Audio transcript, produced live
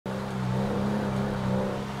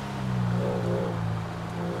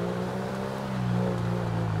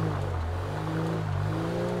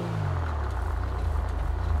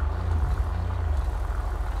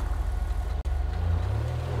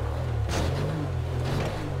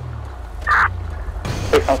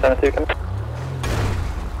Tom 72, come in.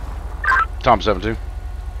 Tom 72.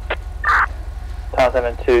 Tom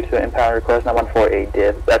 72 to impound request 9148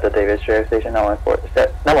 Div at the Davis Sheriff Station.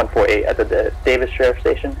 9148 at the Davis Sheriff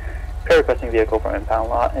Station. Pair requesting vehicle from impound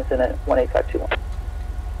lot. Incident 18521.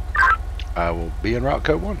 I will be en route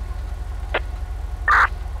code 1.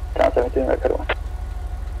 Tom 72 en route code 1.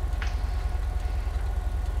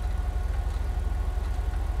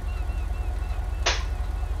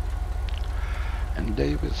 And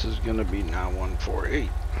Davis is going to be 9148.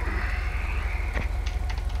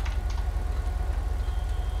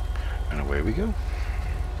 And away we go.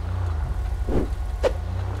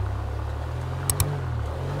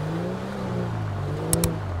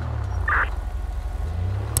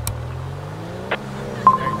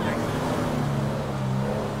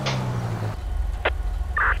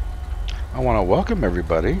 I want to welcome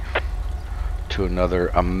everybody to another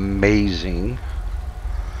amazing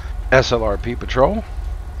SLRP patrol.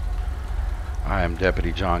 I am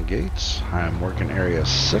Deputy John Gates. I am working Area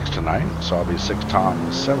 6 tonight, so I'll be 6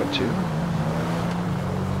 Tom 72.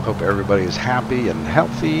 Hope everybody is happy and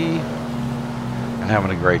healthy and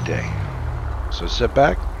having a great day. So sit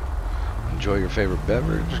back, enjoy your favorite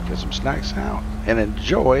beverage, get some snacks out, and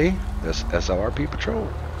enjoy this SLRP patrol.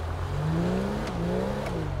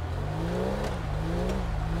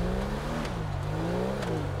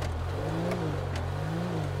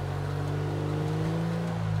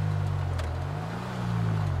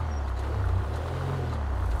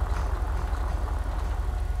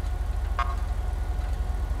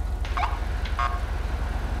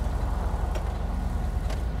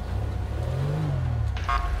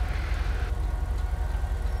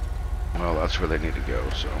 Well, that's where they need to go,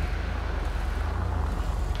 so.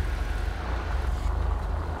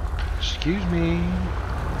 Excuse me.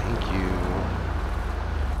 Thank you.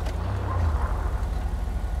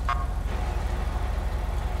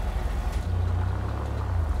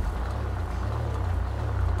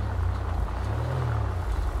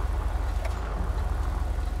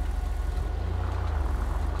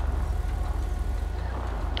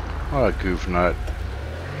 What a goof nut.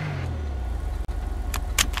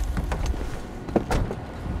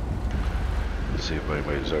 See if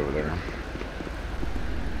anybody's over there.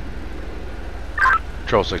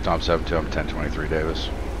 Control 6 Tom 72, I'm 1023 Davis.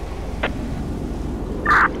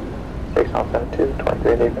 6 Tom 72,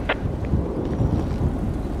 23 Davis.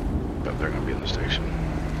 But they're going to be in the station.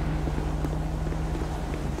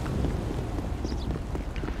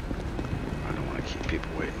 I don't want to keep people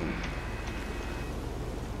waiting.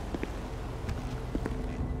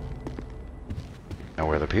 Now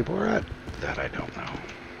where the people are at, that I don't know.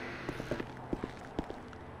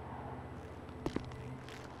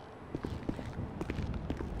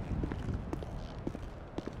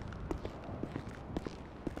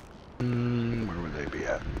 Where would they be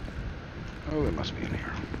at? Oh, they must be in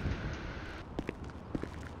here.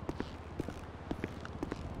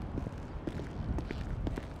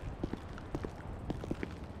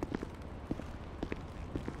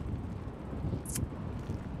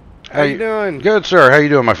 How you doing? Good, sir. How you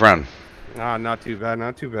doing, my friend? Not too bad,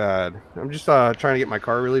 not too bad. I'm just trying to get my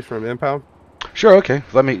car released from impound. Sure, okay.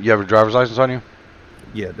 You have a driver's license on you?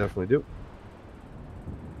 Yeah, definitely do.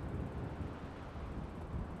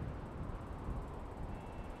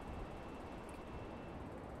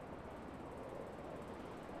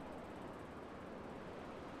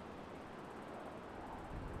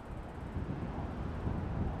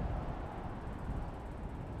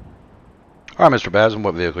 All right, Mr. Baz, and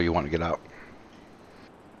what vehicle you want to get out?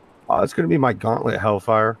 It's going to be my Gauntlet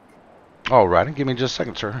Hellfire. All right, give me just a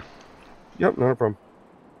second, sir. Yep, no problem.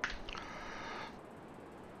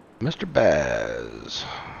 Mr. Baz.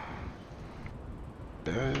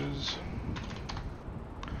 Baz.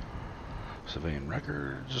 Civilian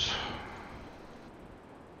records.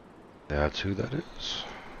 That's who that is.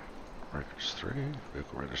 Records 3.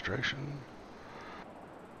 Vehicle registration.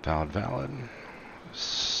 Valid.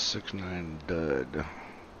 69 dud.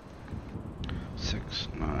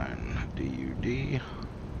 69 DUD.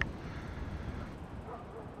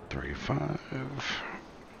 35.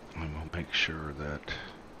 And we'll make sure that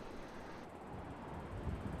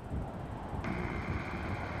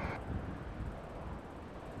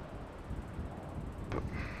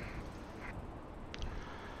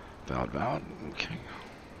valid. Okay.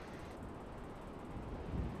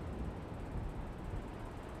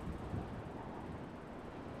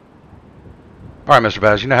 All right, Mr.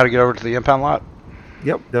 Baz, you know how to get over to the impound lot?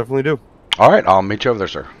 Yep, definitely do. All right, I'll meet you over there,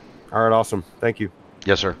 sir. All right, awesome. Thank you.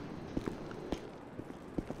 Yes, sir.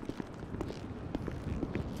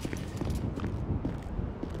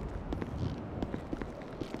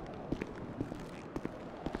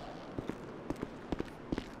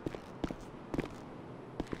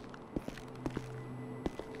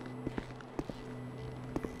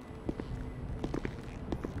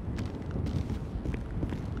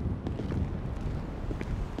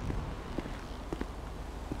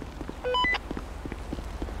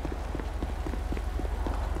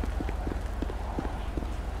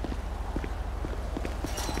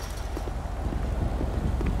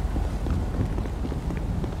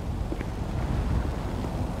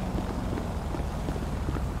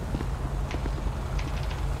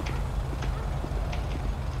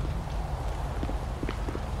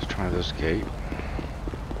 this gate.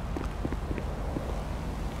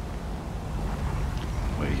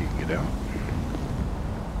 Way you can get out.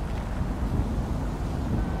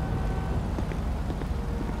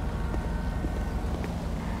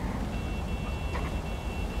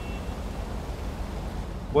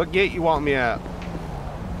 What gate you want me at?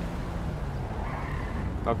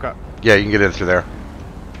 Okay. Yeah, you can get in through there.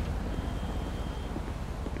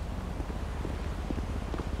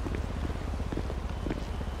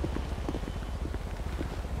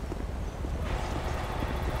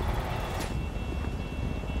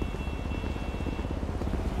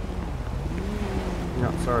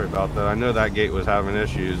 Yeah, sorry about that. I know that gate was having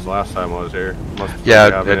issues last time I was here. Must be Yeah,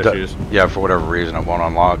 having issues. yeah, for whatever reason it won't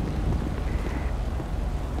unlock.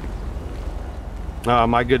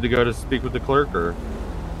 Am I good to go to speak with the clerk, or?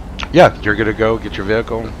 Yeah, you're good to go. Get your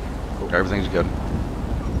vehicle. Everything's good.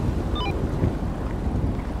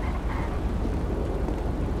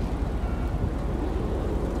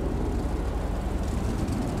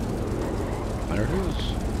 There it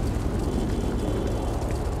is.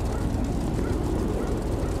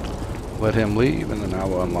 Let him leave, and then I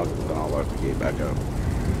will unlock. Then I'll lock the gate back up.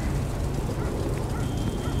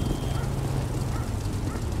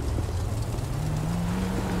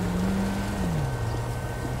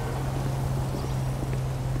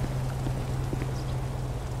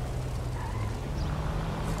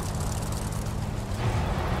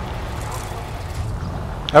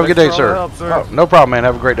 Have a good day, Thanks for all sir. the help, sir. Oh, no problem, man.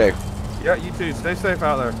 Have a great day. Yeah, you too. Stay safe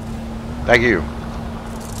out there. Thank you.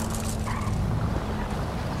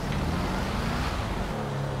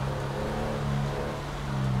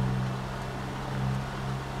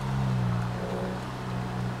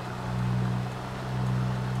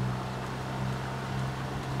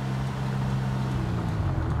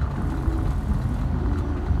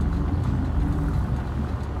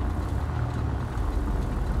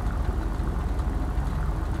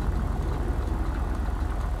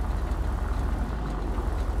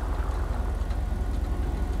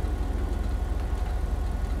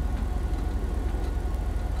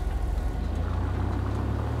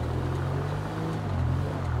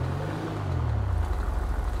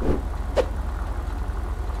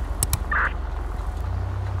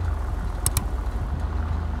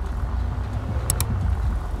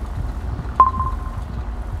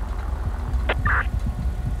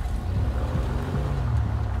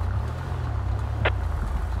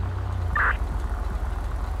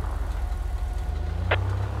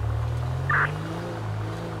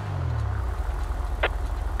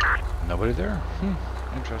 Nobody there?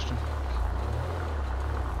 Interesting.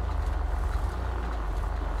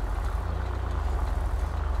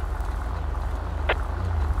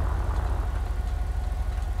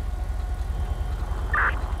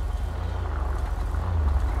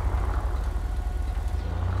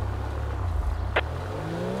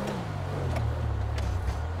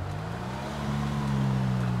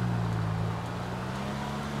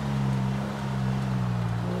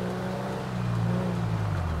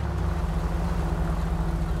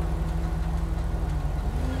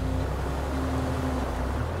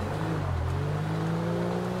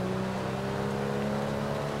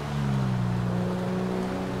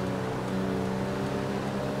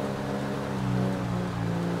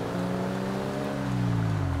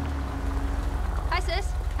 Hi,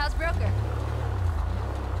 sis. How's broker?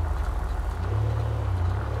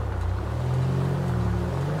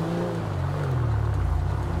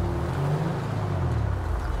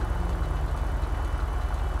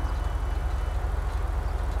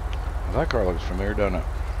 Well, that car looks familiar, doesn't it?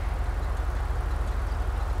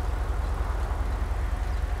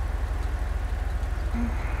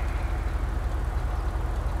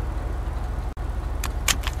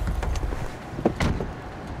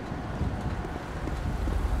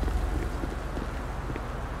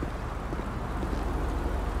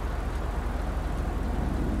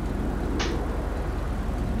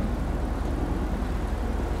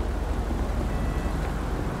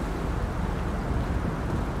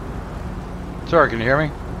 Sir, can you hear me?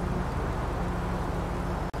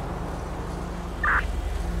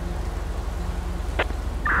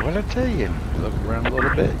 What did I tell you? You look around a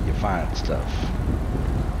little bit, you find stuff.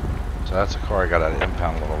 So that's a car I got out of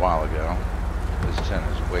impound a little while ago. This 10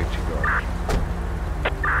 is way too garbage.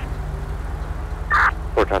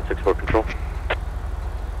 4-6-4 control.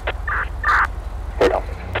 4-6.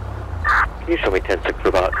 Can you show me 10-6 for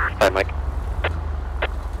about 5, Mike?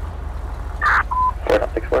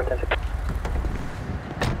 4-6-4, 10-6.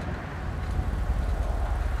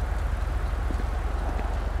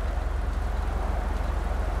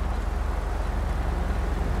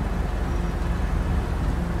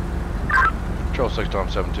 Control 6 Tom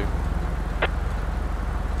 7-2.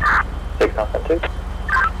 Tom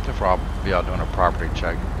 72. If I'll be out doing a property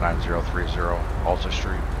check, 9030 Alta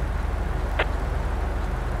Street.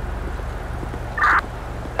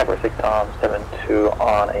 1046 Tom 72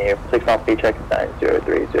 on a 6-mile speed check,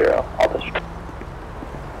 9030 Alta Street.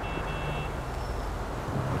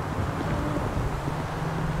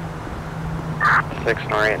 Six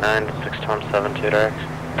nor 89, 6 Tom 72 direct.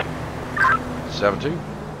 72.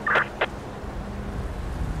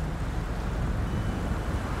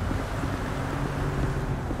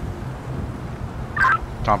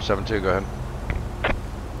 Tom 72, go ahead.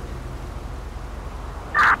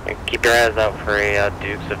 And keep your eyes out for a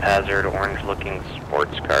Dukes of Hazzard orange looking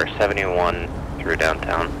sports car, 71 through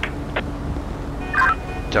downtown.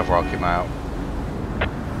 10-4, I'll keep my eye out.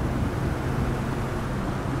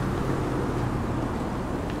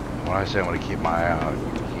 When I say I'm going to keep my eye out,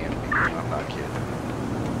 you can't be. I'm not kidding.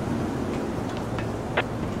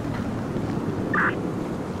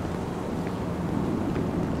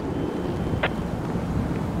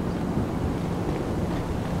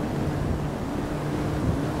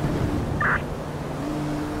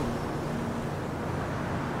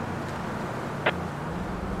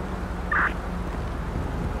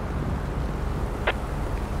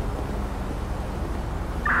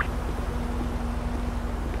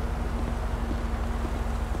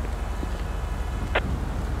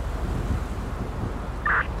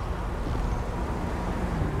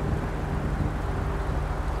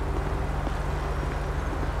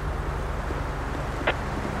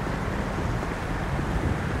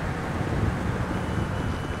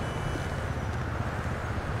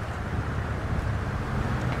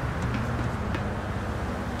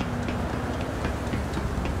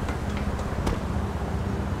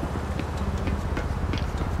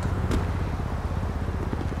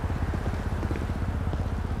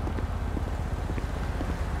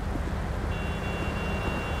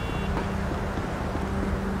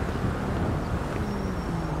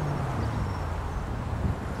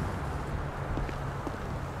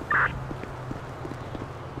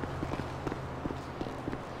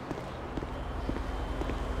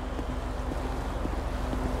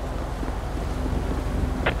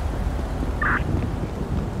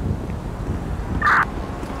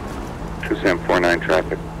 Sam 49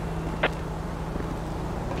 traffic.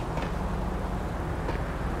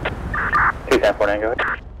 Sam 49, go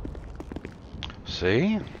ahead.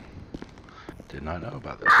 See? Did not know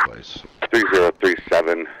about this place.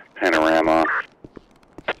 3037 Panorama.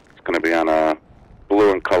 It's going to be on a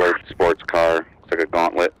blue and colored sports car. Looks like a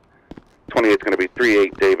Gauntlet. 28 is going to be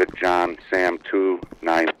 38 David John Sam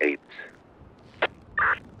 298.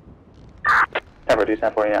 Number 2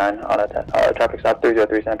 Sam 49 on a traffic stop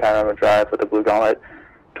 3037 Panorama Drive with a blue Gauntlet.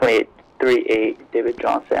 2838 David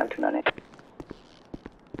John Sam 298.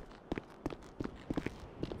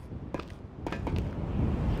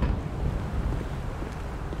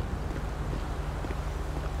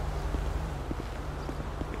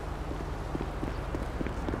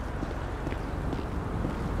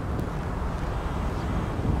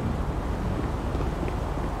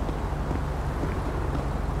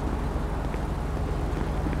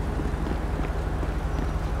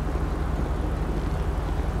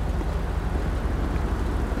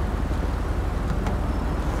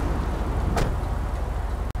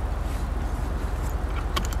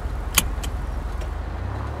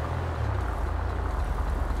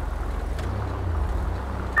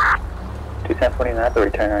 Sam 49, the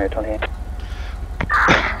return area 28.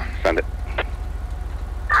 Send it.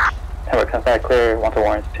 Network comes back clear, wants a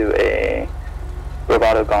warrants to a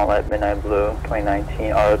Bravado Gauntlet, Midnight Blue,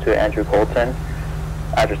 2019, auto to Andrew Colton,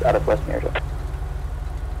 address out of West Mirror.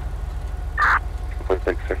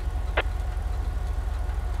 Thanks, sir.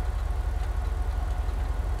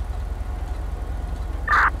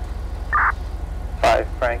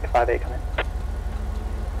 Frank 58 come in.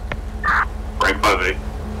 Frank 58.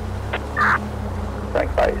 Frank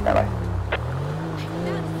 5, stand by.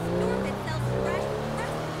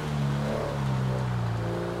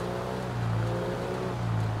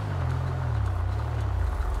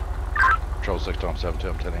 Control 6 Tom 72,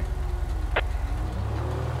 I'm 10-8.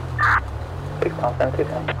 6 Tom 72,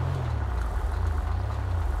 10.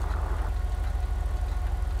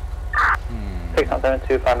 Hmm. 6 Tom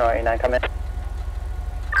 72, 5989 come in.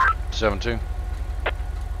 72.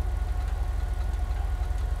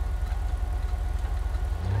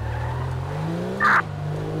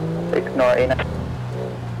 6 Nor 89.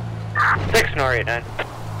 6 nor 89.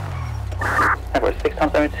 Number 6 Tom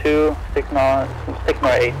 72, 6 Nor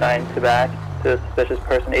 89 to back to suspicious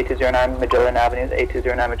person 8209 Magellan Avenue,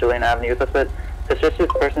 8209 Magellan Avenue. Suspicious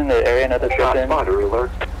person in the area, another description. Spotter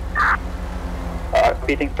alert. Be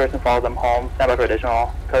If you think the person follows them home, stand by for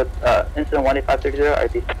additional code. Incident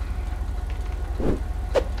 18530, RP.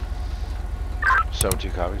 72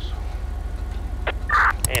 copies.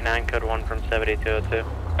 89, code 1 from 7202.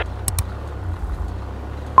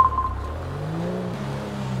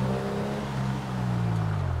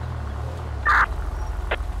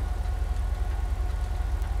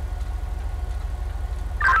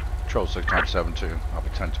 Control 6 times 72. I'll be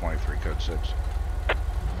 1023, code 6.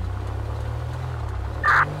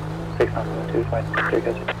 6 times 72, 23,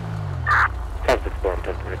 code 6. 1064 and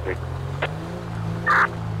 1023.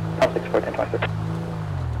 1064, 1023.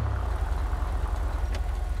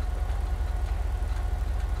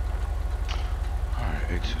 Alright,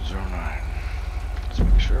 8209. Let's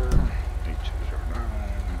make sure. 8209.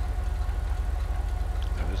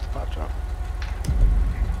 That is the pot shop.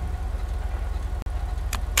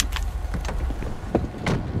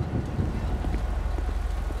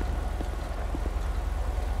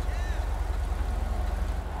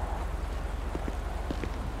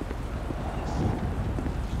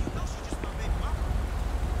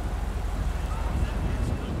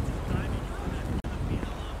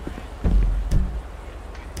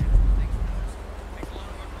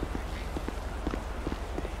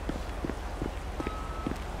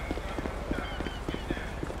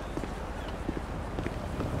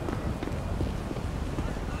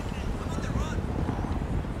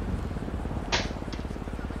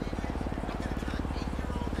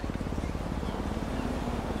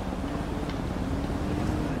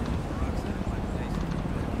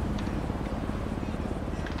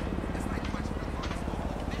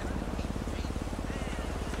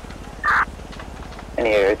 Any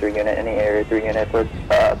area 3 unit with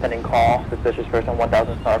pending call, suspicious person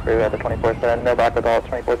 1000 Star Freeway at the 24/7, no black adult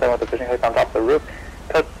 24/7 with the fishing hook on top of the roof.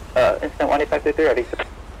 Code incident 18523, ready.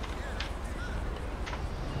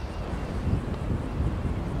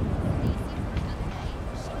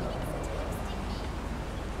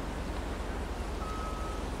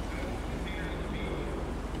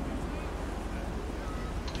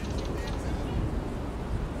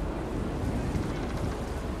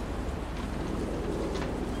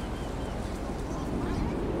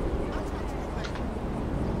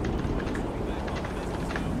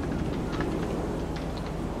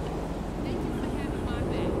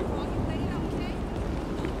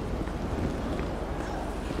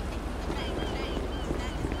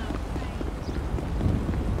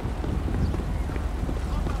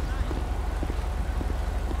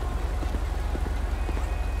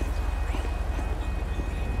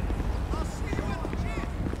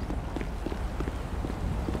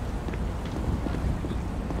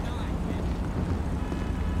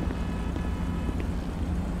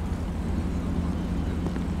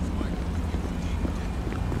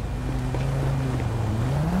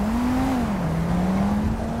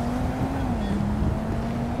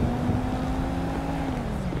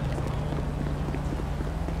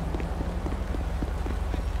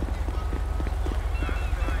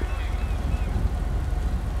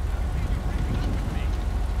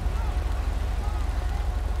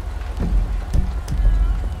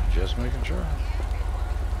 Just making sure.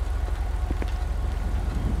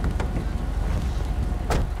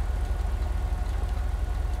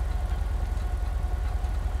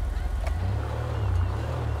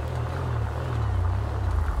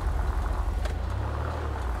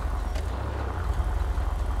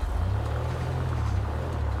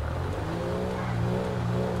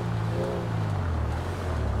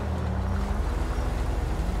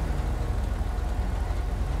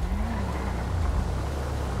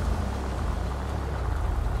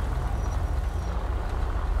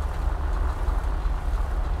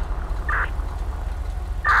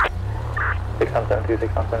 on 72,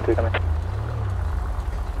 6 on 72 coming.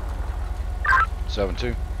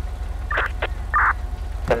 7-2.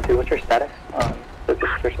 72, what's your status on the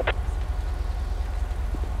system?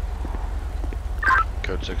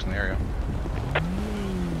 Code 6 in the area.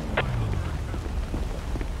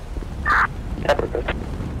 Temper code.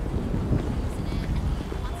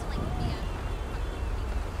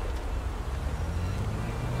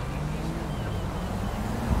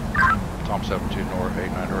 Tom 72 north,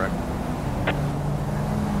 89 direct.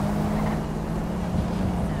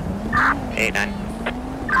 89.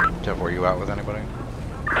 Jeff, were you out with anybody?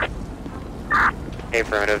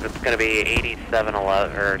 Affirmative. It's going to be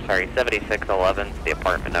 8711, or sorry, 7611, the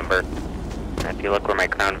apartment number. And if you look where my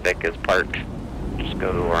Crown Vic is parked, just go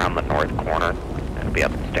around the north corner. It'll be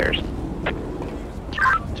up the stairs.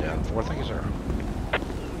 10-4, thank you, sir.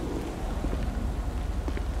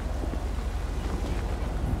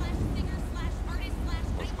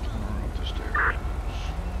 North corner up the stairs.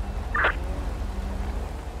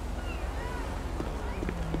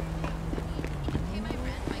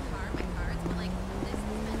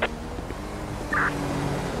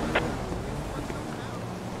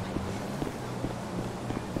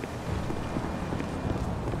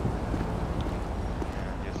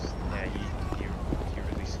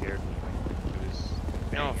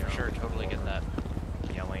 sure. Totally get that.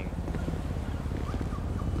 Yelling.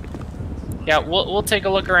 Yeah, we'll take a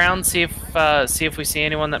look around, see if we see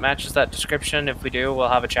anyone that matches that description. If we do, we'll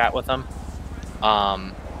have a chat with them.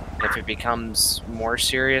 If it becomes more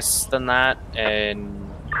serious than that and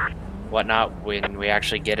whatnot, when we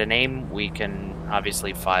actually get a name, we can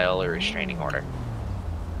obviously file a restraining order.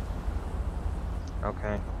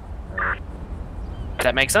 Okay. Alright. Does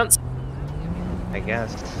that make sense? I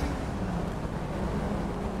guess.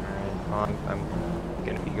 Alright, well, I'm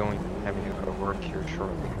gonna be having to go to work here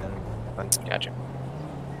shortly then. But... Gotcha.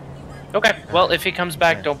 Okay, well, if he comes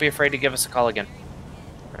back, don't be afraid to give us a call again.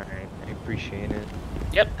 Alright, I appreciate it.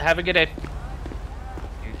 Yep, have a good day.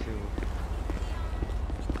 You too.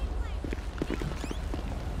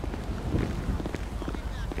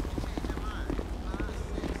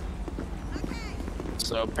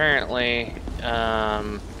 So apparently,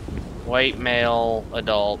 white male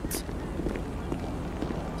adult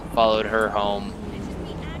followed her home,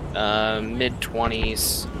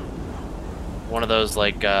 mid-20s, one of those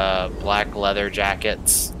like black leather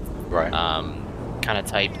jackets, Right. kind of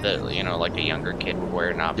type that, you know, like a younger kid would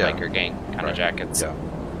wear, not biker gang kind of jackets.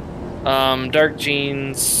 Yeah. Dark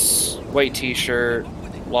jeans, white t-shirt,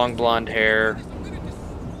 long blonde hair.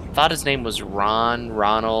 Thought his name was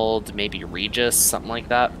Ronald, maybe Regis, something like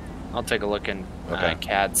that. I'll take a look in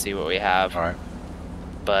CAD, see what we have. All right.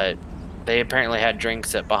 But they apparently had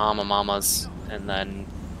drinks at Bahama Mama's, and then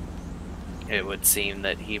it would seem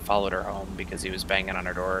that he followed her home because he was banging on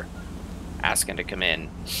her door, asking to come in.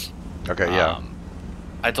 Okay, yeah.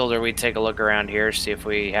 I told her we'd take a look around here, see if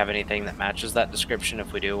we have anything that matches that description.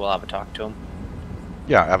 If we do, we'll have a talk to him.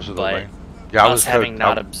 Yeah, absolutely. But yeah, us having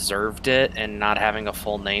not observed it and not having a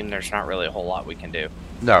full name, there's not really a whole lot we can do.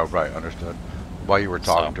 No, right, understood. While you were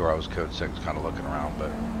talking to her, I was code 6 kind of looking around,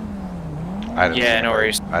 but I didn't, no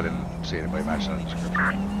worries. I didn't see anybody matching that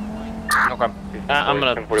description. Okay. I'm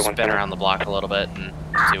going to spin around the block a little bit and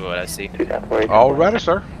see what I see. All righty,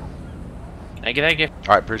 sir. Thank you, thank you.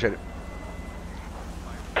 All right, appreciate it.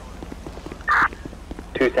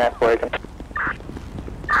 2 San Florida.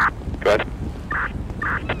 Go ahead.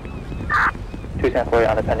 2 San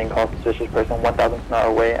Florida on a pending call, suspicious person 1,000 an hour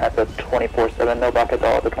away at the 24/7, no block at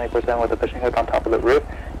all at the 24/7 with a fishing hook on top of the roof.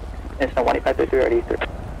 Incident 18533 already through.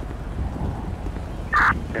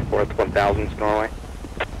 And for it's 1,000 Norway.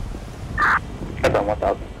 That's on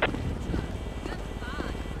 1,000.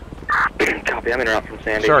 Copy, I'm in route from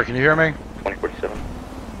Sandy. Sir, can you hear me? 2047.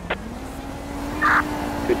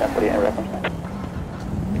 2 San Florida in reference.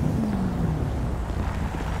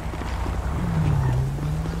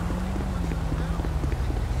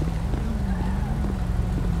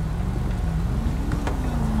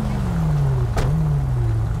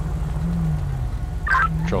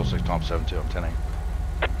 Control 6, Tom 72, I'm 10-8.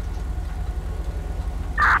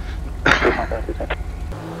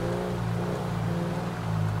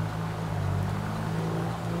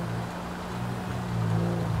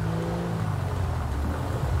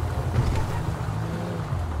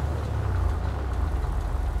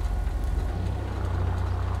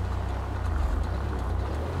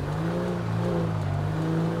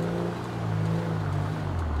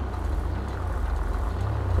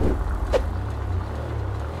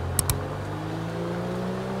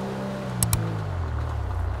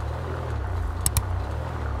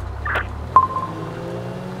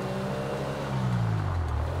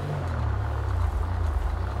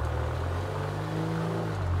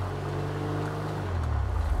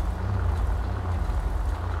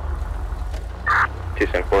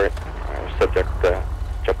 San Florida. Subject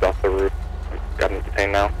jumped off the roof. Got him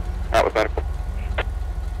detained now. Out with medical.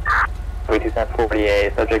 2 San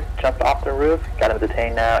 48. Subject jumped off the roof, got him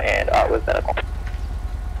detained now, and out with medical.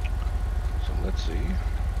 So let's see.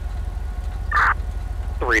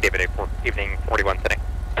 3 David 8, evening 41 setting.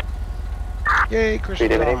 Yay, 3 Christian.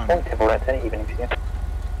 David 8, 10 41 10, evening to you.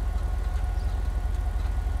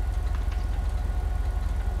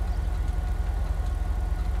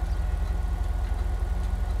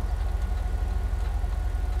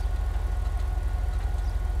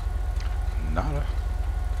 Nada.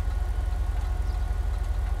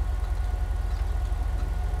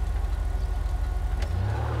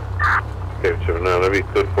 Okay, 79, let me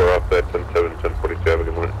code 4 off that 10-7, 10-42, have a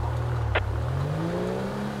good morning.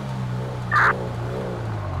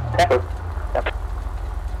 Yep.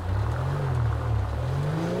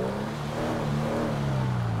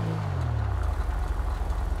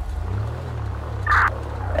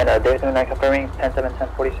 And David 79 confirming 10-7,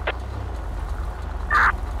 10-46.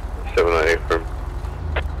 798 firm.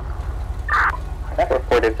 Network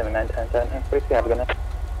 4 David 79, 10-7, 10-42, have a good night.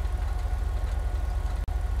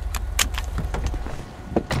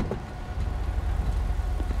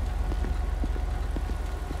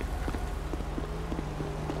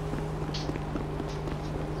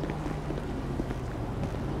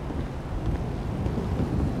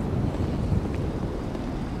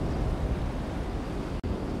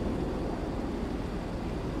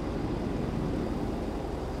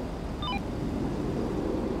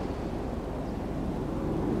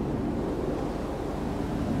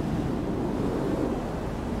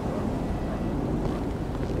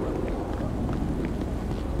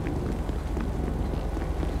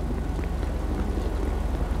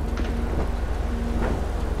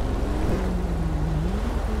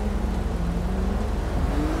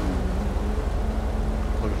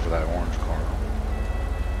 that orange car.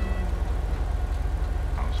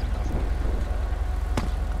 I don't see nothing.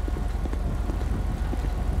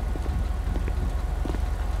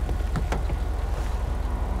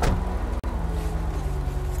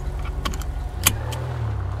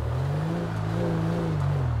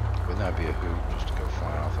 Wouldn't that be a hoot just to go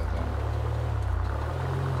fly off that thing?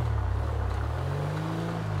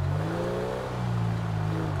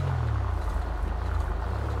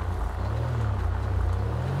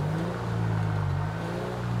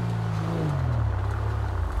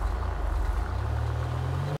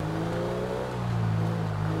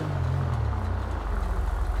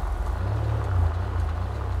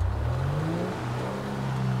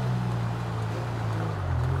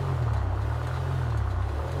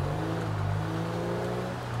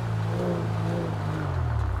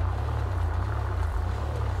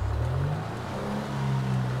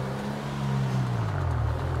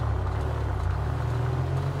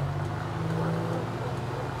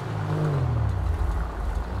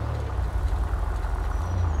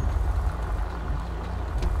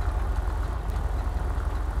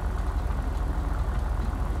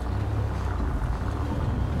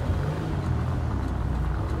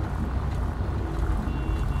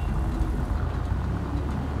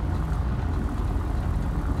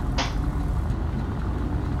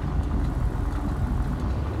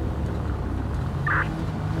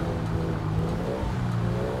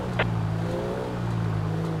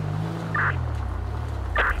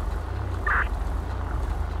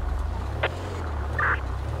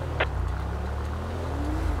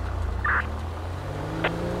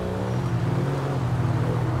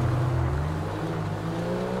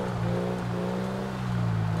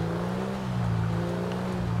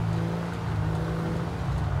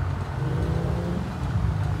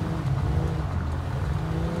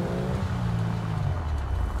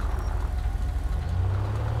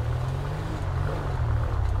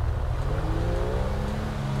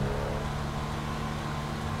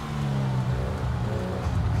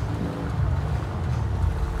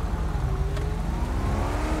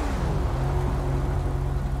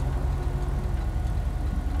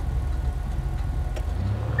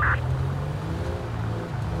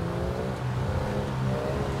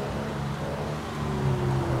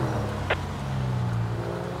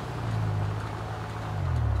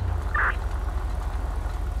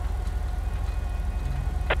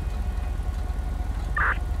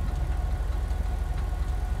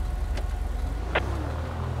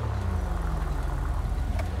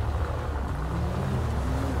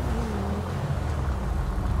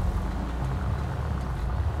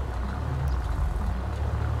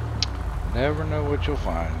 Never know what you'll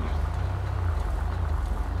find.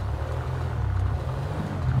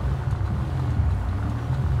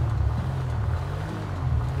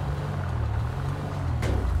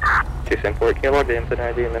 Two 4 kilo, the input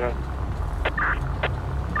ID minimum.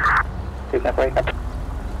 2-4,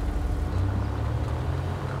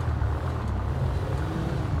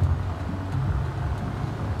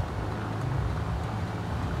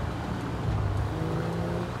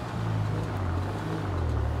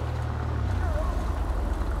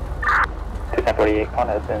 48 con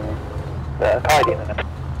has been the car ID minimum.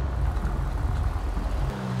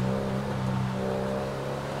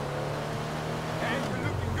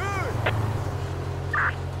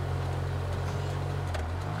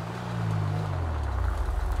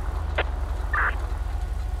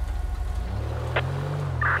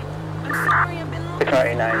 I'm sorry, I've been looking.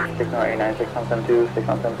 689, 689, 6172,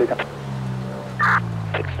 6172.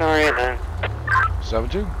 689.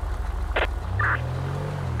 72?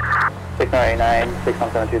 699,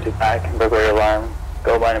 6172 back, burglary alarm,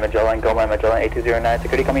 go by Magellan, 8209,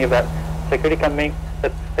 security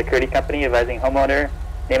company advising homeowner,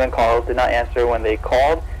 name and call, did not answer when they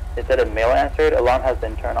called, instead of mail answered, alarm has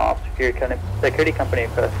been turned off, security company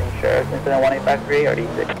pressing sheriff, incident 1853,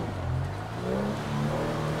 RD6.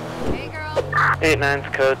 Hey, girl.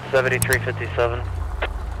 89's code 7357.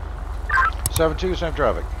 72, same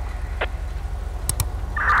traffic.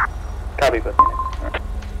 Copy, but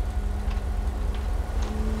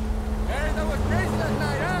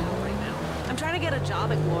I'm trying to get a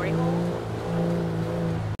job at Glory Hole.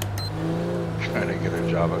 Trying to get a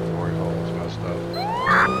job at Glory Hole is messed up.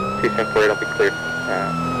 2-4, it'll be clear.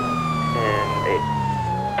 And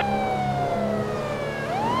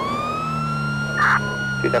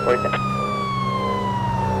 8. 2-4,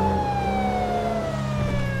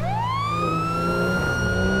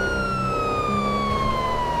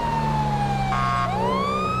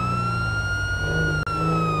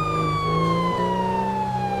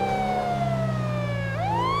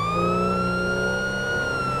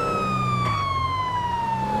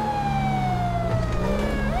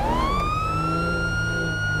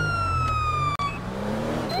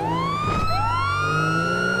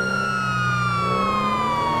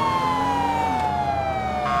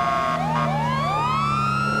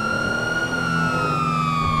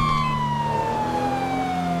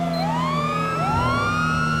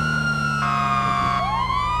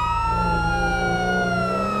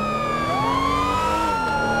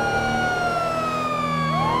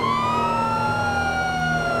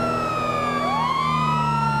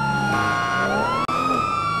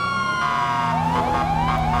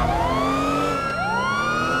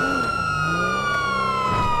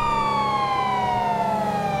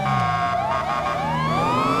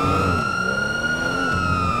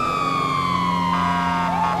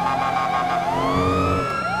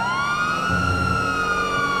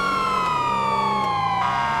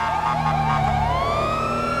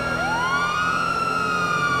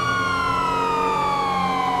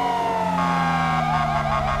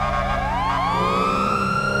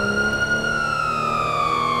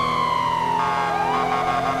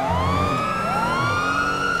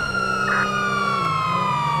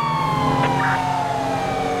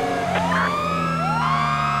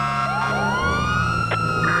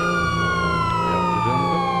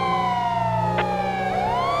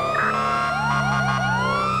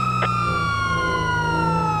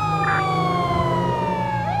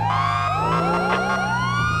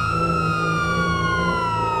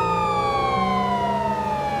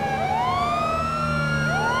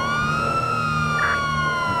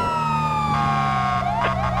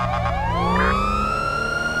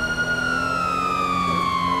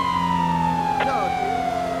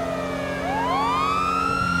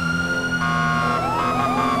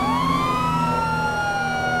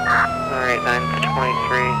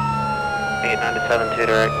 7-2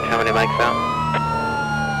 direct. How many mics out?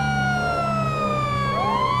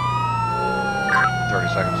 30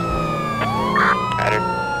 seconds. Roger.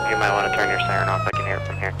 You might want to turn your siren off. I can hear it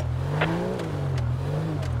from here.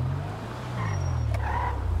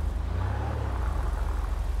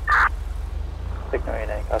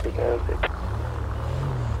 Copy, go.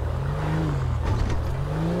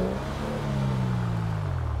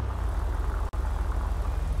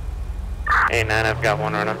 8-9, I've got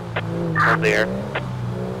one running. Hold the air.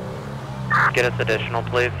 Get us additional,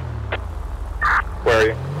 please. Where are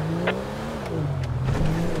you?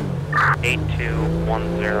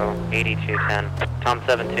 8210, 8210. Tom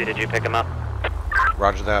 72, did you pick him up?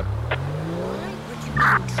 Roger that. Why would you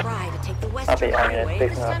even try to take the Western Copy, Highway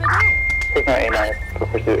taking this off. time of day? Signal 89 for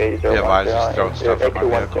pursuit 8010. Yeah, advise he's throwing stuff at my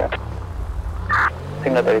vehicle.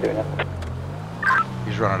 Signal 33 now.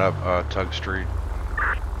 He's running up Tug Street,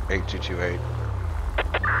 8228.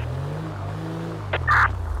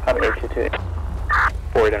 Copy 822.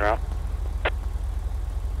 Forward and route.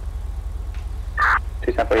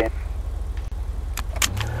 2 sample again.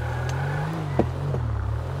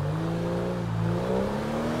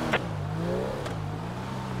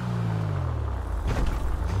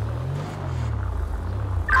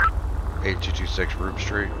 (8226) Rube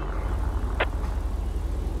Street.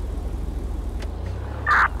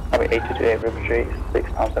 Copy 8228 River Street,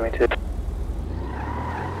 6 Tom 72.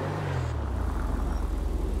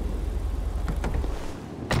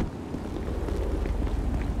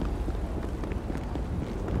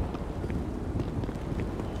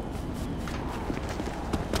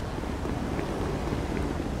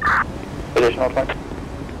 Additional 20.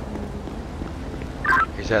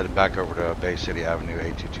 He's headed back over to Bay City Avenue,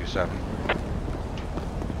 8227.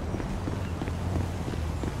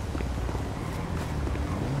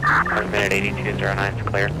 Minute 8209 is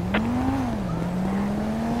clear.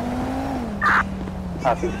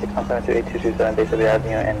 Copy 6 Tom 72, 8227 Bay City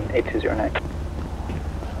Avenue and 8209.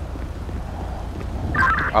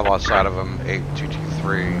 I lost sight of him,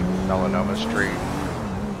 8223 Melanoma Street,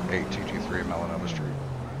 8223 Melanoma Street.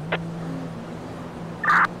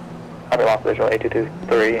 Copy lost visual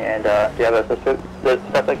 8223 and do you have a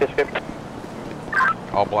suspect description?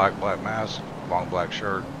 All black, black mask, long black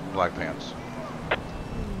shirt, black pants.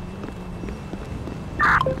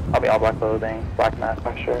 Copy all black clothing, black mask,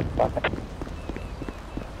 black shirt, black pants.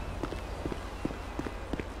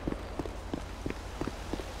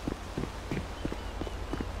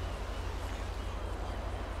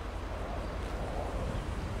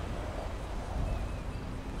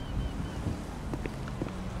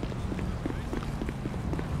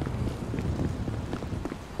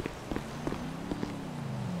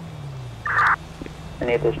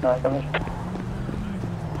 Any additional information?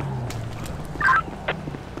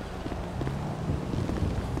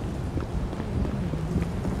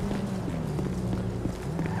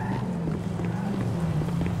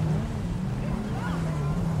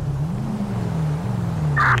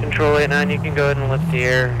 Control 89, you can go ahead and lift the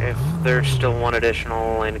air. If there's still one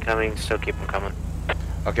additional incoming, still keep them coming.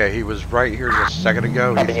 Okay, he was right here just a second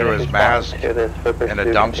ago. He threw his mask in a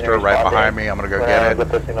dumpster right behind me. I'm gonna go get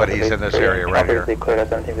it, but he's in this area right here. Cleared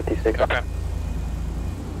at 1756. Okay.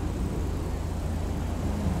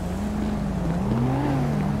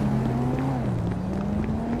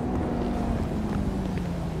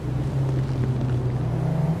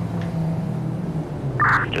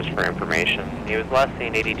 Just for information, he was last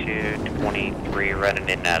seen 8223 running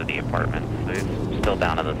in and out of the apartment, so he's still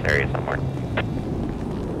down in this area somewhere.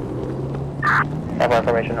 Have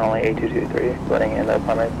information only 8223 running in the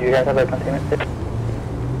apartment. Do you guys have a containment tip?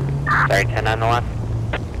 Sorry, 10 on the left.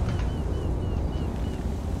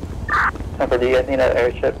 Temper, do you guys need an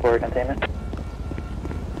airship for containment?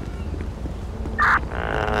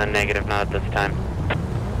 Negative, not at this time.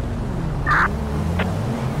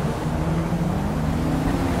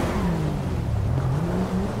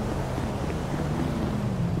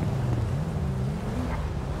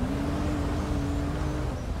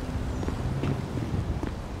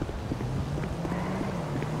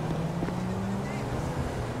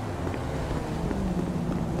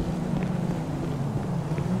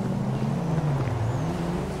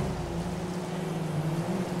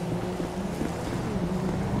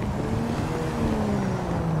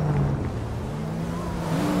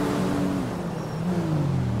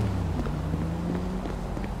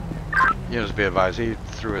 You know, just be advised, he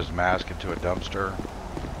threw his mask into a dumpster.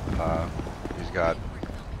 He's got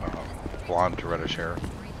blonde to reddish hair,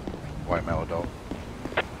 white male adult.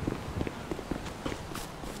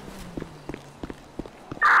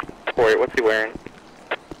 Corey, what's he wearing?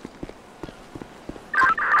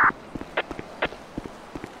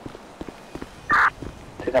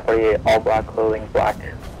 248, all black clothing, black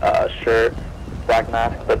shirt, black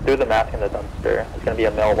mask, but through the mask in the dumpster, it's going to be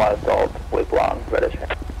a male white adult with blonde, reddish hair.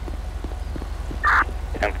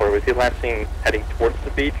 10-4, was he last seen heading towards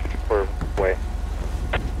the beach or away?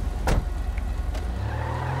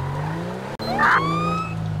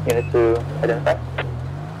 Unit 2, identify.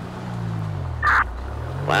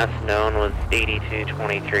 Last known was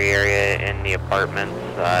 8223 area in the apartments.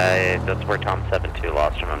 That's where Tom 72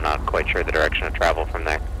 lost him. I'm not quite sure the direction of travel from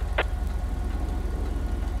there.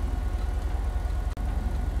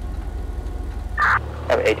 I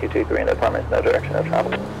have 8223 in the apartments, no direction of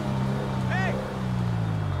travel.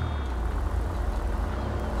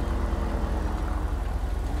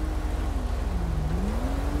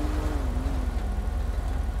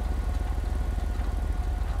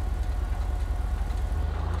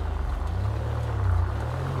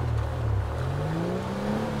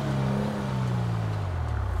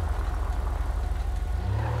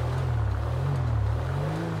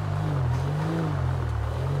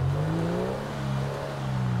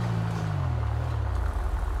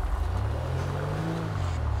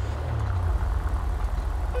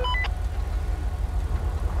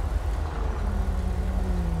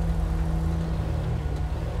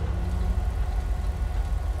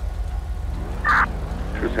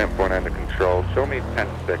 True Sam 49 to control. Show me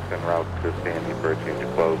 10-6 en route to Sandy for a change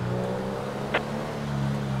of clothes.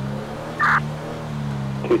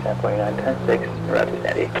 249, 10-6, route to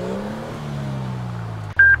Sandy.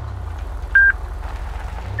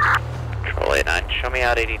 Control 89, show me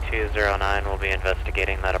out 8209. We'll be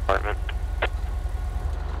investigating that apartment.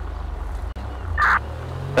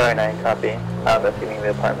 39, copy. Investigating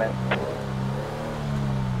the apartment.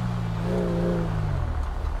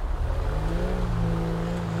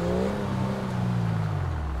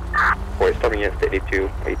 Boy, stopping units to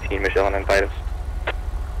 8218, Michelle and Titus.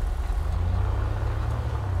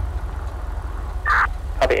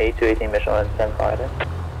 Copy 8218, Michelle and send Titus.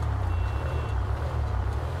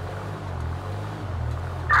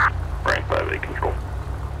 Frank 58 control.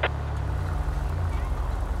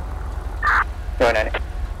 290.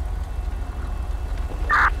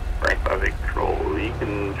 Frank 58 control. You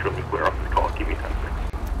can show me clear off this call. Give me 10-6.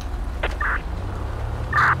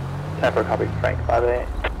 10 for copy, Frank 58.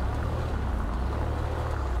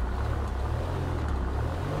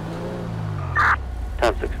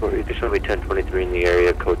 Tom 64, you can show me 1023 in the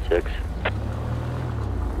area, code 6.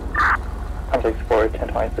 Tom 64,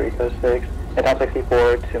 1023, code 6. And Tom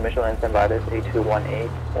 64 to Michelin San Vitus, 8218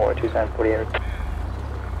 or 2748.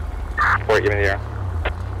 48, give me the air.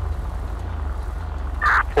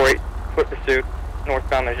 48, foot pursuit,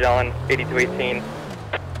 northbound Magellan, 8218.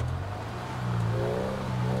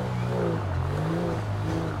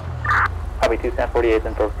 Copy 2 San 48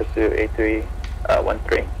 and for pursuit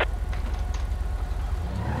 8313.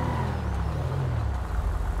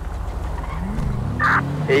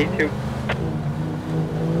 82.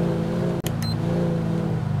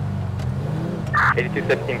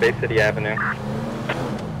 8217 Bay City Avenue.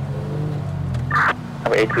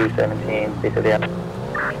 Copy 8217, Bay City Avenue.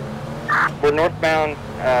 We're northbound,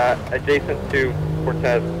 adjacent to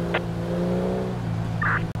Cortez.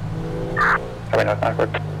 Copy northbound for.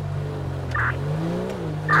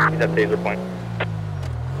 He's at Taser Point.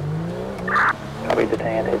 Copy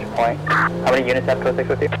detain at Taser Point. How many units have code 6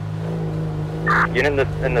 with you? Unit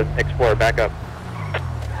in the Explorer, back up.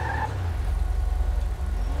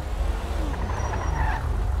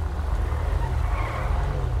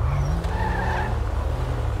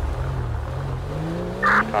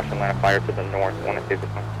 Caution line of fire to the north, one at Taser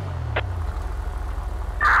Point.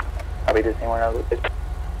 Copy detain one out of the.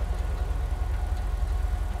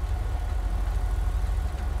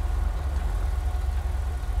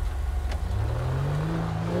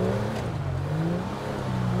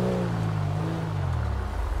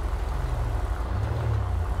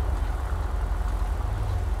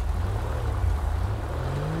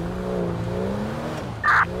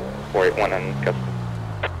 One in custody.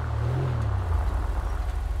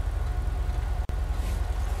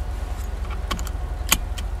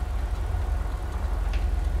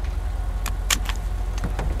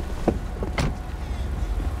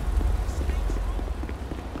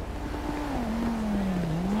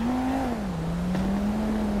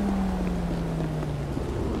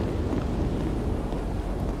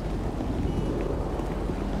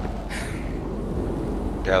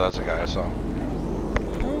 Yeah, that's a guy I saw.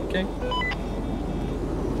 Okay.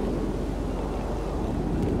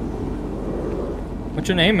 What's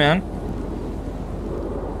your name, man?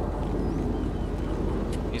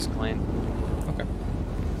 He's clean. Okay.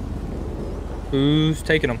 Who's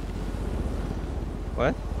taking him?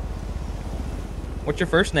 What? What's your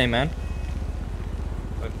first name, man?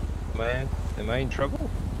 Am I in trouble?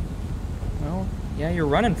 Well, yeah, you're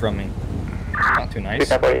running from me. Not too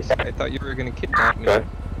nice. I thought you were gonna kidnap me. I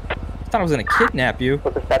thought I was gonna kidnap you.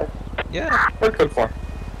 What's the status? Yeah. What's good for?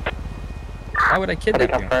 Why would I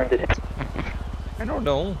kidnap you? I don't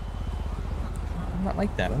know. I'm not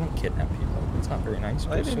like that. I don't kidnap people. It's not very nice.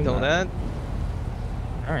 I didn't know that.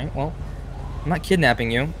 Alright, well, I'm not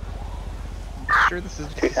kidnapping you. Sure, this is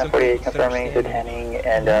 248 confirming detaining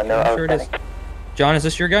and no Sure it is. John, is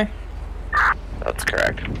this your guy? That's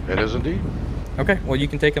correct. It is indeed. Okay, well you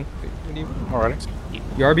can take him. Alrighty.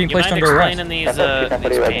 You are being placed under arrest. These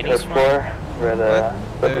panties for me? We're the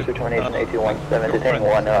Special Determination 8217 detaining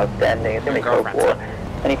one outstanding. It's going to be code 4.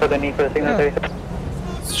 Any further need for the signatory?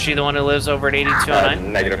 Is she the one who lives over at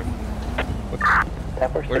 8209? Negative.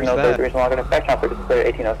 Where's that? Background for clear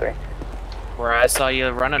 1803. Where I saw you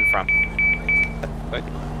running from. I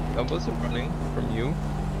wasn't running from you.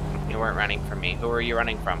 You weren't running from me. Who were you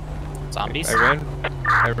running from? Zombies? I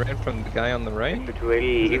ran from the guy on the right. I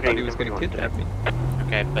thought he was gonna kidnap me.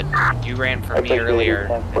 Okay, but you ran from me earlier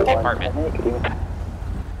at the apartment. I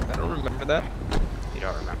don't remember that. You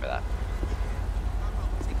don't remember that.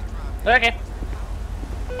 Okay.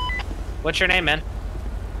 What's your name, man?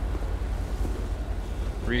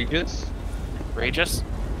 Regis. Regis?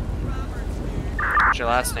 What's your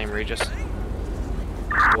last name, Regis?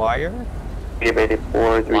 Wire?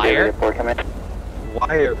 384, 384, come in.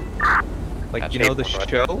 Wire. Like, you know the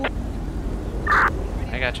show?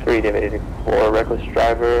 I gotcha. 384, reckless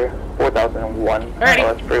driver, 4001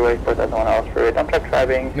 LS freeway, 4001 LS freeway, dump truck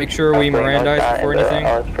driving. Make sure we Mirandize before anything.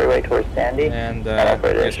 LS freeway towards Sandy. And,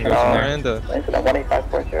 guys can go from there. Incident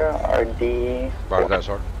 18540, RD. Roger that,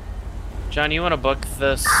 sir. John, you want to book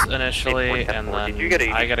this initially, and then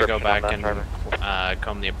I gotta go back and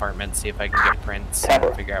comb the apartment, see if I can get prints,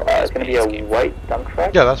 and figure out where it's going to be a white dump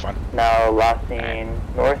truck. Yeah, that's fine. Now, last seen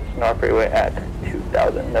north freeway at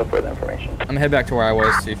 2000. No further information. I'm gonna head back to where I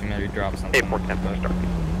was, see if he maybe dropped something.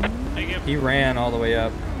 He ran all the way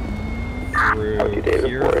up through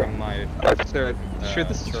here from my Sure,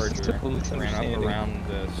 this is Charger. Ran up around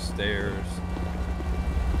the stairs.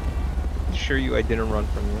 Assure you I didn't run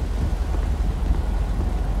from you.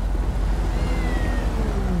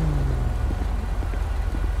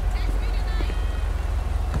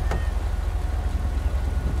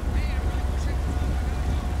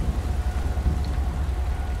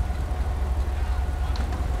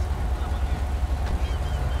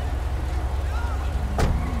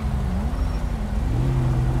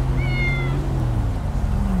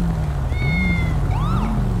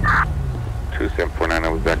 I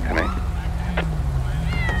was back tonight.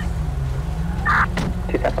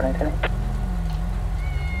 2749 tonight.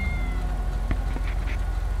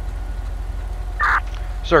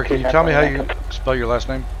 Sir, can you tell me how you spell your last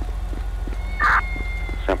name?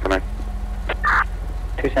 Symphony.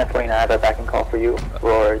 2749, I have a backing call for you.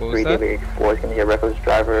 Roar 384 is going to be a reckless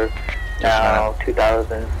driver. Now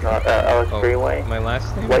 2000 LS freeway. My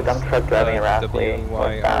last name white dump truck driving erratically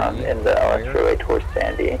northbound in the LS freeway towards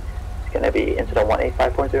Sandy. It's going to be incident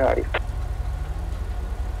 18540.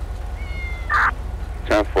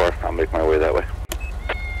 10-4, I'll make my way that way.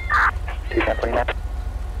 2749.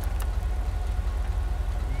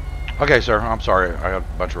 Okay, sir, I'm sorry. I got a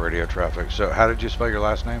bunch of radio traffic. So, how did you spell your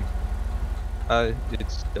last name?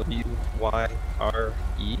 It's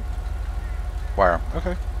W-Y-R-E. Wire.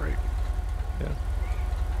 Okay, great. Yeah.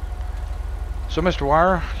 So, Mr.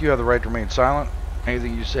 Wire, you have the right to remain silent.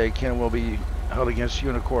 Anything you say can and will be held against you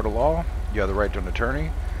in a court of law. You have the right to an attorney.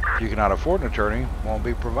 If you cannot afford an attorney, won't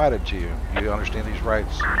be provided to you. You understand these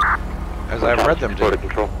rights as I've read them to you?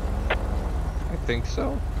 I think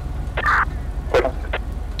so.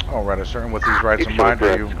 All right, sir. And with these rights in mind,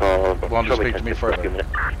 are you willing to speak to me further?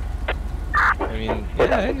 I mean,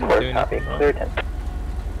 yeah, I didn't do anything wrong.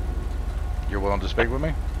 You're willing to speak with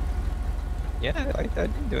me? Yeah, I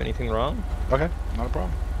didn't do anything wrong. Okay, not a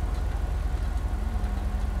problem.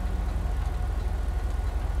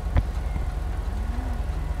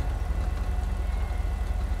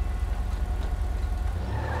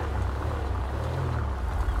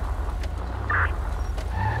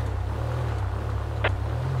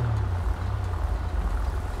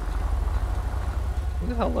 Who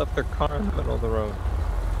the hell left their car in the middle of the road?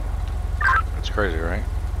 That's crazy, right?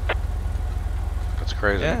 That's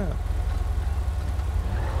crazy. Yeah.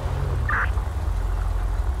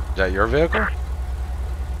 Is that your vehicle?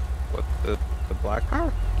 What, the black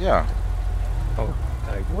car? Yeah. Oh,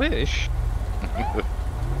 I wish.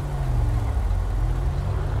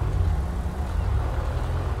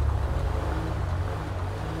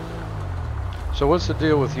 So what's the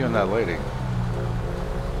deal with you and that lady?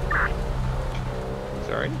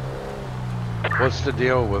 Sorry. What's the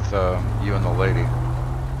deal with you and the lady?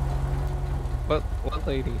 What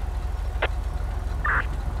lady?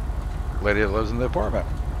 Lady that lives in the apartment.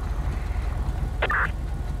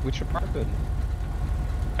 Which apartment?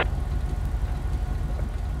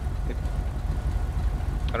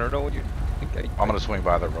 I don't know what you think. I'm gonna swing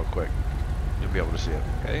by there real quick. You'll be able to see it.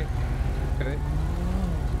 Okay. Okay.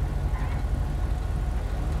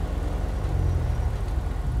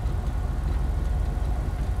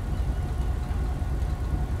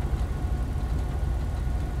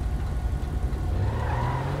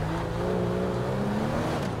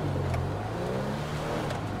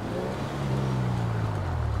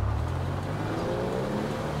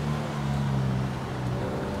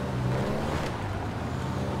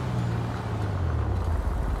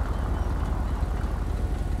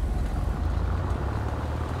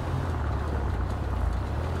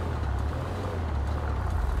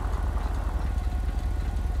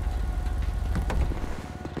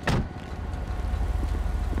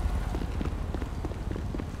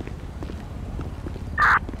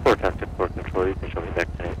 Control, you can show me back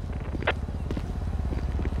tonight.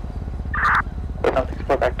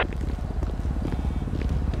 464 back.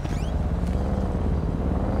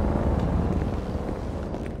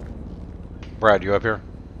 Brad, you up here?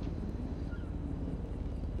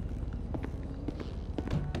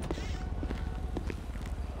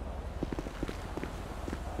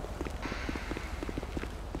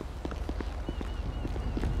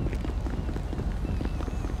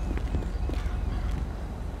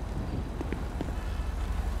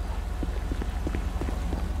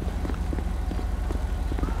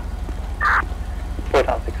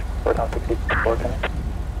 Town 64 coming.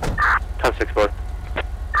 Town 64.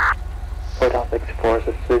 4 Town 64,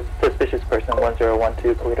 suspicious person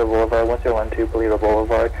 1012 Polito Boulevard, 1012 Polito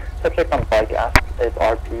Boulevard. Subject on bike asks if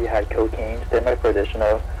RP had cocaine. Stand by for addition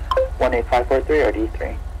of 18543 or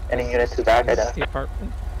D3. Any units to back identify. The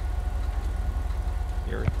apartment?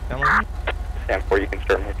 You're telling me? Stand 4, you can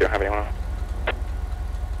start me if you don't have anyone else.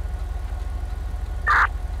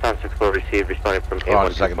 Town 64 received, responding from Hold on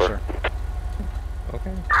a second, sir.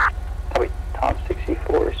 Okay. Wait, Tom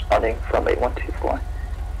 64 responding from 8124.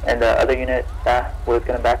 And the other unit that was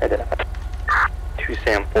going to back identify. 2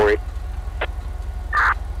 Sam 48.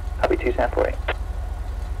 Copy 2 Sam 48.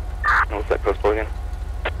 And what's that postal again?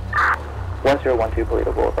 1012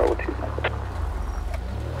 Polito Boulevard with 2 Sam 48.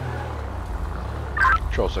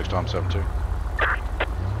 Control 6 Tom 72.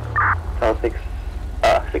 Cell 6,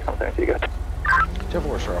 6 Tom 72, go ahead.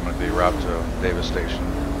 10-4, sir, I'm going to be route to Davis Station,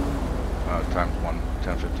 times 1,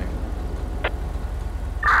 1015.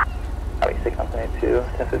 Copy 6 Tom 72,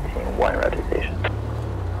 1015, 1 route to station.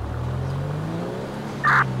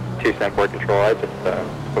 2 Sam 4 control, I just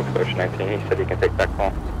spoke to Ocean 19, he said he can take that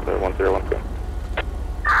call to 1012.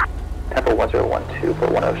 Temple 1012 for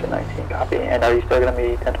 1 Ocean 19, copy. And are you still going to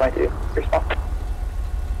be 1022? Response.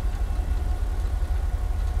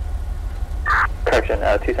 Correction, 2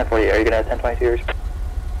 1048, are you going to have 1022 response?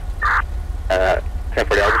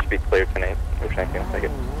 1040, I'll just be clear tonight. Ocean 19 will take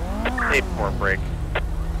it. 8-4 break.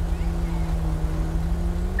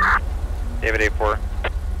 David 8-4.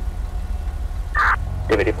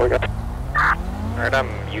 David 84, go. Alright, I'm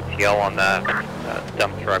UTL on that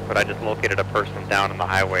dump truck, but I just located a person down on the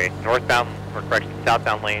highway. Northbound, or correction,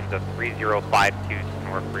 southbound lanes of 3052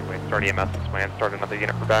 North Freeway. Start EMS this way and start another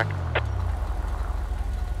unit for back.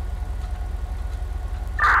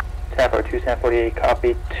 Tampa 2 San 48,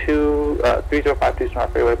 copy. 3052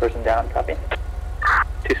 North Freeway, person down, copy.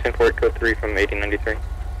 2 San 48, code 3 from 1893.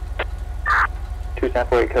 2 San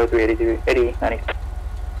 48, code 382, 8090.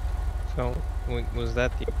 So, was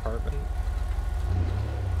that the apartment?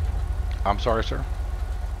 I'm sorry, sir?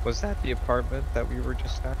 Was that the apartment that we were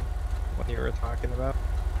just at? What you were talking about?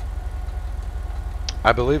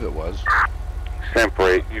 I believe it was. Sam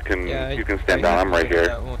 48, you can stand down. I'm right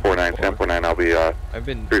here. 49, Sam 49, I'll be I've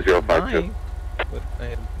been 3052. But I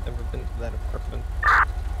had never been to that apartment.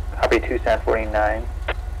 Copy 2 San 49.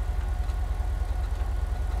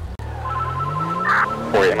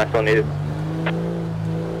 48, am I still needed?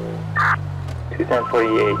 2 San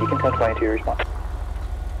 48, you can 1022 response.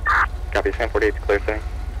 Copy, Sam 48 is clear, thing.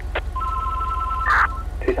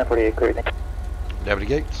 2 San 48, clear, thank you. Deputy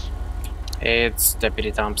Gates? Hey, it's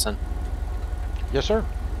Deputy Thompson. Yes, sir.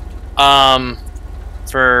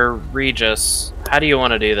 For Regis, how do you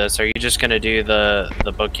want to do this? Are you just going to do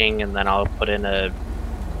the booking and then I'll put in a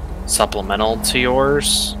supplemental to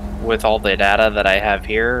yours with all the data that I have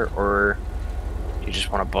here, or you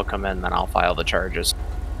just want to book them and then I'll file the charges?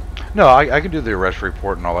 No, I can do the arrest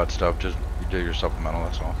report and all that stuff. Just do your supplemental,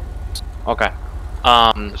 that's all. Okay.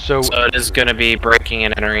 So it is going to be breaking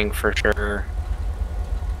and entering for sure.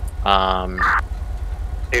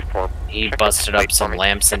 8-4. He busted up some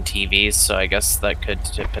lamps and TVs, so I guess that could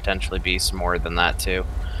potentially be some more than that too.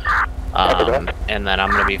 And then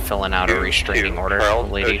I'm going to be filling out a restraining order. The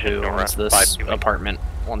lady who owns this apartment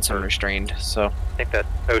wants him restrained. So I think that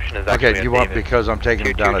Ocean is actually okay, you want, because I'm taking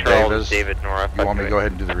him down to Charles, Davis, David, Nora, you want me to go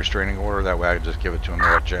ahead and do the restraining order? That way I can just give it to him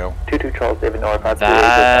there at jail? 22 Charles, David, Nora, 5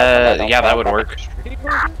 yeah, that would work.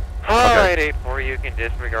 Alright, 8-4, you can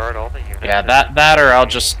disregard all the units. Yeah, that or I'll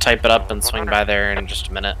just type it up and swing by there in just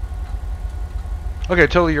a minute. Okay,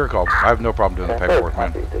 totally your call. I have no problem doing the paperwork,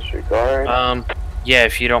 man. Disregard. Yeah,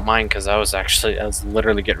 if you don't mind, because I was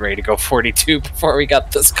literally getting ready to go 42 before we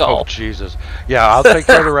got this call. Oh, Jesus. Yeah, I'll take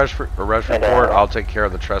care of the arrest report. I'll take care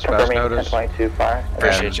of the trespass notice.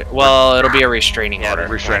 Appreciate you. Well, it'll be a restraining order.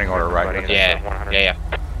 Restraining order, right. Okay. Yeah.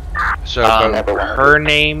 So, her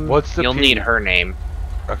name, what's the you'll need her name.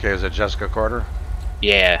 Okay, is it Jessica Carter?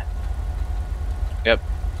 Yeah. Yep.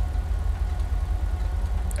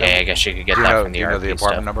 Yeah, I guess you could get that from the RP the apartment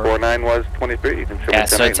stuff. number? 49 was 23. You can show me Yeah,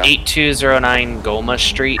 so it's 10 now. 8209 Goma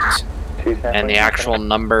Street, and the actual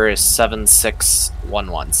number is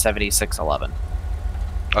 7611.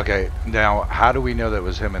 Okay, now how do we know that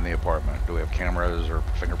was him in the apartment? Do we have cameras or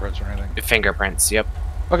fingerprints or anything? Fingerprints, yep.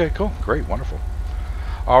 Okay, cool, great, wonderful.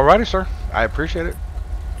 Alrighty, sir, I appreciate it.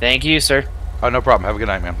 Thank you, sir. Oh, no problem. Have a good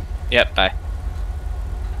night, man. Yep, bye.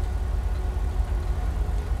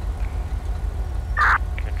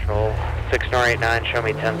 Control 6989, show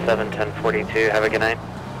me 10-7, 1042. Have a good night.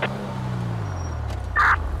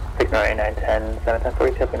 6989, 10, 7, 10,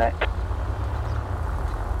 42. Have a good night.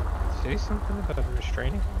 Say something about a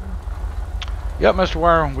restraining order? Yep, Mr.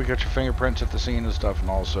 Wire, we got your fingerprints at the scene and stuff,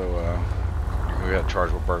 and also we got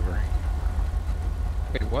charged with burglary.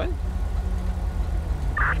 Wait, what?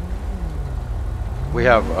 We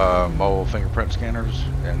have mobile fingerprint scanners,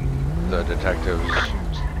 and the detectives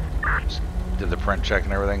did the print check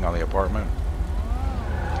and everything on the apartment,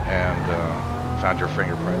 and found your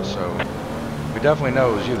fingerprints. So we definitely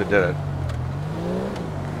know it was you that did it.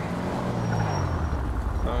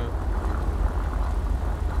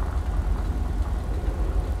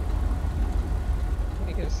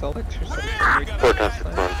 I guess I'll exercise. 4 times 6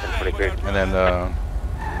 months and 23. And then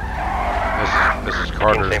Mrs.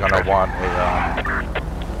 Carter is going to want a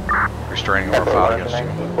restraining order filed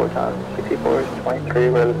against you. 4 times 64 is 23.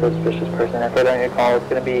 Whatever the suspicious person. And further on your call, it's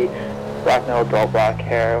going to be black male, dull black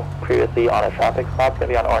hair, previously on a traffic stop. It's going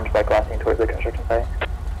to be on orange bike crossing towards the construction site.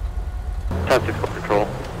 10-6 control.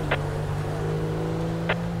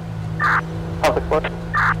 Traffic what?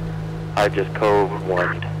 I just code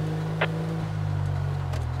 1.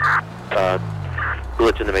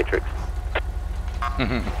 Glitch in the matrix.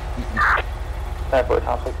 10-4,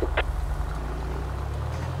 Tom 60.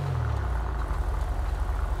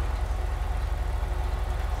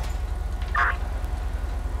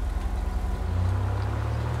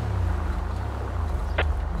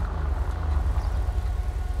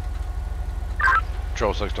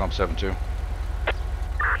 Control 6 Tom 72.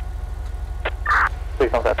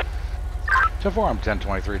 6 on 7. 10-4, I'm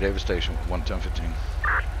 1023 Davis Station, 11015.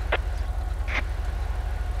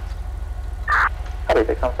 Copy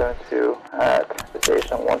 6 on 72 at the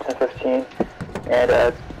station 11015.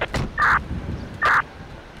 And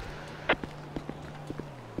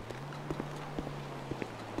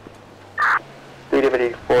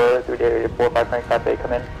 384, 384, 595,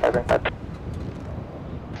 come in, 595.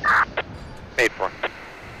 8-4.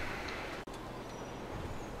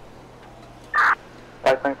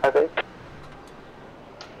 5.58.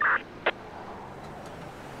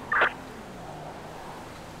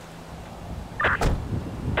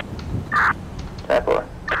 Therefore,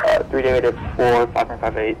 384,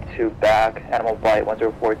 5.58 to back, Animal Flight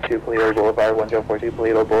 1042 Polito Boulevard, 1042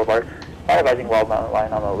 Polito Boulevard. Not advising wild mountain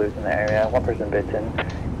lion on the loose in the area. One person bitten.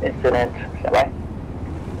 Incident, stand by.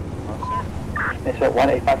 Incident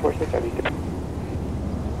 18546, are you good?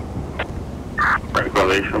 Traffic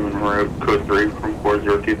violation on road code 3 from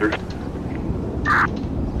 4023.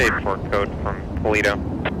 8-4 code from Polito.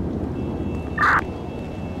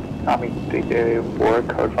 Copy 334,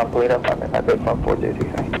 code from Polito, 5.58 from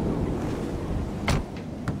 4023.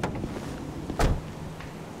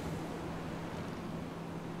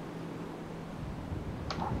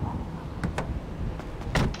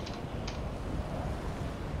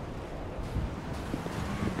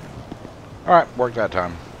 Alright, work that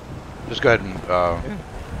time. Just go ahead and,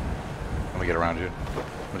 let me get around you.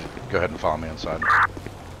 Go ahead and follow me inside.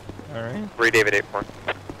 Alright. 3 David 8-4.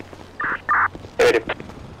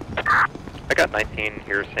 I got 19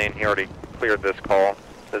 here saying he already cleared this call.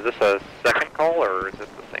 Is this a second call or is this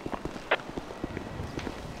the same one?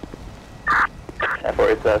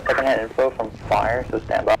 10-4, it's a second-hand info from fire, so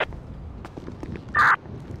stand by.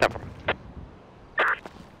 10-4.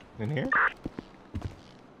 In here?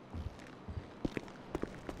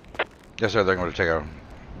 Yes, sir. They're going to take a.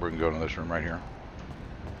 We can go into this room right here.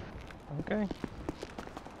 Okay.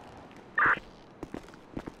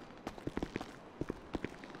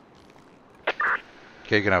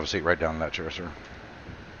 Okay, you can have a seat right down in that chair, sir.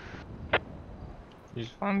 You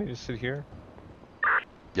just want me to sit here?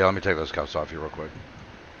 Yeah, let me take those cuffs off you real quick.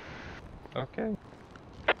 Okay.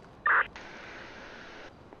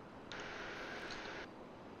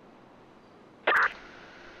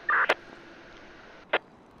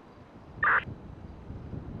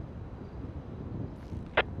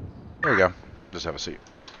 There you go. Just have a seat.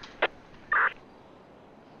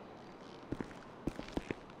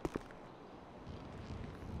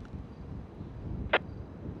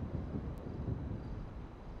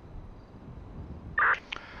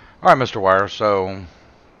 All right, Mr. Wire, so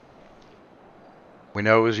we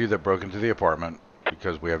know it was you that broke into the apartment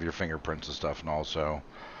because we have your fingerprints and stuff, and also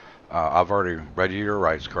I've already read you your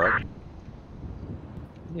rights, correct?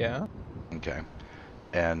 Yeah. Okay.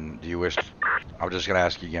 And do you wish, I'm just going to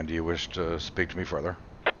ask you again, do you wish to speak to me further?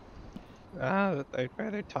 I'd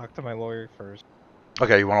rather talk to my lawyer first.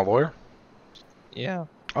 Okay, you want a lawyer? Yeah.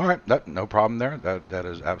 All right, no problem there. That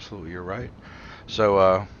is absolutely your right.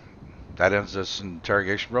 So that ends this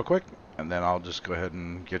interrogation real quick, and then I'll just go ahead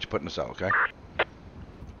and get you put in the cell, okay?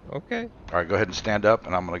 Okay. All right, go ahead and stand up,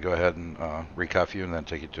 and I'm going to go ahead and recuff you and then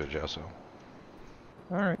take you to a jail cell.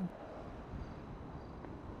 All right.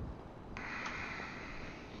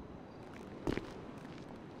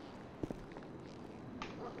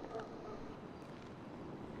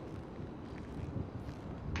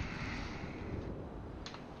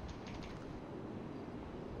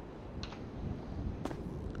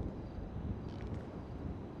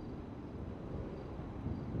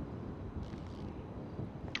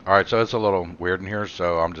 All right, so it's a little weird in here,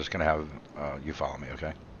 so I'm just going to have you follow me,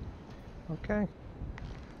 okay? Okay.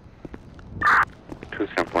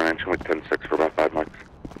 2749 with 10-6 for about 5 months.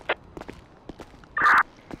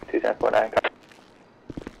 2749.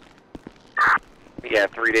 Yeah,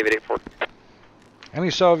 3 David 84.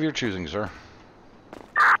 Any cell of your choosing, sir.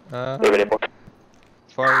 David 84.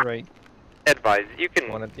 Far right. Advise, you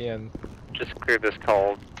can One at the end. just clear this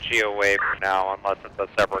call GOA for now, unless it's a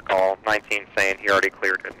separate call. 19 saying he already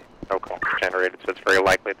cleared it. No call was generated, so it's very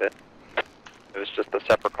likely that it was just a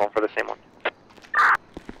separate call for the same one.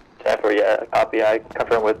 10-4, yeah, copy. I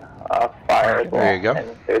confirm with fire as well. There you go.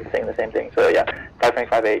 And they're saying the same thing. So yeah,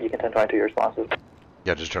 528, you can 1022 your responses.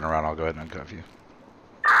 Yeah, just turn around. I'll go ahead and uncuff you.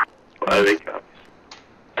 5-8 copies.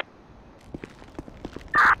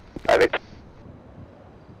 5-8.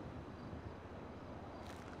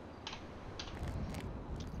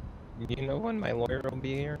 You know when my lawyer will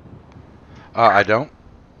be here? I don't.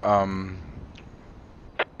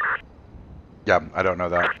 Yeah, I don't know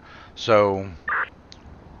that. So,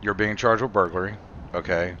 you're being charged with burglary,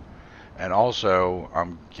 okay? And also,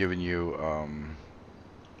 I'm giving you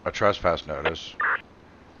a trespass notice,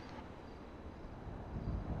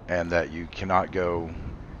 and that you cannot go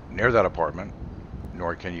near that apartment,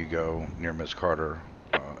 nor can you go near Miss Carter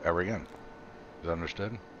ever again. Is that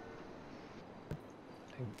understood?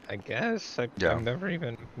 I guess. Yeah. I've never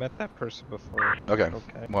even met that person before. Okay.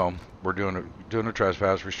 Okay. Well, we're doing a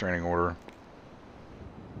trespass restraining order,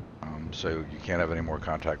 so you can't have any more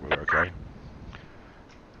contact with her. Okay.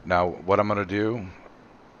 Now, what I'm gonna do?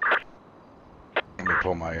 Let me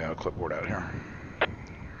pull my clipboard out here.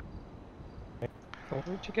 Well,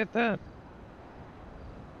 where'd you get that?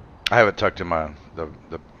 I have it tucked in the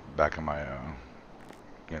back of my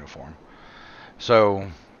uniform. So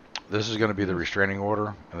this is going to be the restraining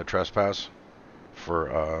order and the trespass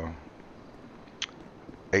for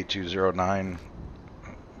 8209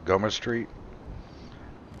 Gomez Street,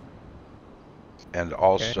 and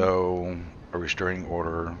also a restraining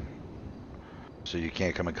order so you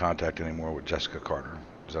can't come in contact anymore with Jessica Carter.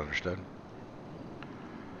 Is that understood?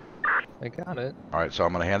 I got it. All right, so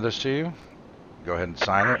I'm going to hand this to you. Go ahead and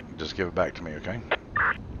sign it. Just give it back to me, okay?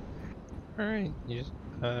 All right. You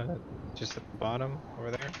just at the bottom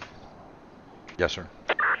over there. Yes, sir.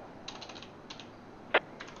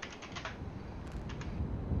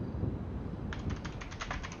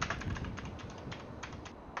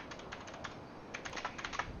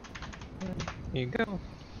 Here you go.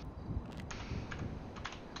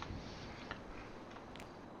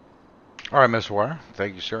 All right, Miss Wire.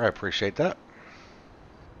 Thank you, sir. I appreciate that.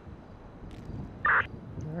 All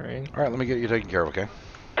right. All right, let me get you taken care of, okay?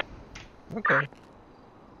 Okay.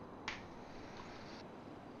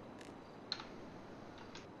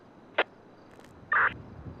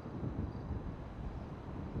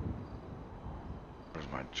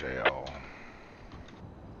 jail.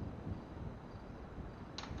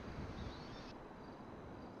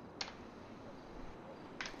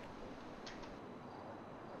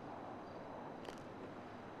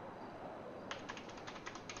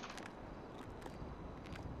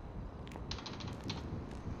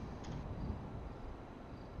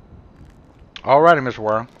 Alrighty, Mr.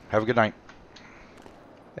 Warren. Have a good night.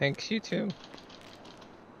 Thanks, you too.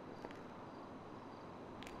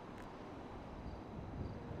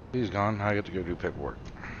 He's gone. I get to go do paperwork.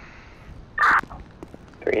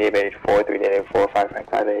 3884, 3884,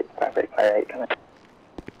 5558, 5858, come in.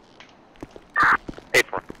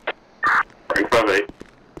 84. 358.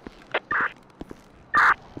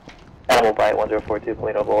 Animal bite 1042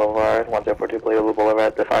 Polito Boulevard, 1042 Polito Boulevard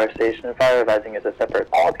at the fire station. Fire advising is a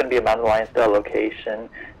separate call. It's going to be a Mountain Lionsdale location.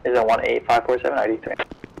 Is it 1854793?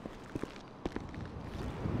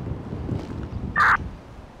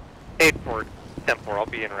 84, 10-4, I'll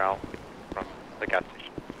be en route from the gas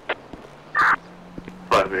station.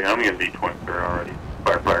 5A, I'm in D20 there already.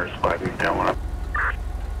 Firefighters 5A down one up.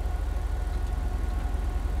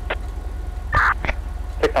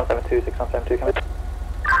 672, 672, come in.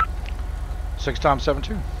 6 times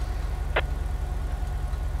 72.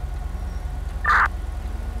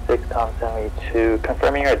 6 Tom 72,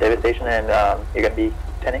 confirming you're at David Station and you're going to be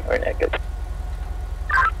 10ing or naked?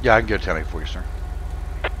 Yeah, I can get 10 for you, sir.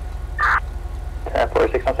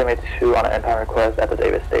 10-4, 6 Tom 72 on an impound request at the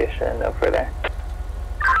David Station, no further.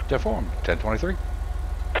 10-4, 1023.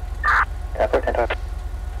 10-4, 10-4.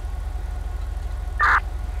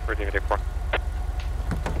 For David 4.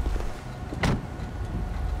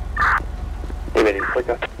 David, click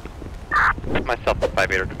up. Myself at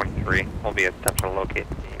 58 or 23 will be attempting to locate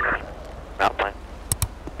the mountain line.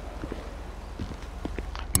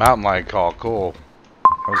 Mountain lion call, cool.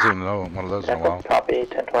 I was even know one of those in a while. Copy,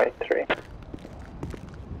 1023.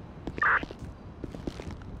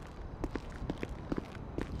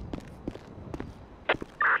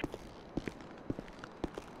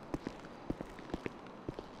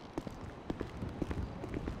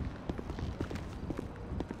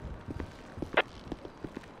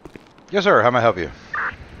 Yes, sir. How may I help you?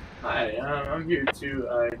 Hi, I'm here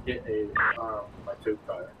to get a my tow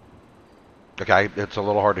car. Okay, it's a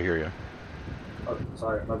little hard to hear you. Oh,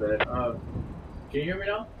 sorry, my bad. Can you hear me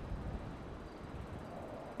now?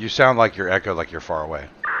 You sound like you're echoed, like you're far away.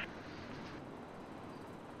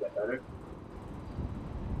 Is that better?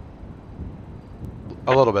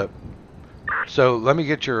 A little bit. So let me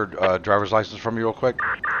get your driver's license from you real quick.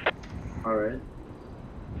 All right.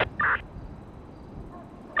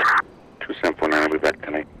 2749, I'll be back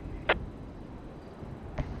tonight.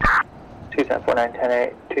 2749,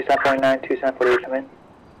 10-8, 2749, 2748, come in.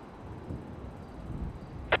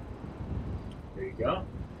 There you go.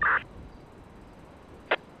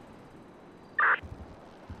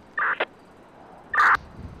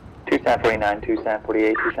 Two 249,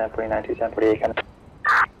 249, 248, come in.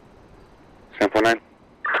 749?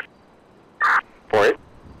 48.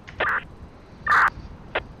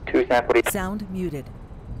 248. Sound muted.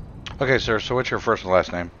 Okay, sir. So what's your first and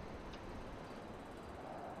last name?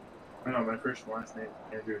 No, my first and last name is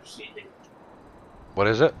Andrew C.H. What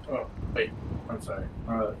is it? Oh, wait. I'm sorry.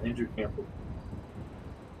 Andrew Campbell.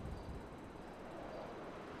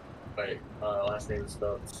 Wait, last name is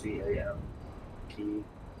spelled C-A-M-P-E-L-L.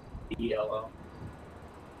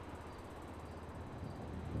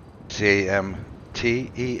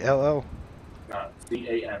 C-A-M-T-E-L-L? No,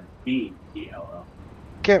 C-A-M-B-E-L-L.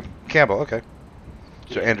 Campbell, okay.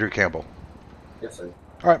 So Andrew Campbell. Yes, sir.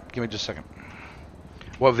 Alright, give me just a second.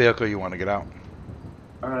 What vehicle you want to get out?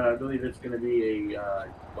 I believe it's going to be a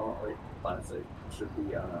Gauntlet Classic. Should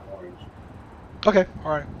be orange. Okay,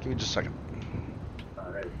 alright. Give me just a second.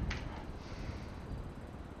 Alright.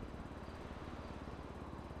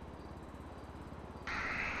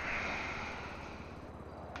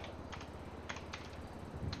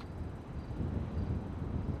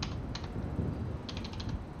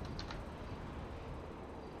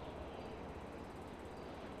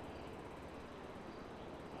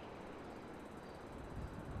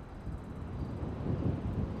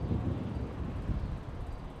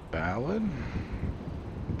 Ballad.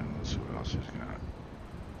 Let's see what else he's got.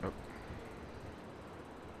 Oh.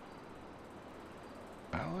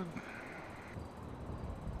 Ballad.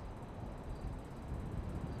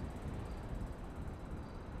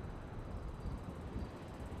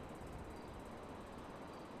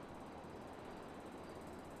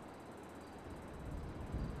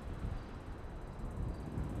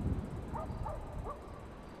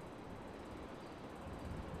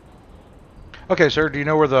 Okay, sir, do you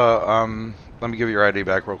know where the, let me give you your ID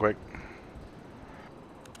back real quick.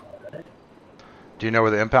 Do you know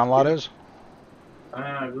where the impound lot is?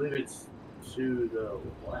 I believe it's to the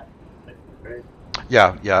left, right?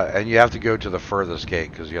 Yeah, and you have to go to the furthest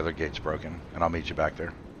gate because the other gate's broken, and I'll meet you back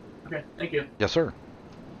there. Okay, thank you. Yes, sir.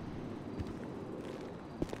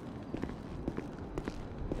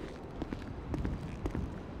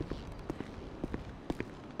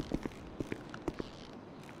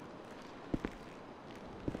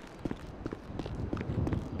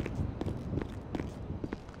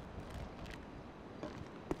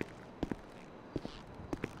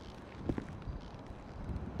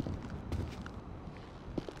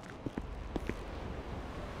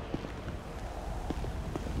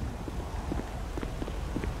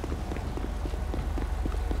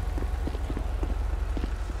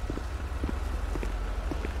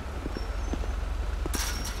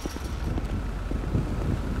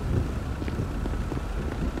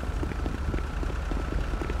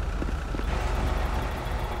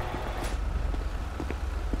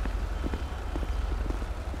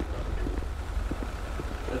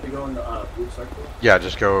 Go in the blue circle? Yeah,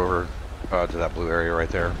 just go over to that blue area right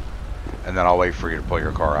there, and then I'll wait for you to pull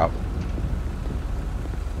your car out.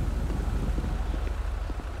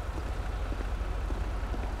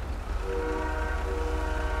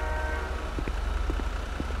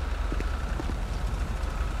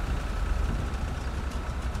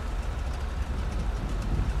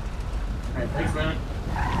 Alright, thanks, man.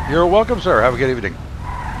 You're welcome, sir. Have a good evening.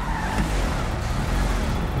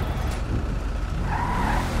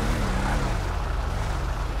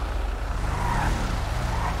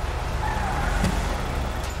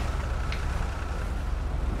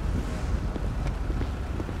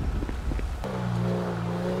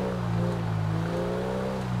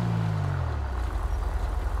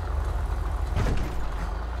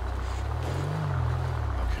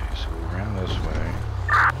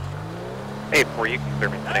 Where you can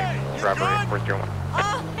serve me today. It's robbery, 401.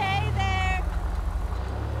 Oh, hey there!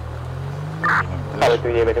 Probably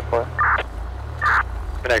 3 David 4.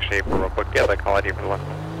 But actually, April, real quick, yeah, that call ID for the left.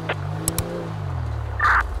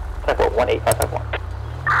 Type 18551.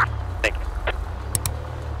 Thank you.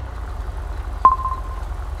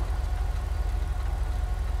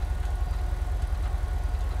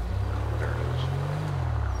 There it is.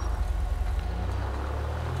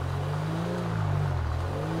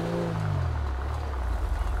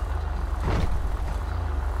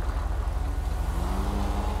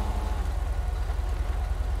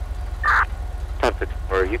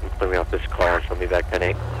 You can clear me off this call and show me back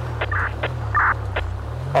 10-8.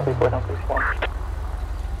 Copy 461.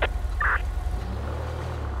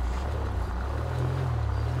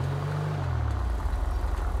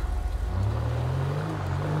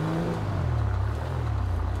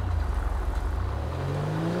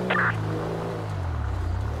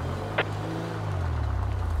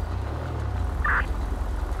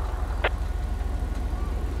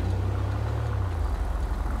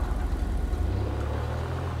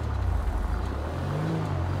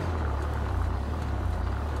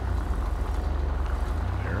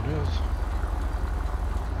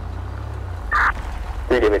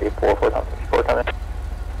 David 84, 4 times 4 coming.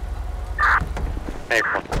 Hey,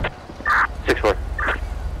 6-4.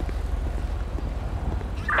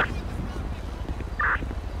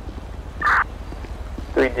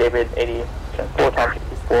 David 80, 4 times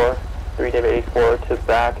 64, 3 David 84 to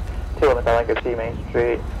back, 211 50 Main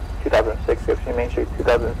Street, 2006 50 Main Street,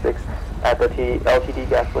 2006 at the LTD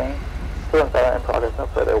gasoline, 217 in progress, no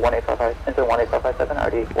further, 1855, into 18557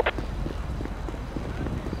 RD 4.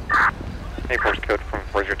 A4's code from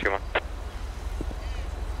 4021.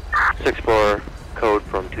 6-4 code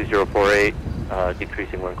from 2048,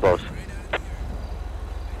 decreasing when close.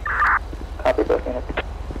 Copy both units.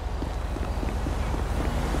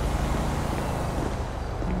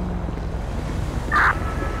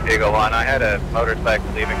 Diego 1, I had a motorcycle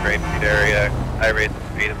leaving Grapeseed area. High rates of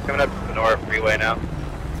speed. It's coming up to the Sonora Freeway now.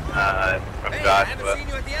 From Hey, Joshua. I haven't seen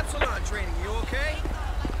you at the Epsilon training. You okay?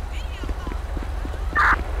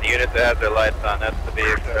 The unit that has their lights on, that's the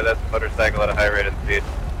vehicle, or that's the motorcycle at a high rate of speed.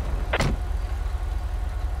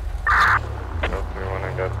 Nope, everyone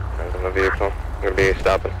I got guys in the vehicle. I'm gonna be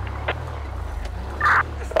stopping.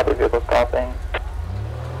 Copy vehicle stopping.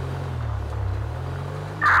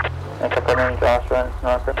 And confirming Josh runs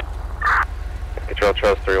north. Control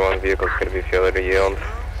Trust 3-1, vehicle's gonna be failure to yield.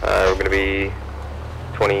 We're gonna be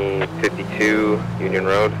 2052 Union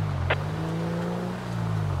Road.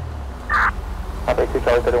 Copy 2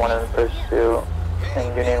 Charlie 31 in pursuit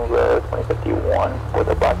in Union Road 2051 with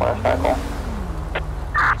a black motorcycle.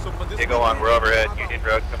 Diego 1, we're overhead. Union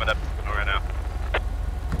Road coming up to Sonora now.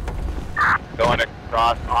 Going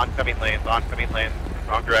across oncoming lanes,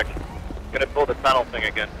 wrong direction. Gonna pull the tunnel thing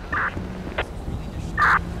again.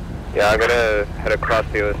 Yeah, I'm gonna head across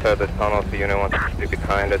the other side of the tunnel if the unit wants to stay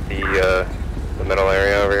behind at the middle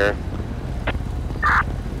area over here.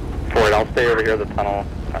 Ford, I'll stay over here at the tunnel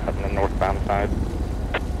on the northbound side.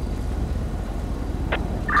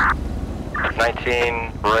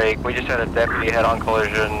 19, break. We just had a deputy head-on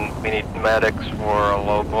collision. We need medics for a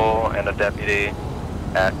local and a deputy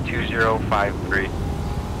at 2053.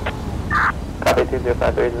 Copy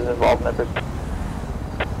 2053 is involved in the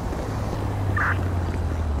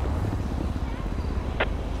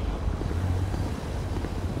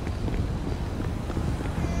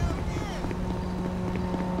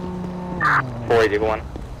One.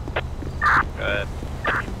 Good.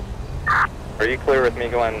 Are you clear with me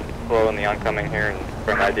going slow in the oncoming here and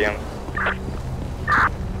from IDM?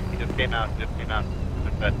 He just came out. That's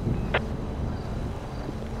good.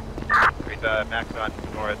 He's max on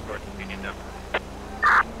north towards the median now.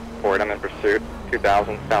 Ford, I'm in pursuit.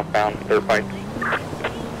 2000 southbound, dirt bike.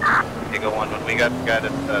 Eagle 1, when we got the guy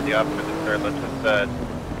that's the officer that's there, let's just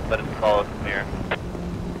let him follow us from here.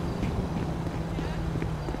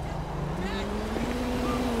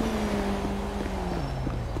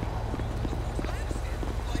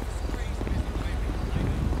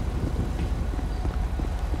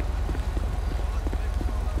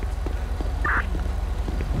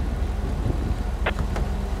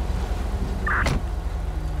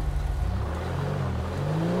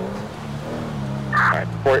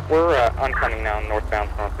 We're oncoming now, northbound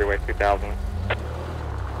on Freeway 2000.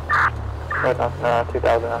 Northbound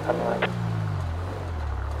 2000 oncoming line.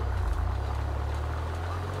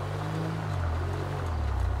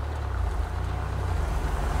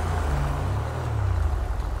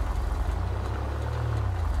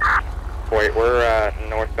 Wait, we're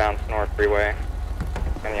northbound North Freeway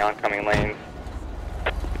in the oncoming lanes.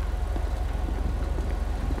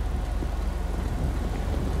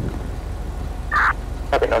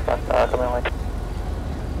 Copy northbound coming line.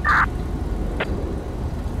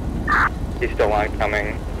 He's still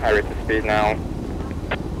oncoming, high rates of speed now.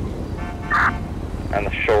 And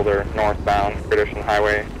the shoulder northbound, British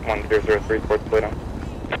Highway 1003 towards Toledo.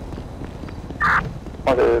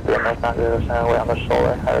 1003 northbound British Highway on the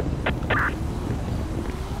shoulder, high rates.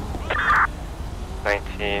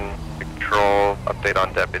 19, control, update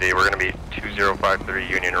on deputy. We're going to be 2053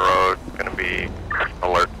 Union Road. Going to be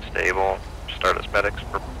alert and stable. Start as medics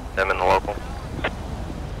for them in the local.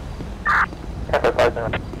 Copy.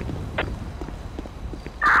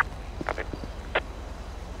 Copy.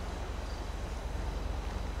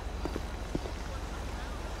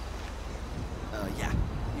 Yeah.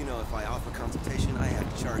 You know, if I offer consultation, I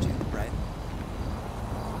have to charge you, right?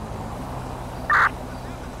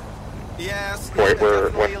 Yes. Wait,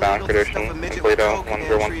 we're westbound Tradition, Toledo,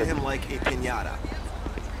 1016. Treat him like a pinata.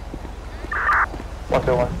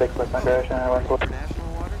 1016 westbound Tradition, Highway 4. International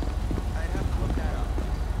water? I'd have to look that up.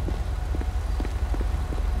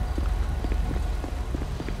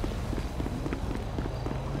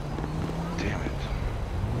 Damn it.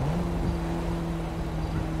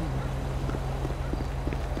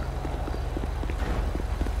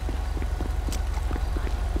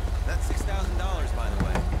 That's $6,000, by the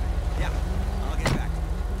way. Yeah, I'll get back.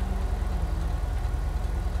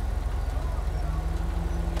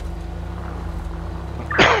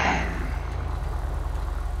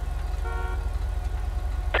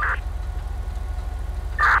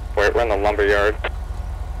 We're in the lumber yard,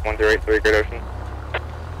 1083 Great Ocean.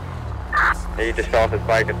 He just fell off his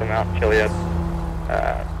bike at the Mount Chiliad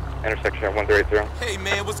intersection of 1080. Hey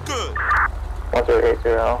man, what's good? 1080,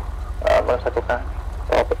 motorcycle car.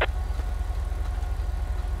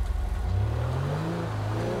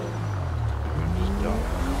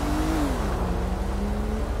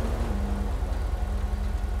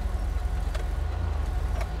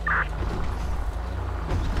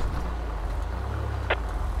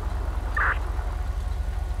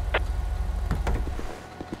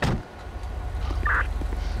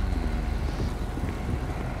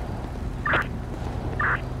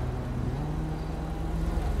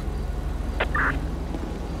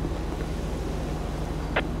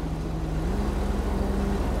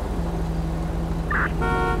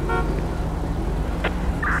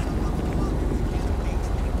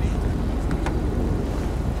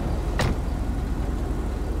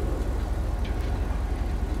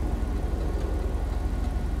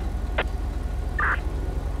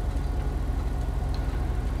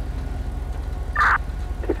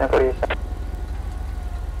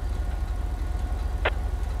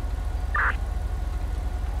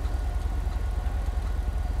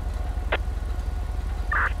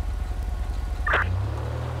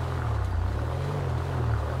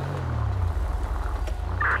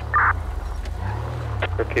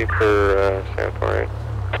 50 for Santori.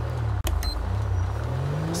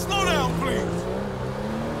 Slow down, please.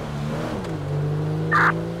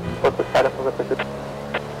 What's the status of the pursuit?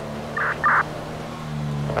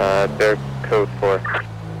 They're code 4.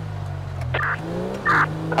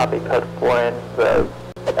 Copy code 4 in the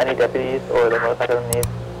any deputies or the motorcycle needs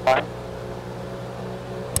fine.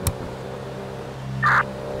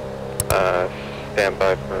 Stand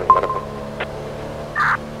by for medical.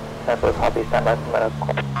 That's what copy, stand by for medical.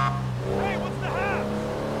 Hey, what's the half?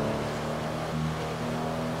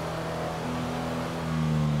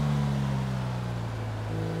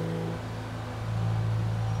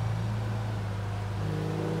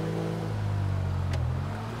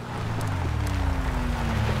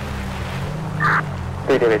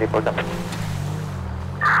 Three day 84 done.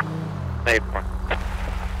 84.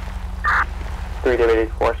 3 day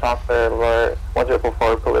 84, shop alert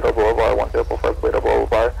 1044 Polito Boulevard, 1044 Polito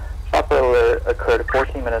Boulevard. Shop alert occurred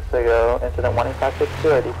 14 minutes ago, incident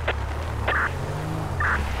 18562 ID.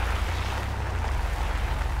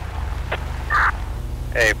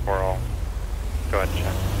 A for all. Go ahead and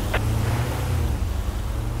check.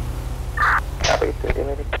 Copy, 3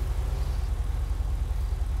 day 84.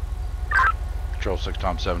 Control 6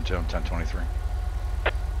 Tom 72 1023.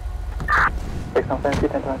 6 Tom 72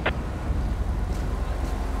 1020.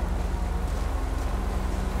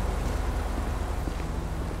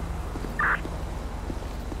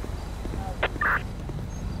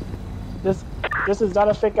 This is not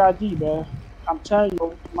a fake ID, man. I'm telling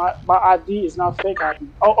you, my ID is not fake ID.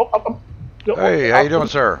 Hey, how you doing,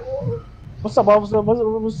 sir? What's up, officer?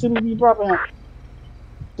 What's city we dropping?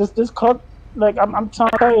 This cook, like I'm trying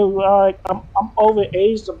to tell you, like I'm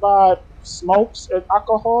overage to buy smokes and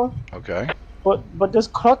alcohol. Okay. But this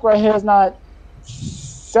cook right here is not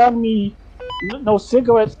selling me no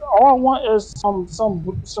cigarettes. All I want is some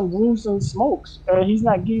rooms and smokes, and he's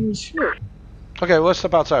not giving me shit. Okay, well, let's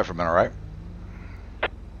step outside for a minute, all right?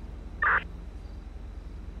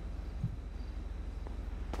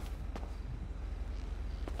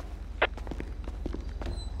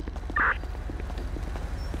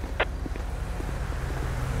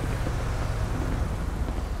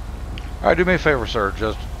 All right, do me a favor, sir,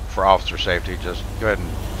 just for officer safety, just go ahead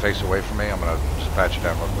and face away from me. I'm going to just pat you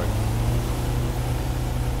down real quick.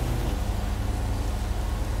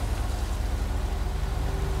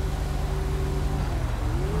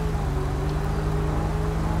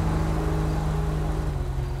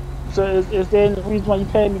 So is there any reason why you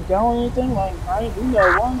paying me down or anything? Like, I ain't do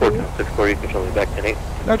that one, dude. 640, controlling back to 8.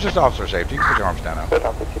 No, just officer safety. You can put your arms down now.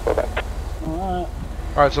 Alright.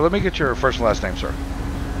 Alright, so let me get your first and last name, sir.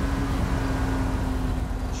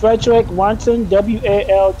 Frederick Watson,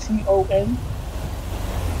 W-A-L-T-O-N.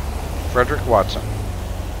 Frederick Watson.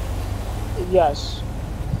 Yes.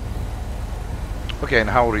 Okay, and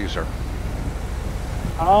how old are you, sir?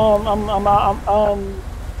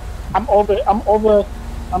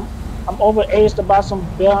 I'm overaged to buy some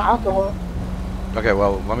beer and alcohol. Okay,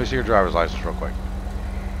 well, let me see your driver's license real quick.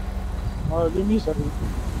 Give me a second.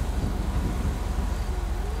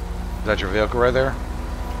 Is that your vehicle right there?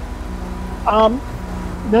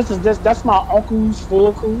 That's my uncle's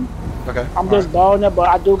vehicle. Okay. I'm just borrowing it, but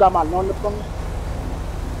I do got my loan from it.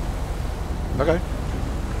 Okay.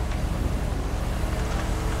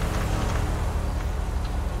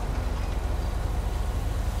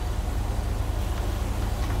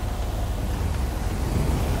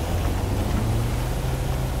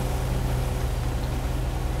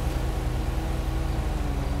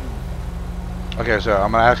 Okay, so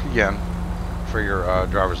I'm going to ask again for your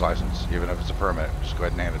driver's license, even if it's a permit. Just go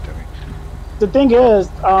ahead and hand it to me. The thing is,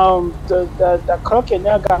 the clerk in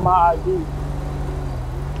there got my ID.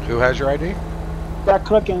 Who has your ID? That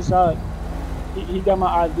clerk inside. He got my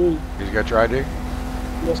ID. He's got your ID?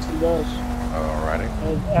 Yes, he does. Alrighty.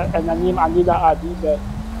 And I need that ID back.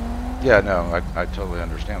 Yeah, no, I totally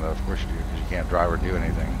understand that. Of course you do, because you can't drive or do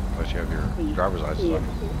anything unless you have your driver's license on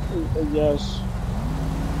you. Yes.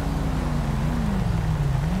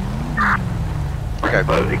 Okay.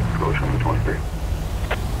 23.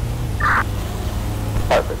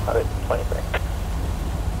 Perfect, 23.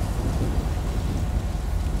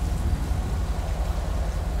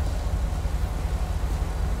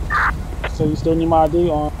 So you still need my ID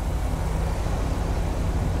on?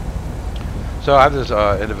 So I have this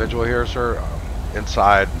individual here, sir.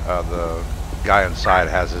 Inside, the guy inside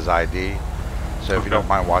has his ID. So if you don't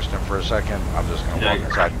mind watching him for a second, I'm just going to walk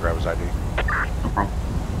inside and grab his ID. No problem.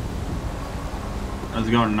 How's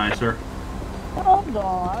it going tonight, sir? Hold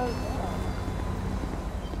on.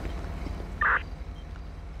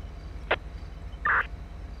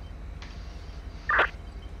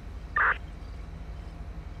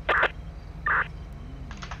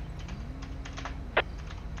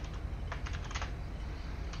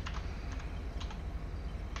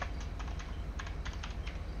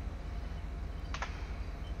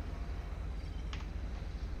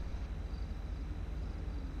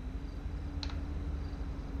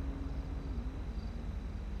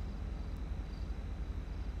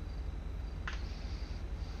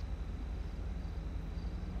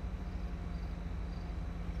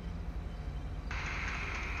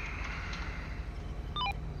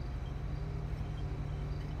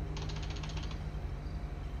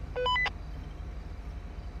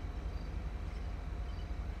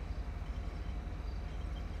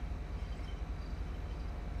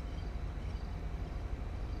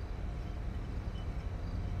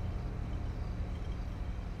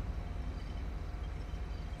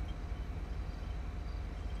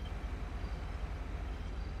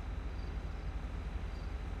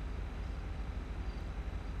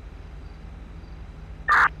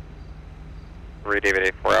 3 David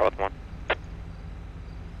 84 out with 1.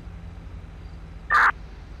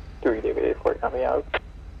 3 David 84 coming out.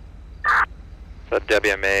 So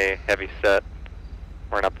WMA, heavy set,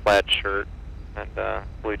 wearing a plaid shirt and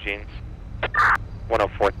blue jeans.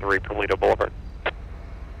 1043 Toledo Boulevard.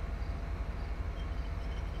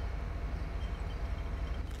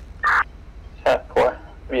 Set 4.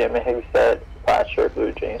 VMA heavy set, plaid shirt,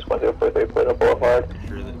 blue jeans, 1043 Toledo Boulevard.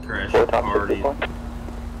 Sure that crash 4 Tom already. 64.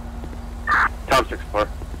 Tom 64.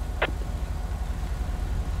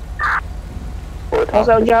 4 Tom What's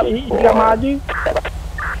up, you got 64. my ID?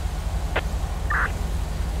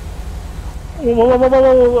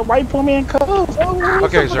 Whoa, why you put me in cuffs?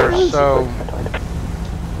 Okay, sir, so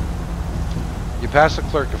you passed the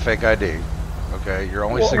clerk a fake ID. Okay, you're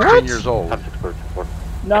only 16 What? years old.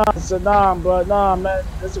 Nah, Saddam, but nah, man,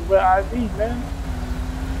 that's a real ID, man.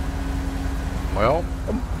 Well,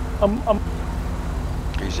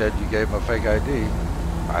 he said you gave him a fake ID.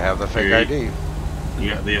 I have the fake ID.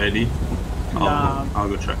 You got the ID? Nah. I'll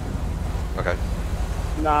go check. Okay.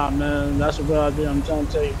 Nah, man, that's a real ID. I'm trying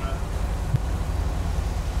to tell you, man.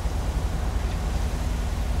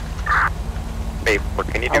 Babe,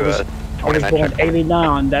 can you I do was a born 29 check?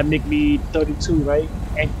 89. That make me 32, right?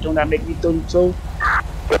 And don't that make me 32?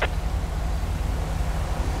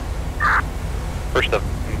 First up,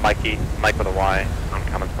 Mike with a Y, on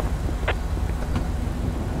comments.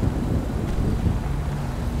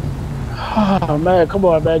 Oh man, come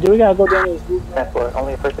on, man. Do we gotta go down this route, man? Set 4,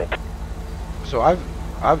 only first thing. So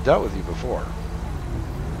I've dealt with you before.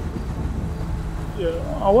 Yeah.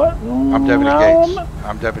 What? I'm Deputy Gates.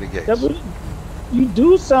 I'm Deputy Gates. You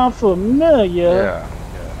do sound familiar. Yeah.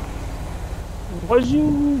 Was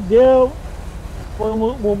you there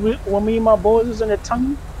when me and my boys was in the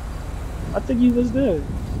tunnel? I think you was there.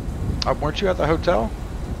 Weren't you at the hotel?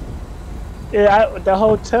 Yeah, the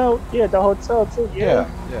hotel. Yeah, the hotel too. Yeah.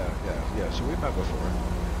 So we met before.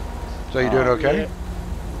 So you doing okay?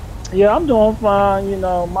 Yeah, I'm doing fine. You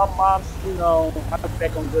know, my mom's. You know, I'm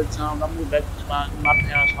back on good terms. I moved back to my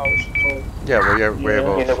parents' house. So, Yeah, were you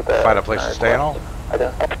able to find a place to stay and all?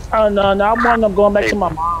 Oh no, I wanted them going back to my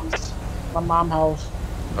mom's house.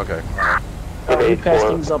 Okay. We passed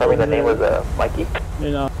things up over the name there. was Mikey.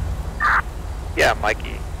 You know. Yeah,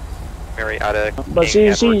 Mikey. Marietta. But she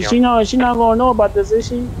not gonna know about this, is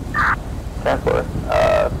she? Set 4.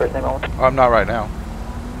 First name only. I'm not right now.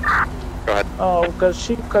 Go ahead. Oh, cause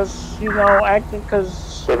you know, acting,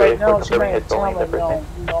 cause right now she ain't telling right now.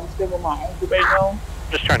 You know, I'm still with my uncle right now.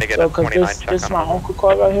 Just trying to get So, a 29 this check is on my him. uncle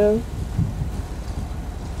car right here.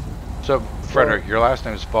 So Frederick, your last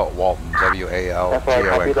name is spelled Walton. W-A-L-T-O-N. That's why I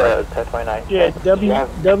copied the 1029. Yeah,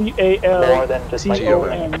 more than just Mikey.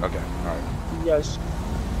 W-A-L-T-O-N. Okay, alright. Yes.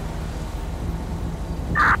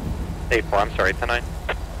 84, I'm sorry, 10-9.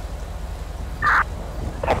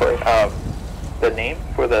 The name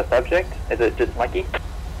for the subject, is it just Mikey?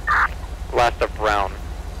 Last of brown,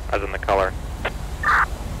 as in the color.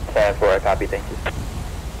 10-4, copy, thank you.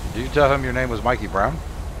 Did you tell him your name was Mikey Brown?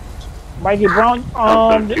 Mikey Brown, did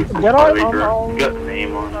I, You got the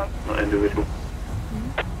name on the individual.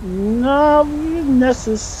 not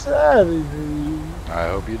necessarily. I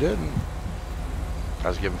hope you didn't. I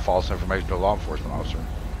was giving false information to a law enforcement officer.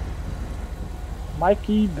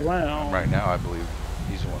 Mikey Brown. Right now, I believe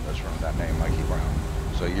he's the one that's running that name, Mikey Brown.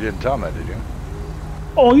 So you didn't tell him that, did you?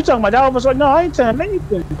 Oh, you talking about that officer? No, I ain't telling him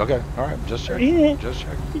anything. Okay, alright, just checking. He didn't, Just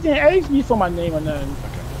checking. he didn't ask me for my name or nothing.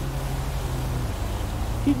 Okay.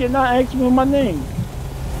 He did not ask me my name.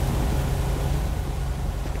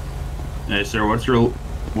 Hey, sir, what's your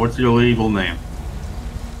legal name?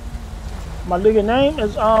 My legal name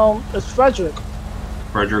is Frederick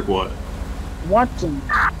Frederick what? Watson.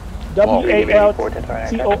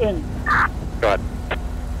 W-A-L-T-O-N. Go ahead.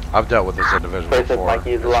 I've dealt with this individual Place of before.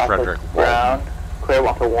 Mikey's It's lots Frederick of Brown, clear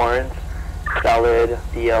Walker warrants, solid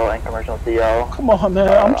DL and commercial DL. Come on, man.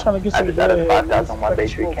 I'm trying to get some Address bread. 5001 Bay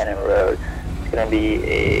Street, Cannon Road. It's going to be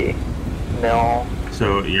a mill.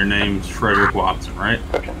 So your name's Frederick Watson, right?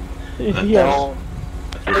 Yes.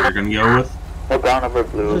 That's what you're gonna go with? No brown over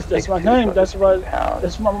blue. That's my name. That's what.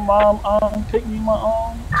 That's my mom. Pick me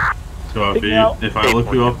my So Pick me out. if I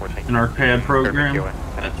look you up in our CAD program,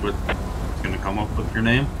 that's what's gonna come up with your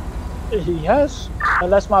name. Yes.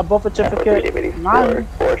 And that's my birth certificate. Mine.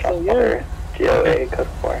 So yeah. GOA code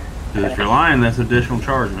 4. Because if you're lying, that's additional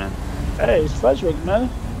charge, man. Hey, it's Frederick, man.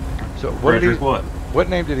 So what did he, Frederick what? what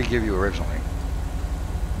name did he give you originally?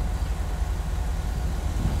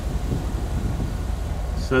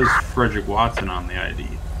 It says Frederick Watson on the ID.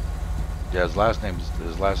 Yeah, his last name's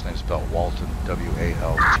spelled Walton.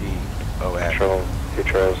 W-A-L-T-O-N. Control, 2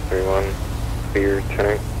 Charles 31, Beer,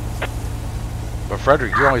 10. But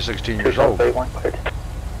Frederick, you're only 16 years old. Right?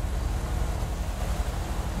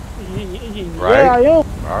 Yeah, I am.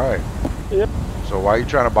 All right. Yeah. So why are you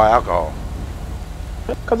trying to buy alcohol?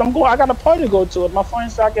 Cause I'm going. I got a party to go to. My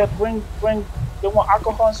friends said I can bring. They want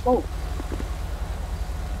alcohol and smoke.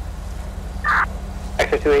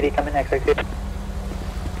 Extra 280 coming. Extra 280.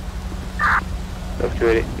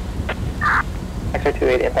 280. Extra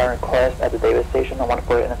 280 inbound request at the Davis station on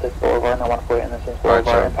 148 Innocence Boulevard and 148 Innocence Boulevard.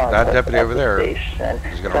 Alright, so that deputy over there is going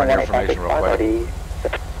to run your information real quick.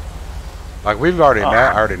 Like we've already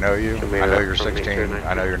met, I already know you. I know you're 16.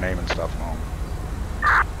 I know your name and stuff and all.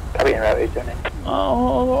 Copy and route. What's your name?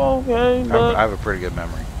 Oh, okay. But... I have a pretty good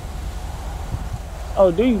memory.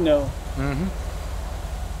 Oh, do you know?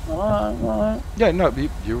 Mm-hmm. Alright. Yeah, no,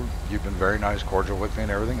 you've been very nice, cordial with me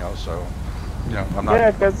and everything else, so... You know, I'm not.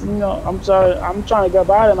 Yeah, cause you know, I'm trying to get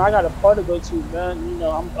by them. I got a party to go to, man. You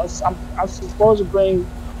know, I'm supposed to bring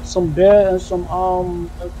some beer and some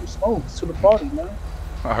smokes to the party, man.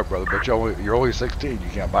 All right, brother, but you're only 16. You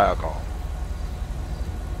can't buy alcohol.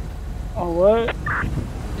 Oh, what?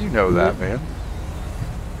 You know that, man.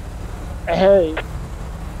 Hey,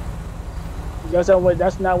 that's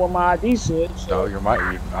not what my ID said. So. No, your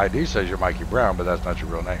ID says you're Mikey Brown, but that's not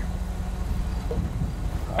your real name.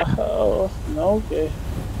 Oh, no, okay.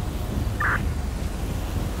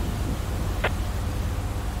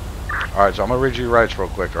 Alright, so I'm going to read you your rights real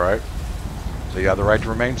quick, alright? So you have the right to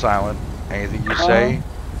remain silent. Anything you say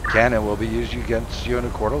can and will be used against you in a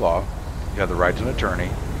court of law. You have the right to an attorney.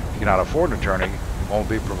 If you cannot afford an attorney, it won't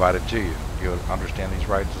be provided to you. You understand these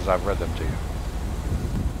rights as I've read them to you?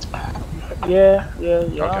 Yeah,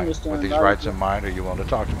 okay. I understand. With these rights in mind, are you willing to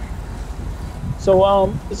talk to me? So,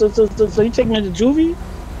 so you take me to juvie?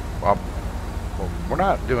 Well, we're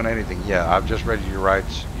not doing anything yet. I've just read you your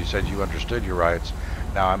rights. You said you understood your rights.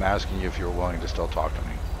 Now I'm asking you if you're willing to still talk to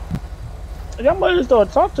me. I'm willing to still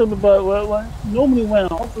talk to me, but normally when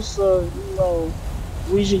an officer, you know,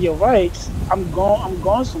 reads you your rights, I'm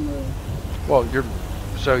gone somewhere. Well,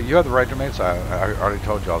 so you have the right to remain silent. I already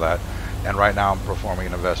told you all that. And right now I'm performing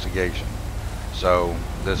an investigation. So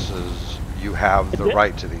you have the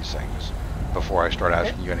right to these things before I start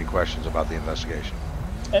asking you any questions about the investigation.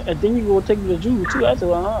 And then you go take me to juvie too after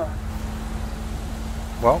that, huh?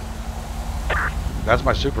 Well, that's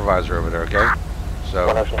my supervisor over there, okay? So,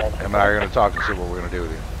 him and I are going to talk and see what we're going to do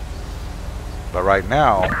with you. But right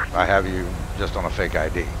now, I have you just on a fake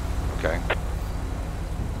ID, okay?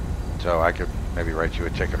 So I could maybe write you a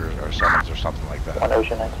ticket or summons or something like that.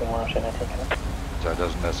 119. So it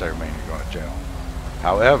doesn't necessarily mean you're going to jail.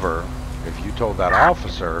 However, if you told that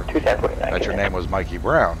officer that your name was Mikey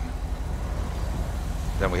Brown,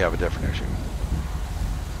 then we have a different issue.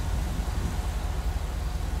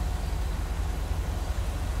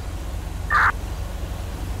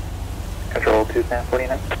 Control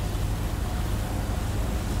 249.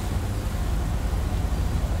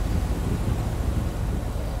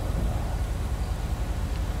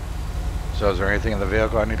 So is there anything in the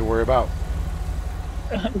vehicle I need to worry about?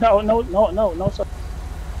 No, sir.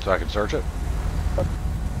 So I can search it?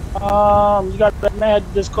 You got that man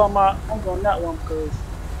just call my uncle on that one because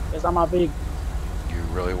it's on my vehicle. You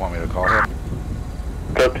really want me to call him?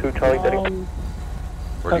 Go to Charlie 31.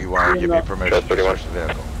 Or do you want to give me permission to search the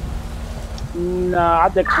vehicle? Nah, I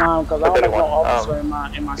decline because I don't have no officer in my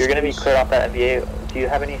You're going to be cleared off that NBA. Do you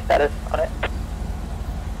have any status on it?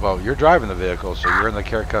 Well, you're driving the vehicle, so you're in the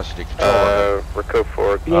care, custody, control of it. We're code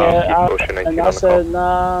forward. Yeah, and I said,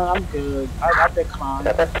 nah, I'm good. I decline.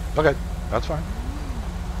 Okay, that's fine.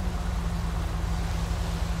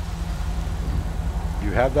 You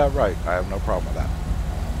have that right. I have no problem with that.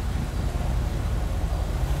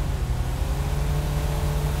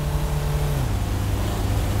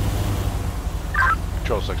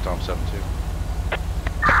 Control 6 Tom 72.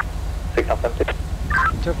 6 Tom 72.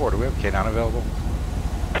 10-4, do we have K9 available?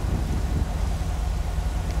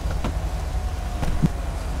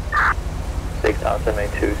 Six Tom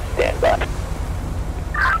 72, stand by.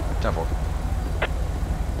 10-4.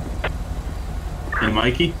 Hey,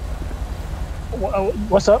 Mikey?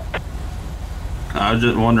 What's up? I was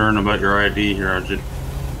just wondering about your ID here. Do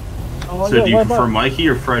you prefer Mikey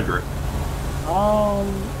or Frederick? I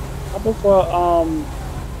prefer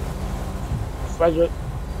Frederick.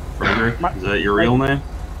 Frederick? Is that your real name?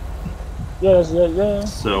 Yes, yeah.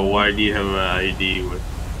 So why do you have an ID with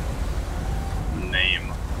the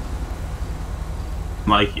name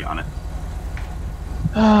Mikey on it?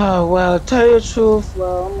 Well, to tell you the truth, I'm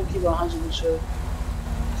gonna keep it 100 with you.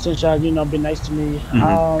 Since y'all, been nice to me.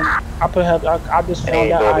 I just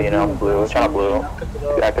found out blue, channel blue.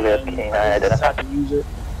 To activate K9 identifier.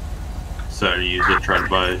 So decided to use it, tried to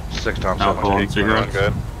buy 6 times alcohol and cigarettes.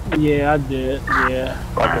 Good. Yeah, I did. Yeah.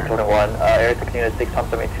 121, Area 16 unit 6 Tom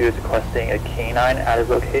 72 is requesting a canine at his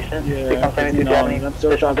location. 6 Tom 72, do you have any I'm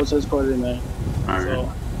still trying to go to his court in there. Alright.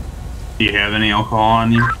 So. Do you have any alcohol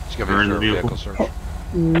on you? Or in the vehicle? search.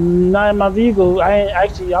 Not in my vehicle.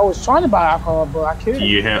 I was trying to buy alcohol, but I couldn't. Do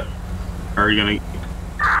you have? Are you gonna?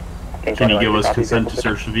 Can you give us consent to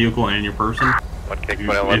search the vehicle and your person? If we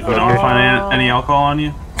don't find any alcohol on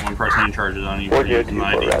you, I won't press any charges on you for using the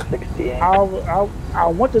ID. I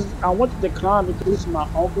want to decline because this is my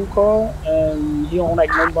uncle car and he don't like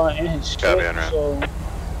nobody in his shit. So.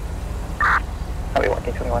 I'll be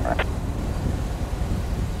 121, right?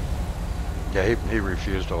 Yeah, he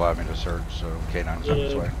refused to allow me to search, so K9's on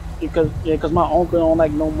his way. Because my uncle don't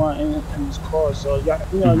like nobody in his car, so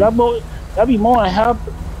y'all be more than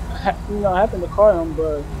happy to call him,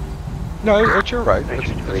 but. No, it's your right.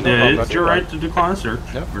 It's your right to decline a search.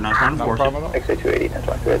 Yep. We're not trying to force it. XA280,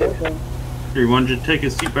 10-1, Here, you want you to take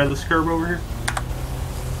a seat by this curb over here?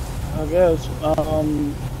 I guess.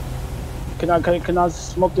 Can I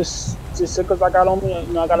smoke this cigarettes I got on me?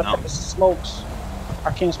 I got a pack of smokes.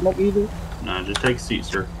 I can't smoke either. No, just take a seat,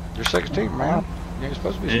 sir. You're 16, man. You ain't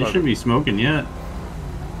supposed to be smoking. You shouldn't be smoking yet.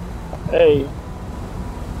 Hey.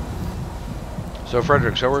 So,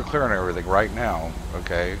 Frederick, so we're clearing everything right now,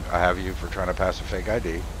 okay? I have you for trying to pass a fake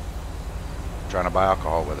ID, trying to buy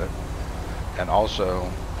alcohol with it, and also,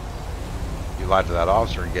 you lied to that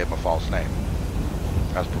officer and gave him a false name.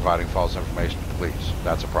 That's providing false information to the police.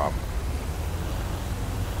 That's a problem.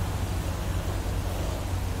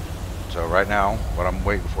 So right now, what I'm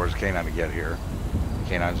waiting for is K9 to get here.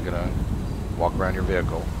 K9's gonna walk around your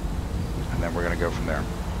vehicle, and then we're gonna go from there.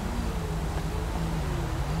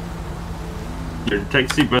 Here,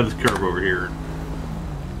 take a seat by this curb over here.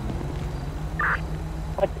 I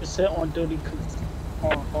like to sit on duty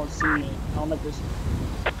on scene. I don't like this.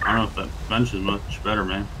 I don't know if that bench is much better,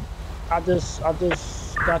 man. I just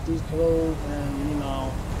got these clothes, and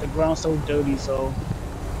the ground's so dirty, so.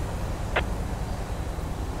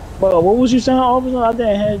 Well, what was you saying, officer? I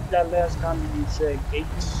didn't hear that last comment you said,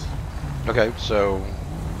 gates. Okay, so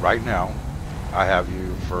right now, I have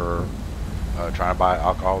you for trying to buy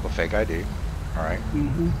alcohol with a fake ID. All right.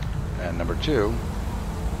 Mm-hmm. And number 2, you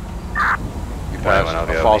passed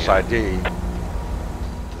a false ID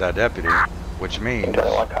to that deputy, which means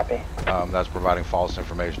that's providing false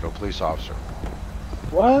information to a police officer.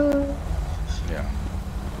 What? Yeah.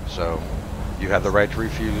 So you have the right to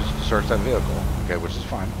refuse to search that vehicle, okay, which is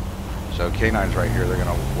fine. So K9's right here. They're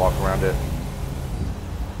gonna walk around it,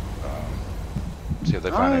 see if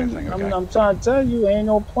they find anything. Okay. I'm trying to tell you, ain't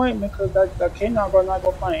no point because that K9 not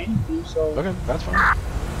gonna find anything. So. Okay, that's fine.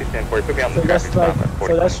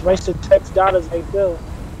 So that's wasted tax dollars they bill.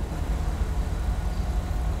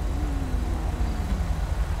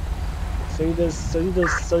 So you just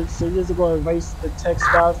gonna waste the tax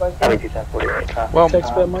dollars like that? Well,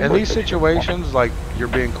 in these situations, like you're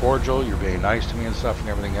being cordial, you're being nice to me and stuff and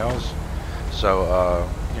everything else. So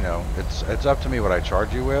it's up to me what I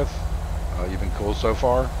charge you with. You've been cool so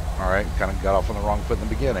far. All right, kind of got off on the wrong foot in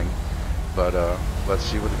the beginning, but let's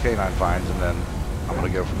see what the K9 finds, and then I'm gonna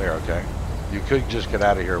go from there. Okay. You could just get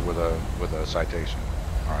out of here with a citation.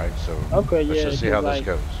 All right. So okay, let's just see how this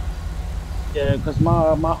goes. Yeah, because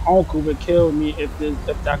my uncle would kill me if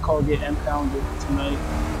that car get impounded tonight.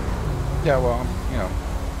 Yeah, well,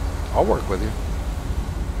 I'll work with you.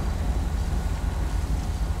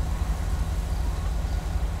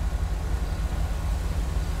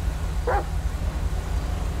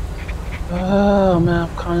 Oh man,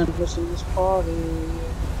 I'm kind of missing this party.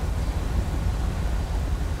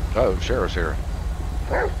 Oh, sheriff's here.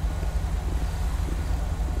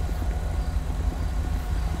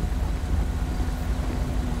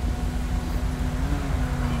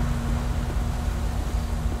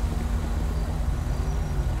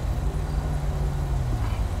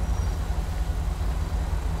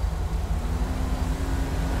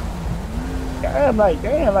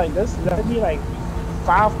 Damn, like this, that'd be like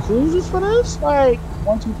 5 cruises for this? Like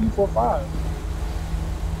 1, 2, 3, 4, 5.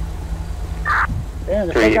 Damn,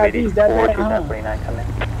 the fake ID's that bad, huh?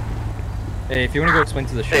 Hey, if you want to go explain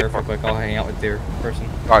to the sheriff real quick, I'll hang out with your person.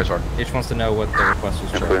 Alright, sorry. He just wants to know what the request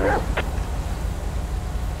was for.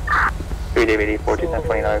 3 David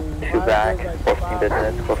 1429, 2 back, 14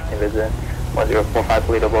 business, 1045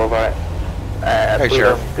 Toledo Boulevard. Hey,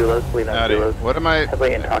 Sheriff. What am I?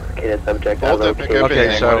 Heavily intoxicated subject.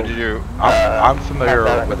 Okay, so I'm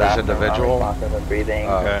familiar with this individual.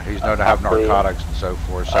 He's known to have narcotics and so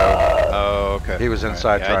forth. So he was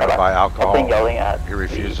inside trying to buy alcohol. He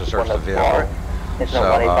refused to search the vehicle. So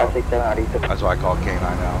that's why I called K9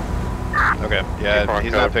 now. Okay, yeah,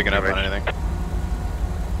 he's not picking up on anything.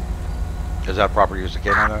 Is that proper use of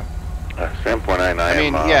K9 though? Sam 499. I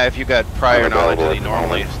mean, yeah, if you got prior knowledge that he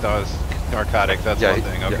normally does narcotics, that's one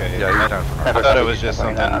thing. Okay. I thought it was just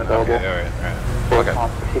something. Okay, alright. Okay.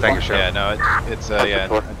 Thank you, Sheriff. Yeah, no, it's yeah.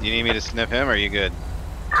 Do you need me to sniff him, or are you good?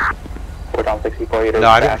 No,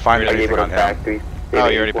 I didn't find anything on him. Oh,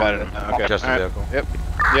 you already patted him. Okay. Just the vehicle. Yep.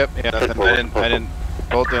 Yeah, nothing. I didn't.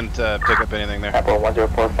 Bolt didn't pick up anything there. Apple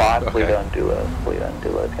 1045, please don't do it. Please don't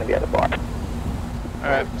do it. It's gonna be at the bar.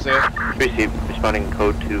 Alright, see ya. Received. Responding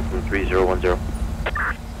code 2 from 3010.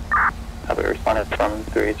 Have a respondent from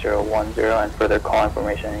 3010 and further call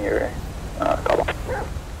information in your call box.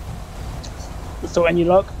 So any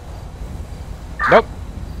luck? Nope.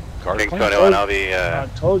 Car's King clean. 21, I'll be I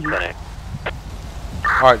told you.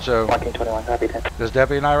 Alright, so 121, copy 10. this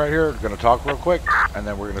deputy and I right here are going to talk real quick, and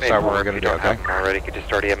then we're going to decide what we're going to do, okay? Already, could you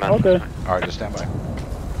start EMS? Okay. Alright, just stand by.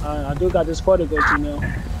 I do got this part to go to now.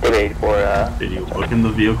 Did you look in the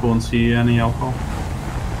vehicle and see any alcohol?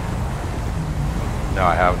 No,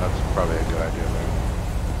 I haven't. That's probably a good idea, man.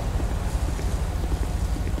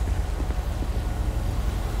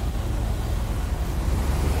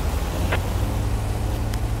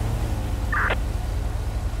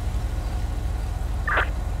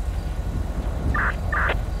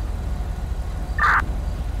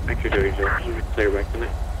 Thank you, Jerry Joe. You can clear back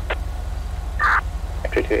tonight.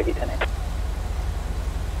 Extra 280, 10.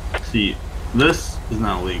 See, this is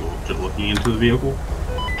not illegal. Just looking into the vehicle,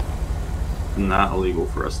 not illegal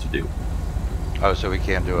for us to do. Oh, so we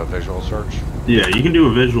can't do a visual search? Yeah, you can do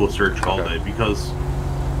a visual search all day because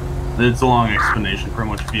it's a long explanation, pretty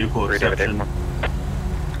much vehicle exception.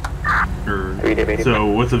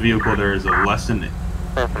 So with a vehicle, there is a lessened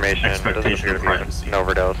expectation of privacy. An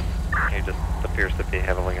overdose. He just appears to be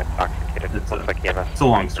heavily intoxicated. It looks like EMS. It's a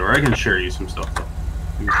long story. I can share you some stuff though.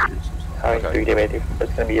 Alright, 3 it's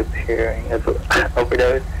going to be appearing as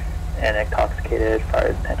overdose and intoxicated,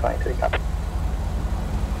 fires 1023 copy.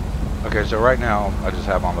 Okay, so right now, I just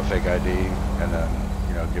have on the fake ID, and then,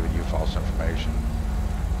 you know, giving you false information.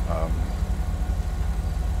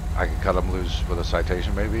 I can cut them loose with a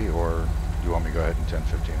citation maybe, or do you want me to go ahead and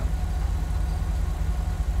 1015 them?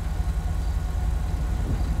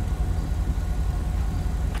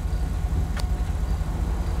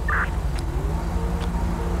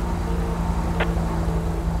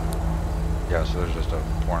 Yeah, so there's just a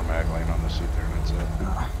torn mag laying on the seat there, and that's it.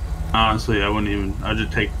 Honestly, I wouldn't even. I'd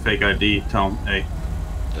just take the fake ID, tell them, hey,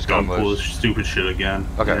 just don't pull this stupid shit again.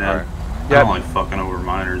 Okay, and alright. I don't like fucking over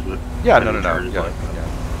minors, but yeah, no.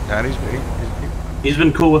 Yeah, and he's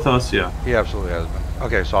been cool with us, yeah. He absolutely has been.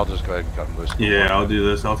 Okay, so I'll just go ahead and cut him loose. Yeah, I'll do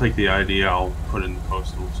this. I'll take the ID, I'll put it in the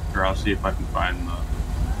postals, or I'll see if I can find the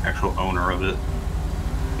actual owner of it.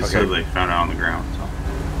 It said they found it on the ground, so.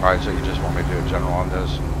 Alright, so you just want me to do a general on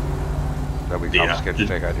this, and that we confiscate the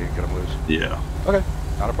fake ID and get him loose? Yeah. Okay,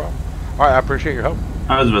 not a problem. Alright, I appreciate your help.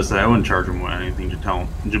 I was about to say, I wouldn't charge him with anything, to tell him,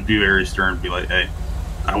 just be very stern, be like, hey,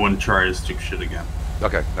 I wouldn't try this stupid shit again.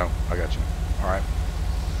 Okay, no, I got you. Alright.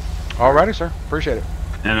 Alrighty, sir. Appreciate it.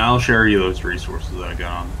 And I'll share you those resources that I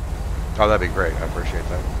got on. Oh, that'd be great. I appreciate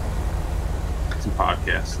that. Some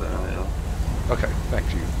podcasts that I have. Okay,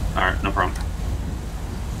 thank you. Alright, no problem.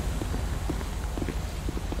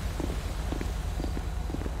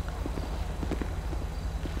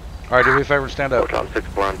 Alright, do me a favor and stand up. Tom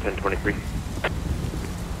 64 on 1023.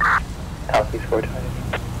 Copy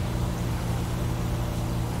 420.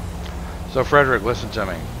 So, Frederick, listen to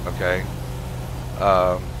me, okay?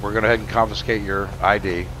 We're going to head and confiscate your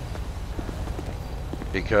ID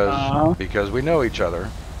because we know each other,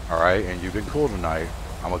 alright? And you've been cool tonight.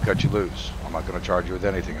 I'm going to cut you loose. I'm not going to charge you with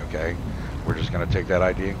anything, okay? We're just going to take that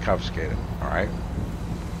ID and confiscate it, alright?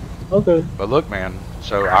 Okay. But look, man,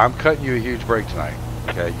 so I'm cutting you a huge break tonight.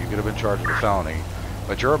 Okay, you could have been charged with a felony,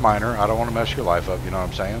 but you're a minor. I don't want to mess your life up. You know what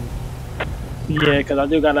I'm saying? Yeah, because I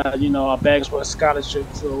do got a bags for a scholarship.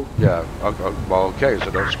 So yeah. Okay, well, okay. So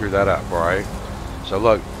don't screw that up. All right. So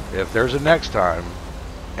look, if there's a next time,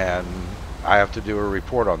 and I have to do a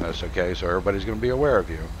report on this, okay? So everybody's going to be aware of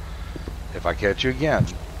you. If I catch you again,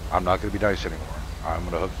 I'm not going to be nice anymore. I'm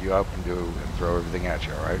going to hook you up and throw everything at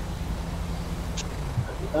you. All right?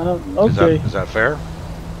 Okay. Is that fair?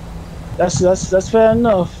 That's fair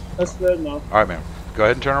enough. That's fair enough. All right, man. Go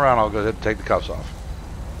ahead and turn around. I'll go ahead and take the cuffs off.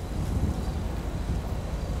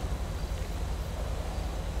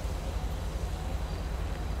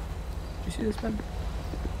 Did you see this, man?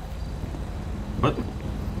 What?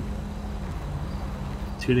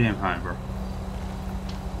 Too damn high, bro.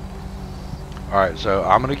 All right, so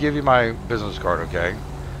I'm going to give you my business card, okay?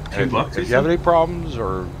 And if you have any problems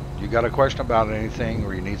or you got a question about anything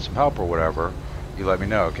or you need some help or whatever, you let me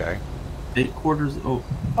know, okay? 8 quarters. Oh.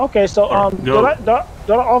 Okay, so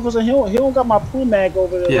the officer, he don't got my pool mag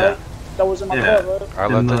over there, Yeah. right? That was in my car, right? I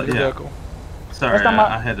left it in your vehicle. Sorry,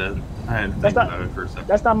 I had to think about it for a second.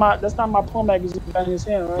 That's not my pool magazine in his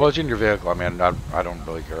hand, right? Well, it's in your vehicle. I mean, I don't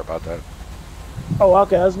really care about that. Oh,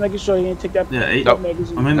 okay. I was making sure he didn't take that Nope.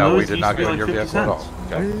 magazine. I mean, no, we those did used not to be get in like your 50 vehicle at all.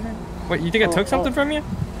 cents. Okay. Wait, you think I took something from you?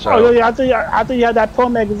 So, oh yeah, I thought you had that pool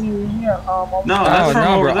magazine in here. No, that's from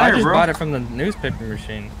over bro. there, I just bro. bought it from the newspaper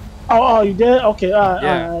machine. Oh, you did? Okay,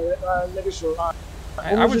 Yeah. making sure.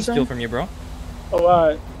 I would steal from you, bro. Oh,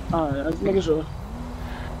 alright, I was making sure.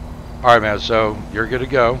 all right, man. So you're good to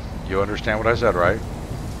go. You understand what I said, right?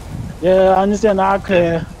 Yeah, I understand. I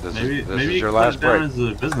care. This Maybe is you your cut last it down break. as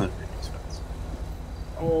a business expense.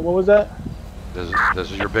 Oh, what was that?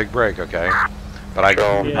 This is your big break, okay? But I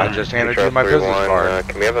just handed you my business card.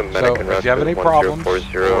 Can we have a medic So and if you have any problems or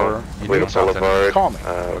you need something, call me.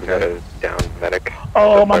 We got Okay? a down medic.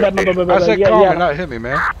 Oh, my bad. I said call me, not hit me,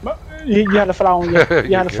 man. You had to fly on. You had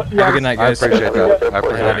to. Have a good night, guys. I appreciate that. I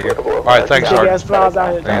appreciate it. All right, thanks, Big Sergeant. ass flies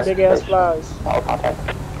out here. Big ass flies.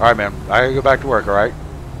 All right, man. I gotta go back to work. All right.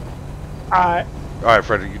 Alright. All right,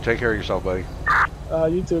 Frederick. You take care of yourself, buddy.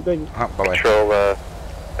 You too. Thank you. Bye bye. Patrol,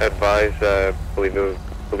 advise, believe the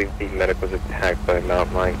medic was attacked by a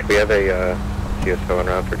mountain lion. Can we have a CSO en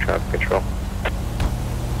route for traffic control?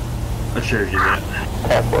 I sure you that.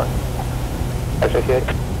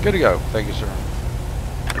 Good to go. Thank you, sir.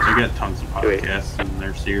 They got tons of podcasts in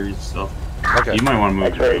their series and stuff. Okay. You might want to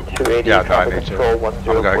move your vehicle. Yeah, no, I need to. I'm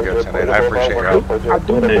gonna go tonight. I appreciate your help. I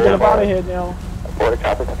do need to get out of here now.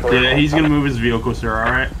 Yeah, he's gonna move his vehicle, sir.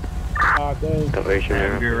 All right. Ah, dang. Have a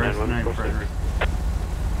good rest of the night, Frederick.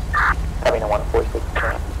 Having a 146.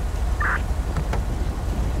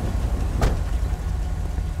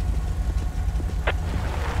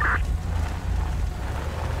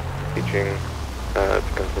 Teaching, to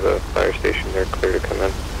come to the fire station. They're clear to come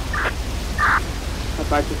in.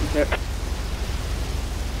 Fire station check.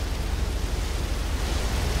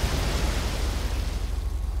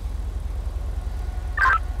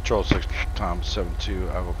 Control 6 Tom 72.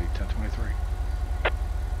 I will be 1023.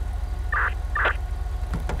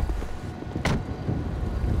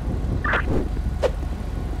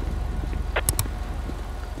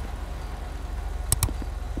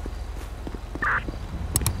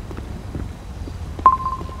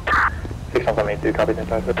 Do copy the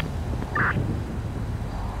entire.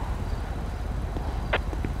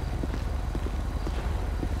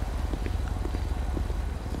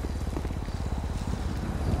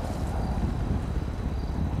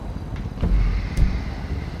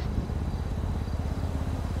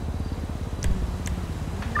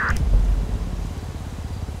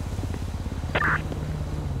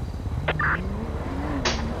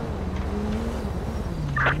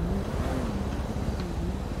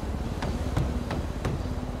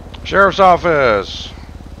 Sheriff's Office.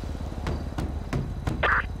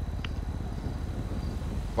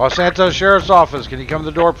 Los Santos Sheriff's Office. Can you come to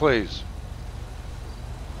the door, please?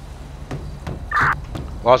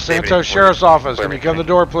 Los Santos Sheriff's Office. Can you come to the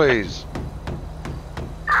door, please?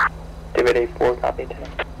 David 84, copy 10.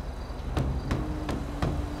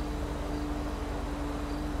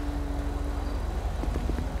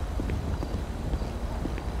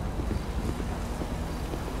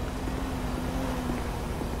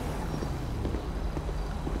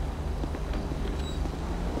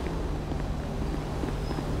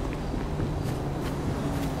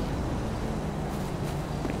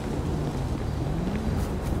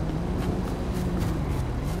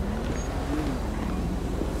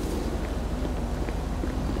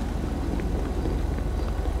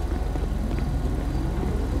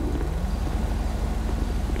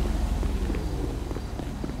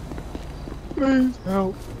 Please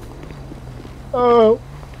help. Oh.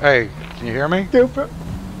 Hey, can you hear me?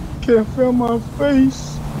 Can't feel my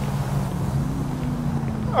face.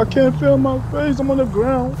 I can't feel my face. I'm on the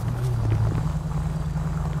ground.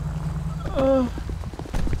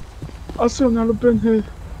 I should have never been here.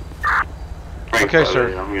 Okay,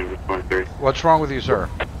 sir. What's wrong with you, sir?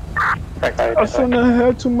 I shouldn't have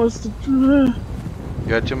had too much to drink.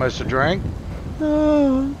 You had too much to drink?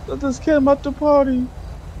 I just came out the party.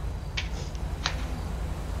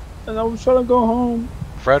 And I was trying to go home.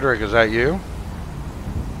 Frederick, is that you?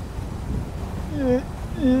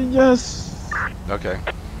 Yes. Okay.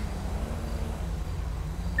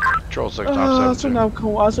 Control 6 I Tom shouldn't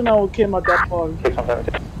have came at that party.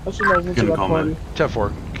 I shouldn't have went to that party.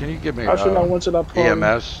 10-4, can you give me I shouldn't have went to that party.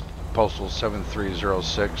 EMS, Postal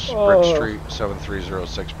 7306, Bridge Street,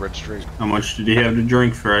 7306 Bridge Street. How much did you have to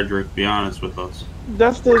drink, Frederick? Be honest with us.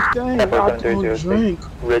 That's the thing. I don't drink.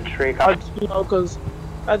 Cause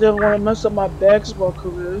I didn't want to mess up my basketball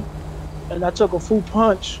career, and I took a full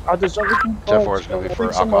punch. I just took a full punch, and I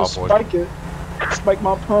think somebody spiked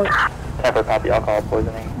my punch. Never copy alcohol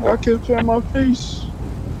poisoning. I can't feel my face.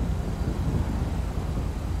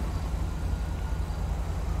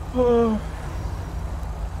 All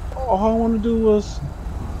I want to do was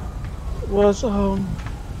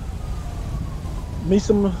meet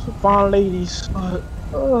some fine ladies.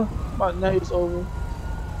 My night is over.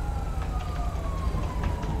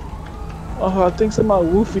 I think somebody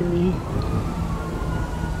roofied me.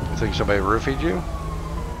 You think somebody roofied you?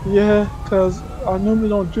 Yeah, cause I normally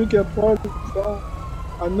don't drink at parties, so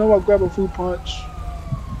I know I grab a food punch.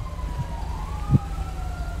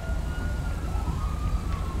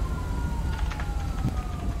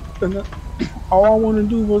 And all I want to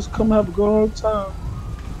do was come have a good old time.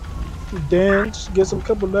 Dance, get some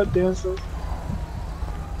couple lap dances.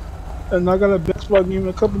 And I got a basketball game in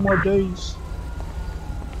a couple more days.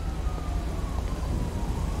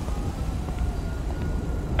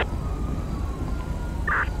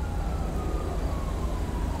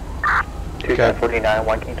 Okay.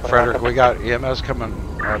 Frederick, we got EMS coming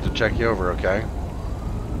to check you over, okay?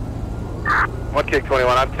 1 kick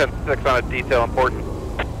 21, I'm 10-6 on a detail important.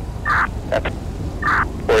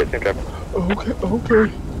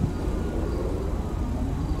 Okay.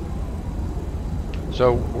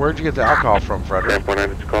 So, where'd you get the alcohol from, Frederick? I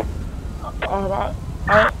didn't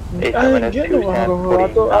get no alcohol. I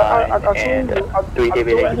thought I told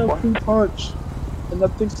you, I had a free punch. And I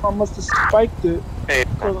think someone must have spiked it.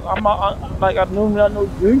 Cause I normally not no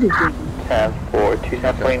drinker. 10-4,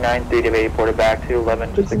 2749, 3-8 back to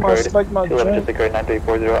 11 just occurred. 11 just occurred,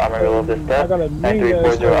 9340, Amarillo Vista.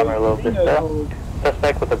 9340, Amarillo Vista.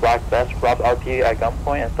 Suspect with a black vest robbed RP at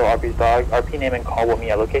gunpoint and stole RP's dog. RP name and call with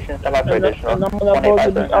me at location. Stand by for additional. And I'm supposed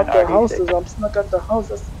to be out the houses. I'm snuck out the house.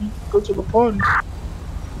 That's to go to the party.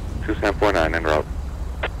 2749 en route.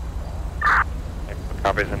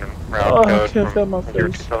 Copies in route I can't feel my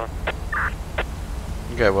face.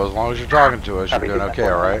 Okay, well, as long as you're talking to us, you're doing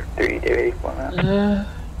okay, alright?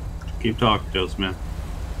 Keep talking to us, man.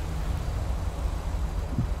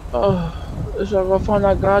 Is I gonna find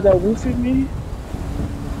that guy that roofied me?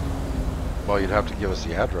 Well, you'd have to give us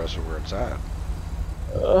the address of where it's at.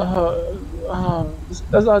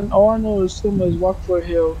 All I know is Suma's Rockford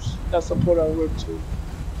Hills. That's the port I went to.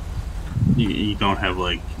 You don't have,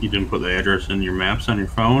 like, you didn't put the address in your maps on your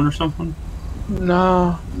phone or something?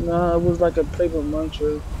 No, it was like a Playboy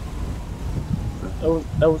Mansion.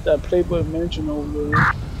 That was that Playboy Mansion over there.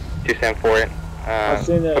 274. I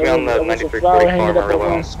seen that. Put me on the 9340 farm Amarillo.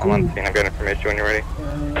 I'm on scene. I've got information when you're ready.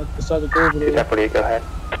 I decided to go over there. 274, go ahead.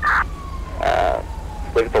 I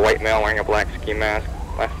believe it's a white male wearing a black ski mask.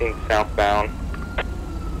 Last seen southbound.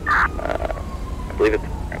 I believe it's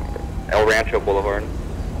El Rancho Boulevard.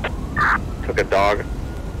 Took a dog.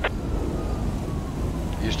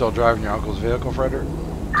 You still driving your uncle's vehicle, Frederick?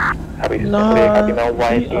 No,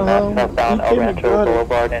 white southbound El Rancho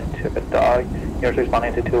Boulevard and took a dog. You're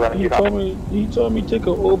responding to 211. He told me take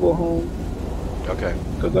an Uber home. Okay.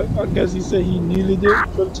 Cause I guess he said he needed it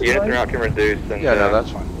for tonight. Units are out can reduce and yeah, no, that's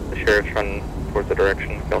fine. The sheriff's running towards the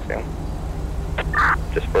direction of Calcium.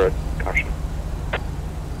 Just for a caution.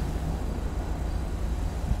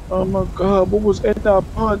 Oh my god, what was at that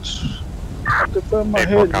punch? I could feel my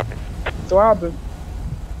head throbbing.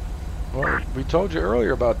 Well, we told you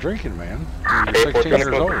earlier about drinking, man. You're 16 years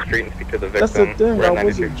old. That's the thing, I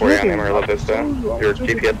wasn't drinking. Your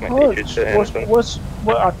GPS might teach you to innocence.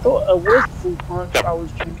 What I thought it was full punch I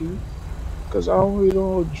was drinking. Because I really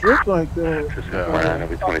don't drink like that.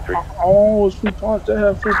 I always full punch. They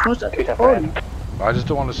have full punch at the party. I just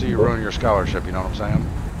don't want to see you ruin your scholarship, you know what I'm saying?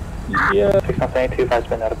 Yeah. 625's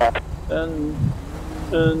been notified. And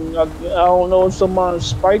I don't know if someone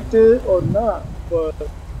spiked it or not, but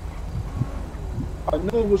I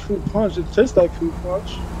know it was fruit punch. It tastes like fruit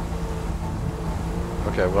punch.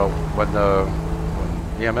 Okay, well, when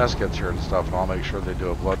EMS gets here and stuff, and I'll make sure they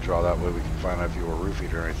do a blood draw. That way we can find out if you were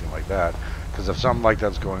roofied or anything like that. Because if something like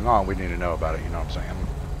that's going on, we need to know about it. You know what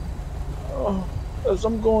I'm saying? As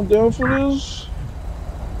I'm going down for this.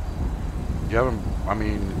 You haven't. I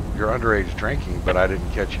mean, you're underage drinking, but I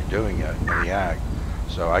didn't catch you doing it in the act,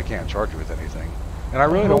 so I can't charge you with anything. And I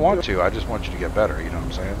really don't want to. I just want you to get better. You know what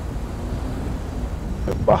I'm saying?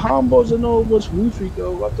 But how am I supposed to know what's roofied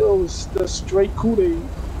though? I thought it was the straight Kool-Aid.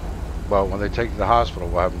 Well, when they take you to the hospital,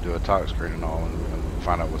 we'll have them do a tox screen and all, and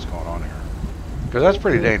find out what's going on here. Because that's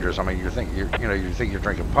pretty dangerous. I mean, you think you're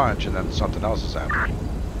drinking punch, and then something else is happening.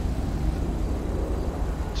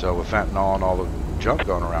 So with fentanyl and all the junk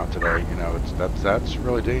going around today. You know, that's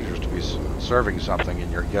really dangerous to be serving something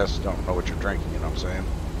and your guests don't know what you're drinking. You know what I'm saying?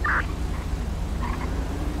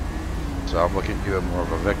 So I'm looking at you as more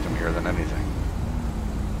of a victim here than anything.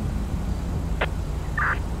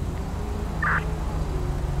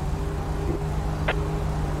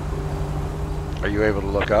 Are you able to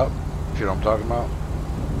look up, if you know what I'm talking about?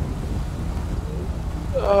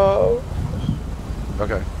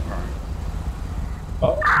 Okay,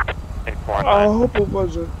 alright. I hope it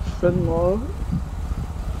wasn't fentanyl.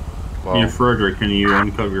 Well, yeah, Frederick, can you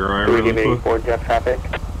uncover your eye really quick? Jet traffic.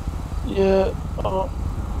 Yeah,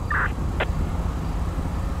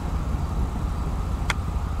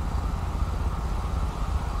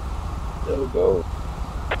 there we go.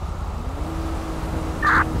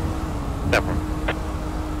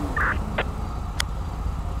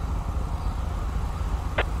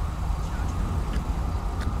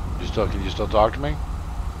 Can you still talk to me?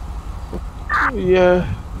 Yeah.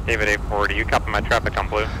 David 8-4, do you copy my traffic on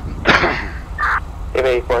blue?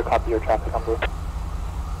 David 8-4, copy your traffic on blue.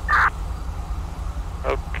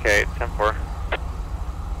 Okay, 10-4.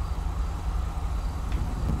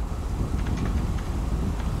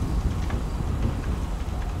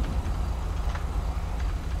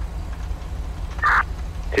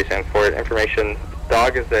 For information,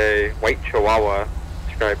 dog is a white chihuahua,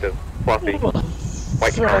 described as fluffy.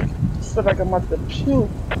 White color. I feel like I'm about to puke.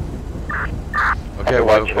 Okay,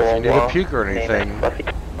 well, if you need a puke or anything,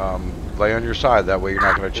 lay on your side. That way you're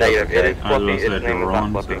not going to choke. Negative. It is fluffy. Its name is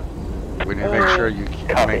not fluffy. We need to make sure you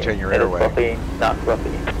maintain your airway. Fluffy, not fluffy.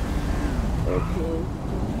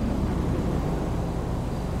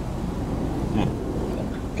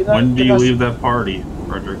 When do you leave that party,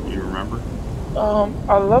 Frederick? Do you remember?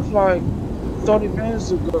 I left like 30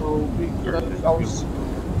 minutes ago because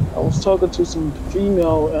I was talking to some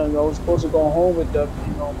female and I was supposed to go home with them,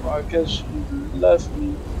 you know, but I guess she left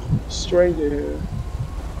me stranger here.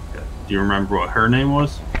 Do you remember what her name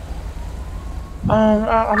was? I'm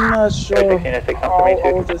not sure.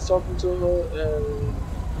 I was just talking to her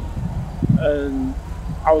and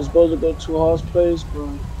I was supposed to go to Hall's place, but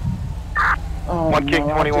 1 King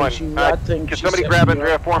 21. Can somebody grab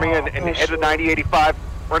Andrea for me and head to 9085?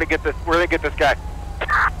 We're gonna get this guy.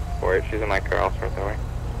 Alright, she's in my car. I'll start that way.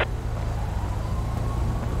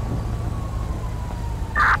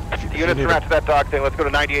 Units around to that dog thing. Let's go to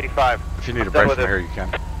 9085. If you need a break from here, you can.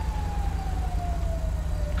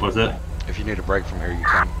 What's that? If you need a break from here, you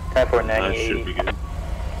can. That should be good.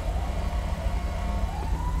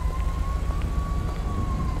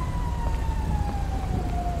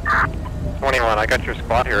 I got your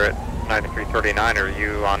squad here at 9339. Are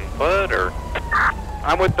you on foot or?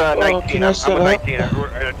 I'm with 19. I'm with 19.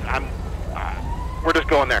 We're just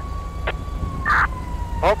going there.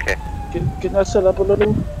 Okay. Can I set up a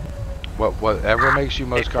little? Whatever makes you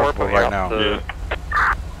most comfortable right now.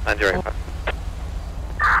 9085.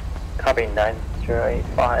 Copy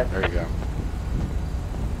 9085. There you go.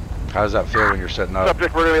 How does that feel when you're setting up?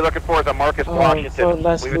 Subject we're going to be looking for is a Marcus Washington.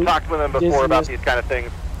 We've talked with him before about these kind of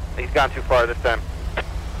things. He's gone too far this time.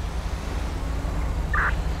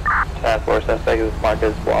 Task force suspect is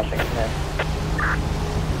Marcus Washington.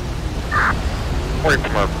 40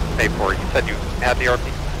 from A4, you said you had the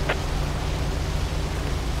RP?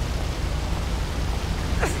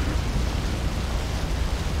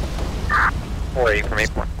 from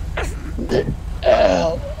A4.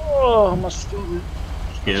 Oh, my stomach.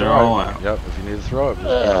 Get it all out. Yep, if you need to throw it, just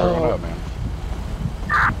throw it up, man.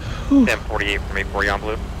 1048 from A4, you on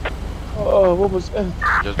blue? Oh, what was that?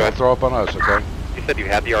 Just don't throw up on us, okay? You said you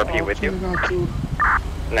had the RP with you?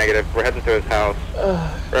 Negative. We're heading to his house.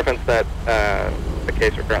 Reference that the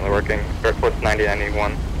case we're currently working. Start towards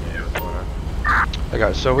 9091.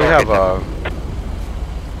 Okay, so we have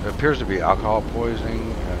it appears to be alcohol poisoning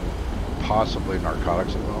and possibly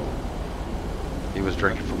narcotics involved. He was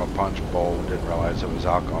drinking from a punch bowl, didn't realize it was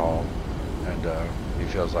alcohol, and he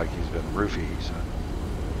feels like he's been roofied, he said.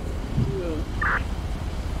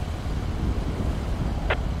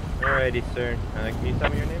 Alrighty, sir. Can you tell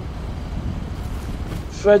me your name?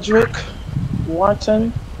 Frederick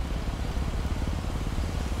Watson.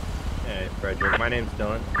 Hey, Frederick. My name's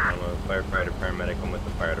Dylan. I'm a firefighter paramedic. I'm with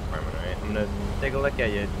the fire department, alright? I'm gonna take a look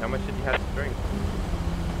at you. How much did you have to drink?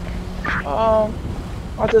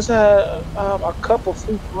 I just had a cup of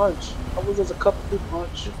fruit punch. I was just a cup of fruit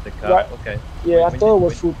punch. Just a cup? Right. Okay. Yeah, I thought it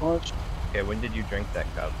was fruit punch. Okay, when did you drink that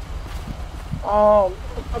cup?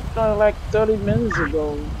 Like 30 minutes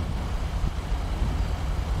ago.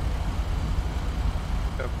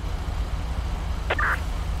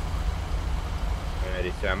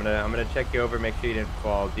 Alrighty, so I'm gonna check you over, make sure you didn't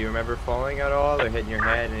fall. Do you remember falling at all, or hitting your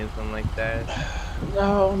head, anything like that? No, I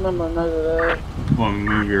don't remember none of that. Want me to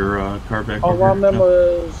move your car back All over I here? remember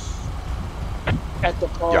is at the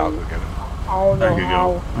party. Yeah, I'll go get it. I don't know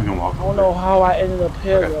how. I can walk. I don't know how I ended up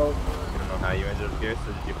here though. You don't know how you ended up here,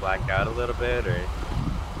 so did you black out a little bit, or?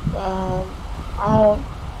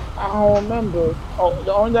 I don't remember. Oh,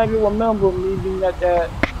 the only thing I can remember me being at that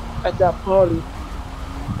party,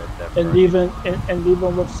 and leaving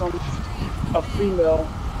with a female,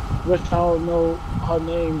 which I don't know her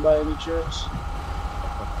name by any chance.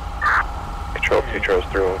 Control 2 Charles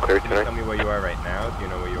through and clear Can you tonight. tell me where you are right now? Do you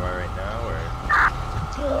know where you are right now, or?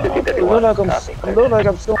 I look like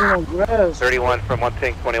I'm sitting on grass. 31 from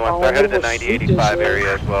 1-21. Start headed to 9085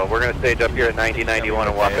 area as well. We're going to stage up here at 9091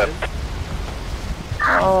 and walk up.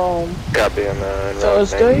 Copy on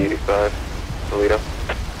Thursday? 9085. Toledo.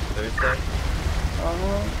 Thursday?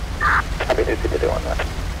 Copy, there's people doing that.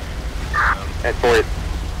 And boys,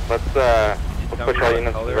 let's push all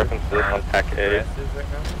units to reference to this on TAC A.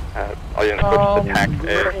 All units push to TAC A.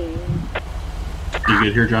 You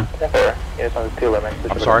good here, John?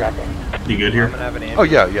 I'm sorry? You good here? Oh,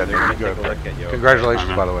 yeah, they're good.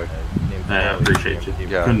 Congratulations, by the way. I appreciate you.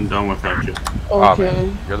 Yeah. Couldn't have done without you.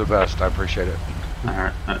 Okay. You're the best. I appreciate it.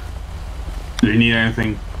 Alright. If you need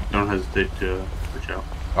anything, don't hesitate to reach out.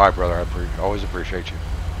 Alright, brother. I always appreciate you.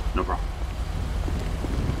 No problem.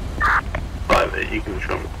 5-8, you can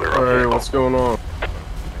show me clear off. Alright, what's going on?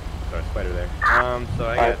 Sorry, Spider there. So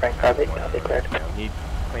I got one. He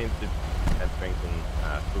claims to have strengthened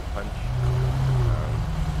fruit punch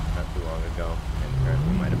not too long ago, and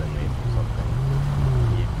apparently might have been late for something.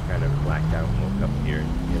 He kind of blacked out and woke up here. He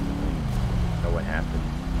doesn't really know what happened.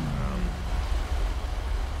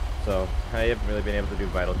 So I haven't really been able to do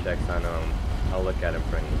vital checks on him. I'll look at him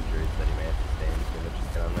for any injuries that he may have sustained.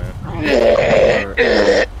 Just get on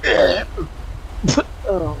that.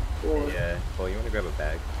 Oh boy. Yeah. Well, you want to grab a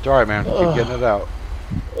bag? It's alright, man. Keep getting it out.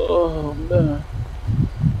 Oh man.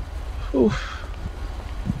 Oof.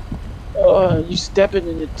 You stepping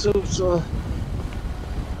in it too, so.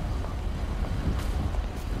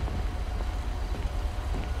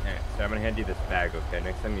 Alright, so I'm gonna hand you this bag, okay?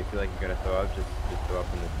 Next time you feel like you're gonna throw up, just throw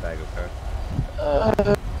up in this bag, okay?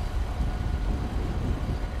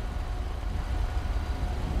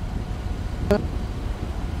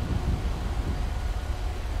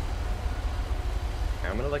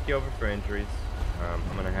 I'm gonna look you over for injuries. I'm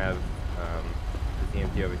gonna have this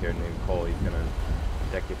EMT over here named Cole. He's gonna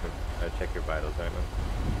check you for check your vitals, right, man?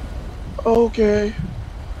 Okay.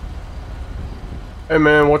 Hey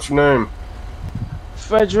man, what's your name?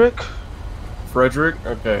 Frederick. Frederick?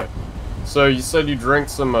 Okay. So you said you drank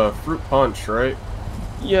some fruit punch, right?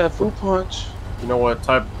 Yeah, fruit punch. You know what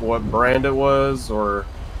brand it was, or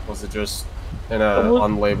was it just in a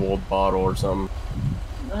unlabeled bottle or something?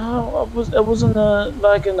 No, it was in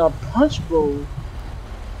a punch bowl.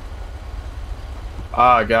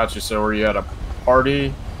 Ah, I got you. So were you at a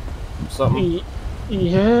party or something?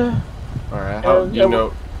 Yeah. Alright, how do you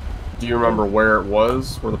know? Do you remember where it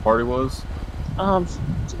was? Where the party was?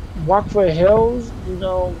 Rockford Hills. You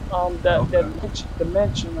know, the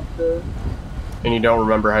mansion up there. And you don't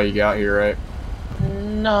remember how you got here, right?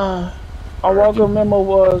 Nah. All I remember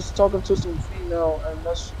was talking to some female, and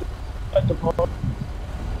that's at the party.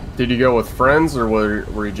 Did you go with friends, or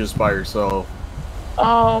were you just by yourself?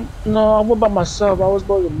 No, I went by myself. I was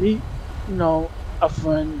going to meet, a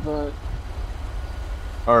friend, but.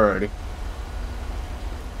 Alrighty.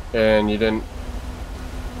 And you didn't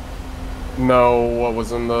know what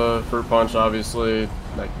was in the fruit punch, obviously?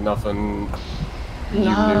 Like, nothing you knew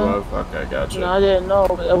of? Okay, gotcha. No, I didn't know.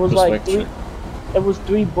 It was like it was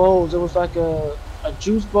 3 bowls. It was like a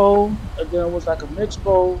juice bowl, and then it was like a mixed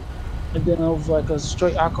bowl, and then it was like a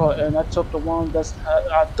straight alcohol. And I took the one I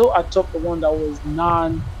thought I took the one that was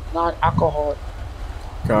non-alcohol.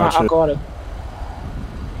 Gotcha. Non-alcoholic.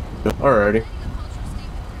 Alrighty.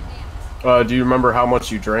 Do you remember how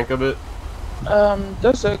much you drank of it?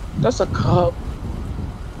 That's a cup.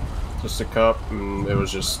 Just a cup, and it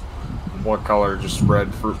was just what color? Just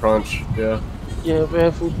red fruit punch. Yeah. Yeah,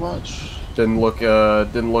 red fruit punch. Didn't look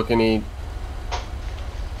any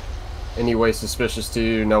way suspicious to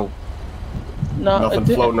you. No, nothing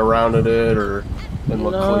floating around in it, or didn't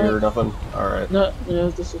look clear. Nothing. All right. No,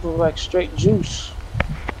 this is like straight juice.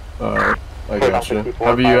 I gotcha.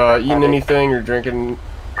 Have you eaten anything or drank anything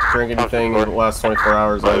in the last 24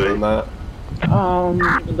 hours other than that? The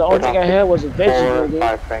only thing I had was a veggie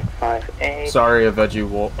burger. Sorry, a veggie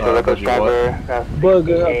what?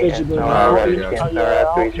 Burger, a veggie burger.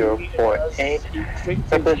 3048.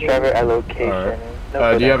 Surface driver at location.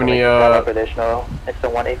 Do you have any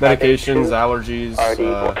medications, allergies,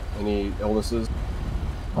 any illnesses?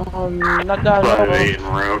 Not that I know of. En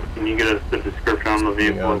route. Can you get us the description on the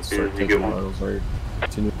vehicle as soon as you get one?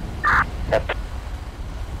 Continue. Yep.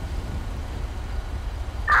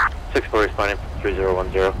 6-4 responding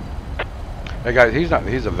 3010. Hey guys, he's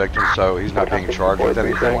a victim, so he's not being charged with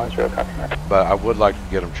anything. But I would like to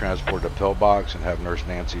get him transported to Pillbox and have Nurse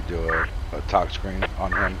Nancy do a tox screen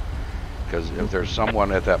on him. Because if there's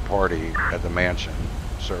someone at that party at the mansion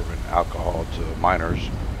serving alcohol to minors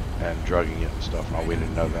and drugging it and stuff, and all, we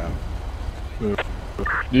didn't know that.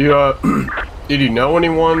 Do you did you know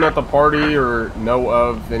anyone at the party, or know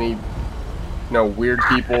of any weird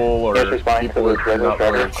people or people that you're not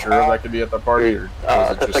really sure that could be at the party, or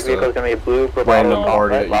was it just a random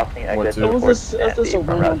party that you went to? It was just a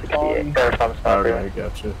random party. Okay,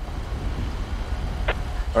 gotcha.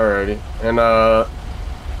 Alrighty, and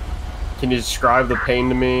can you describe the pain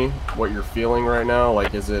to me? What you're feeling right now?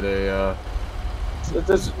 Like, is it a?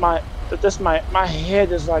 My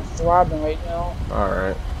head is like throbbing right now. All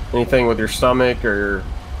right. Anything with your stomach or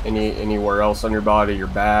anywhere else on your body? Your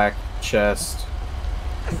back, chest.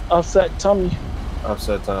 Upset tummy.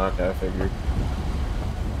 Upset tummy. Okay, I figured.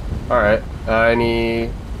 All right. Any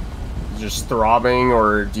just throbbing,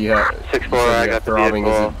 or do you have 6-4? I got throbbing.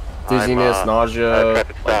 Is it dizziness, nausea?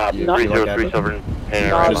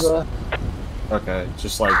 Nausea. Okay,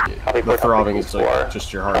 just like the throbbing is like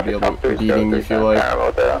just your heart beating. You feel like?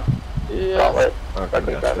 Yeah. Okay,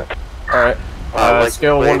 gotcha. All right.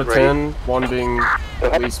 Scale 1 to 10, 1 being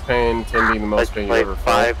least pain, 10 being the most pain you ever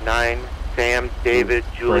felt. 5-9, Sam, David,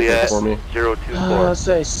 Juliet, 024. I'll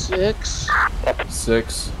say 6.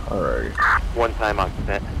 6. Alright. One time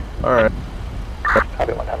occupant. Alright.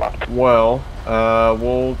 Copy, one time occupant. Well,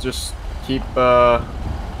 we'll just keep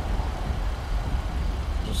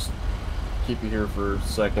you here for a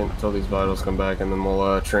second until these vitals come back, and then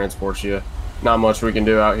we'll transport you. Not much we can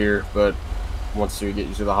do out here, but once we get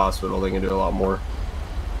you to the hospital, they can do a lot more.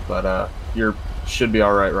 But you should be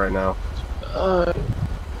all right now. All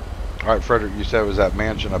right, Frederick, you said it was that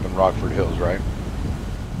mansion up in Rockford Hills, right?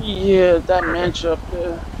 Yeah, that mansion up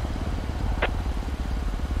there.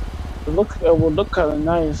 It will look kind of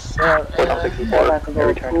nice. Like a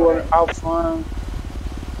little pool out front,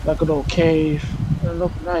 like a little cave. It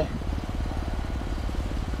look nice.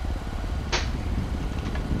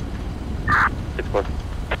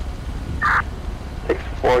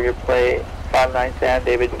 For your plate, 5-9 Sam,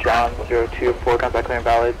 David John 024, contact clear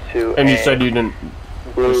invalid to. And you said you didn't.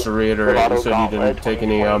 Just to reiterate, you said you didn't take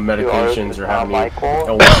any medications or have any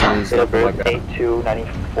illnesses, nothing like that.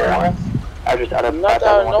 8294. I just out of not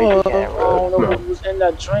that I know of. I don't know if it was in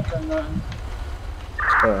that drink or nothing.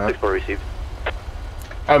 6-4 received.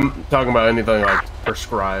 I'm talking about anything like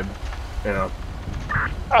prescribed, you know.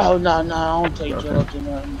 Oh no, I don't take drugs or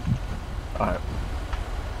nothing. Alright.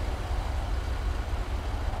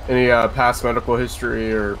 Any past medical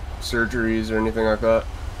history or surgeries or anything like that?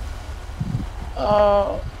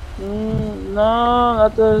 No, I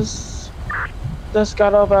just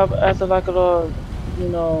got up after like a little,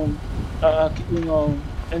 end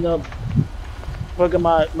up working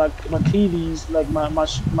my keys, like my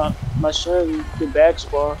shin, the back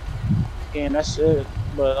spar, and that's it.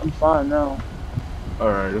 But I'm fine now.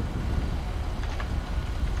 Alright.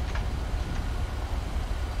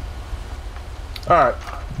 Alright.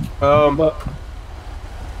 But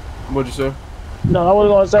what'd you say? No, I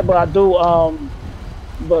wasn't gonna say, but I do.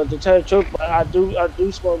 But to tell you the truth, I do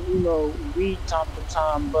smoke, weed time to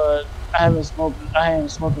time. But I haven't smoked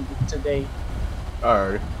it today.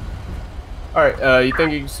 Alright. Alright. You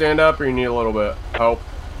think you can stand up, or you need a little bit help?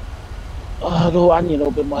 No, I need a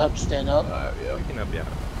little bit more help to stand up. Yeah. We can help you out.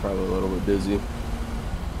 Probably a little bit dizzy.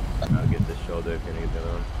 I'll get this shoulder if you're gonna get that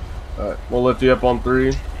on. Alright. We'll lift you up on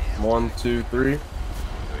 3. 1, 2, 3. There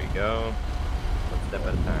we go. One step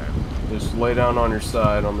at a time. Just lay down on your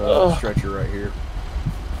side on the stretcher right here.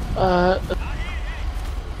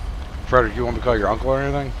 Frederick, you want me to call your uncle or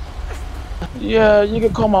anything? Yeah, you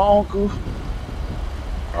can call my uncle.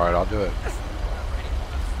 Alright, I'll do it.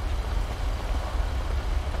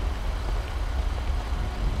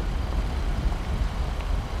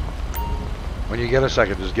 When you get a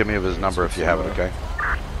second, just give me his number if you have it, okay?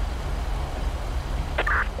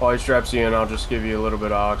 While he straps you in, I'll just give you a little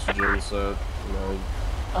bit of oxygen, so you're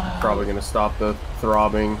probably gonna stop the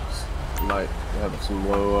throbbing. You might have some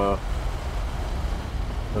low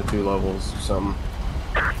O2 levels or something.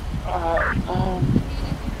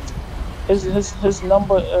 His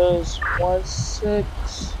number is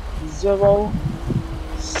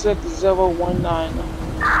 1606019.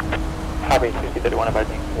 Copy, 231 about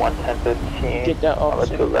 11015. Get that off.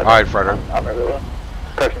 Alright, Frederick.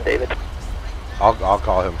 Person David. I'll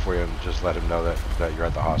call him for you and just let him know that you're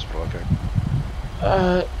at the hospital. Okay.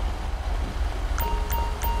 Alright,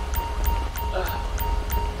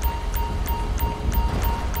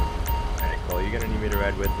 Cole, you gonna need me to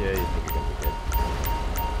ride with you? You think you're gonna be good?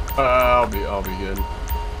 I'll be good.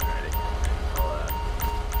 Alrighty. I'll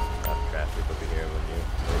stop traffic over here when you.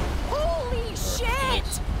 Holy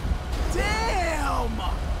shit! Damn!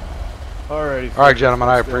 Alrighty. All right, gentlemen.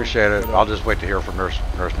 I appreciate it. I'll just wait to hear from Nurse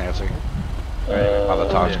Nancy on the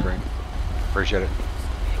talk screen. Appreciate it.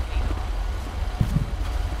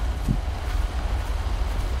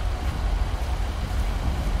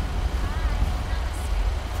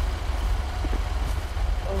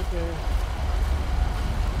 Okay.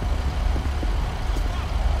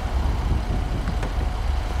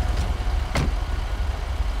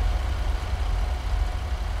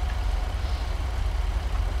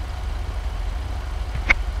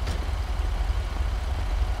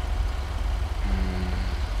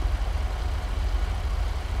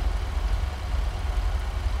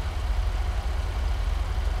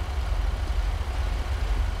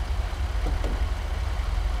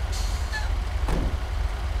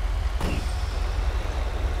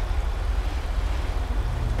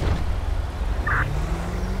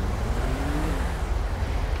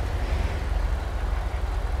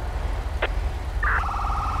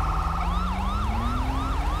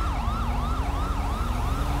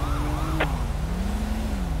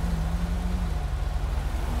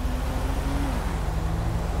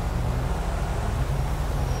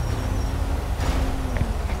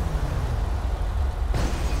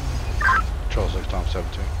 Control 6, Tom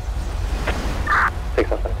 17.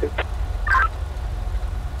 672.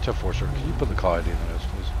 10-4, sir. Can you put the call ID in the notes,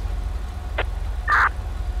 please?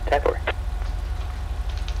 10-4.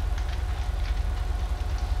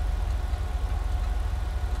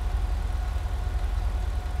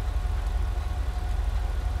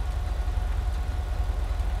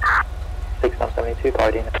 .72, call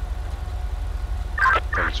ID.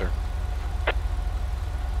 Thank you, sir.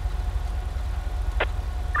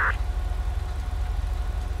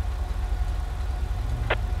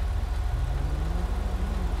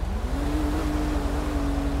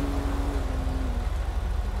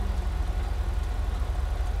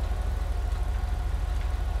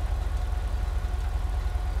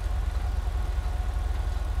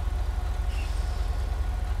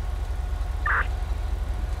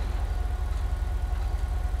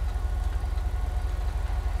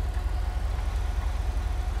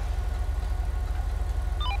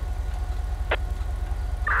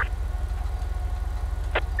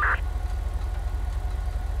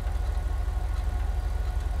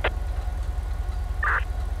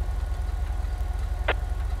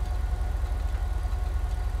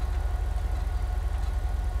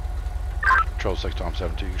 Control 6, Tom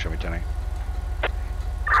 17. You can show me 10-8.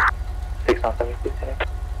 6 on 72, 10-8.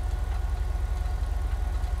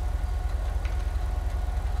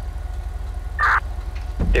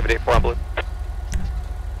 David 8-4 on blue.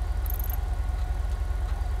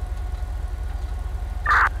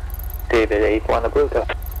 David 8-4 on the blue, go.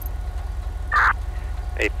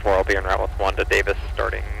 8-4, I'll be en route with 1 to Davis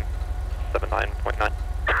starting 79.9.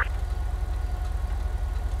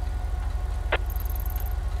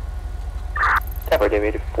 Tempo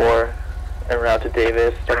David 84, en route to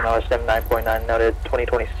Davis, starting mileage 79.9, noted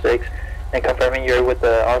 2026, and confirming you're with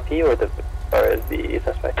the RP or the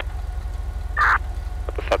suspect?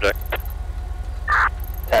 With the subject.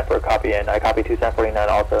 Tempo, copy, and I copy 2749,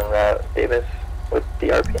 also en route Davis with the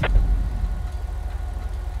RP.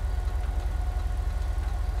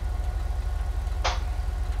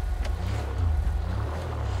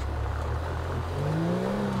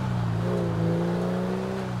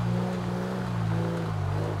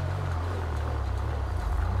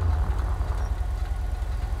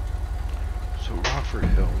 So Rockford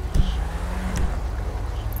Hills.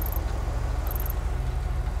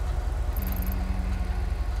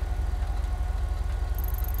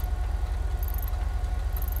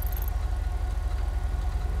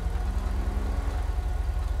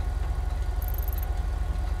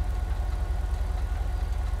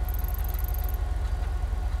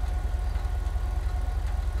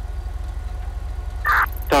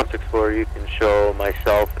 Tom 64, you can show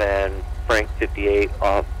myself and Frank 58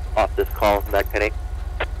 off this call, back 10-8.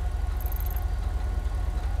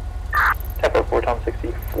 Tempo 4, Tom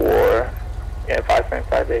 64, yeah, 5 frame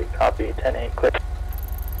 5-8, copy 10-8, click.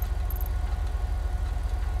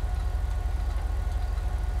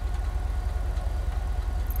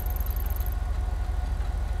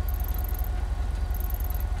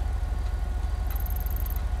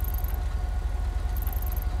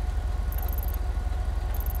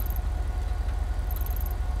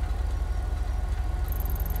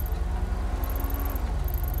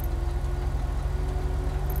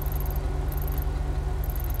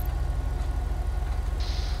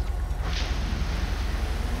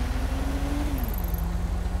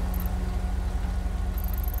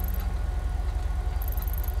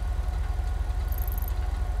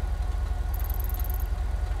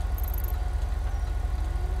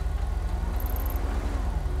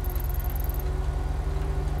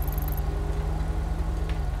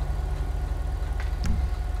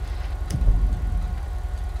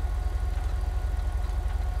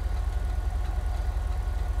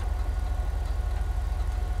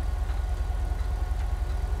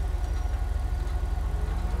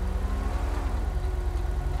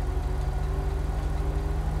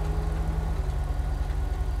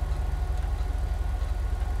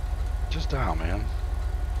 style, man.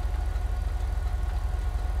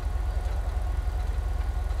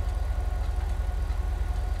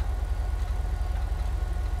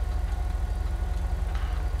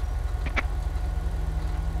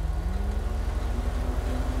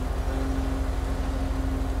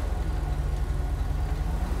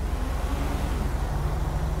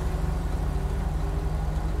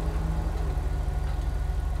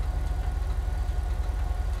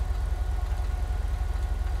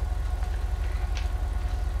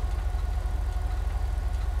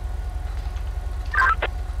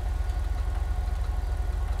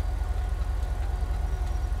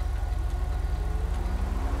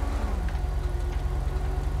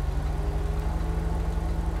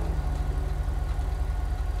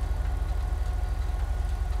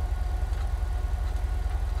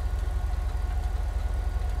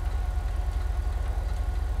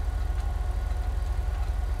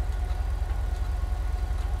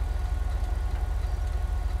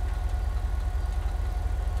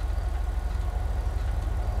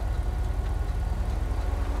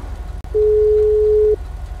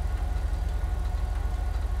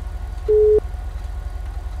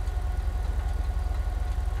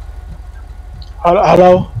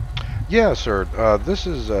 Hello? Yeah, sir. This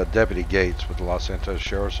is Deputy Gates with the Los Santos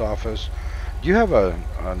Sheriff's Office. Do you have a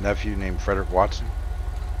nephew named Frederick Watson?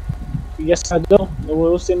 Yes, I do. It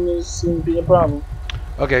will seem to be a problem.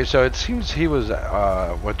 Okay, so it seems he was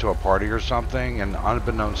went to a party or something, and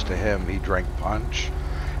unbeknownst to him, he drank punch,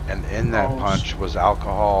 and in that punch was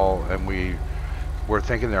alcohol, and we're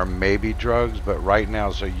thinking there may be drugs, but right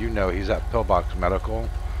now, so you know, he's at Pillbox Medical.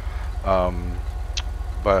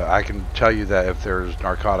 But I can tell you that if there's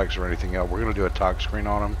narcotics or anything else, we're going to do a tox screen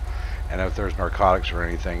on him. And if there's narcotics or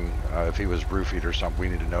anything, if he was roofied or something, we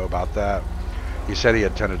need to know about that. He said he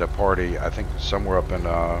attended a party, I think somewhere up in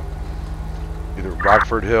either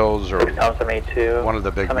Rockford Hills or one of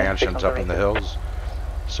the big mansions up in the hills.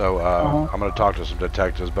 So I'm going to talk to some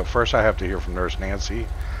detectives. But first I have to hear from Nurse Nancy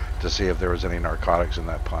to see if there was any narcotics in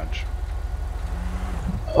that punch.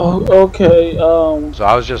 Oh, okay. So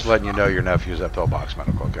I was just letting you know your nephew's at Pillbox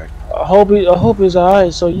Medical, okay? I hope he's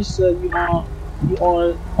alright. So you said you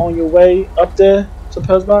on your way up there to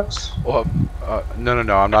Pillbox? Well, no,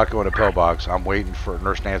 I'm not going to Pillbox. I'm waiting for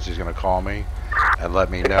Nurse Nancy's going to call me and let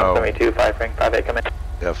me know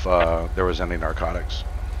if there was any narcotics.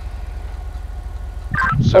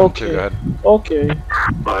 72, go ahead. Okay.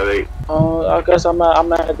 5-8. I guess I'm at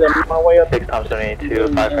my way up. 6-72,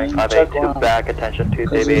 5-8, back, attention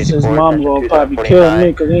Tuesday, his mom will probably kill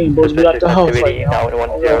me because he ain't supposed to be at the house right now.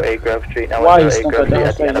 108 Grove Street, Why he's stuck Grove at the Street,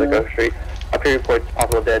 house at the end of the right Grove Street. Up here reports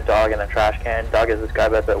possible dead dog in a trash can. Dog is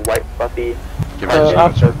described as a white fluffy. Give me just a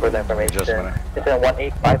minute, sir. Further information. Just a minute. It's in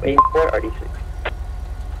 18584 RD6.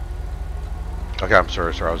 Okay, I'm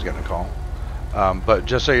sorry, sir. I was getting a call. But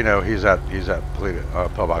just so you know, he's at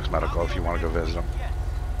Pillbox Medical if you want to go visit him.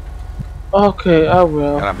 Okay, I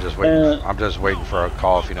will. And I'm just waiting for a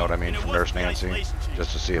call, if you know what I mean, from Nurse Nancy,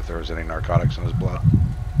 just to see if there was any narcotics in his blood.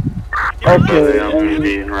 Okay,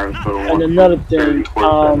 and another thing,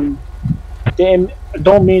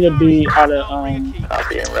 don't mean to be out of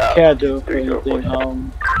character or anything.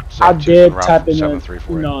 I did type in in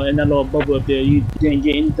that little bubble up there. You didn't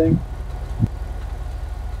get anything?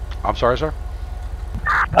 I'm sorry, sir?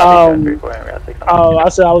 I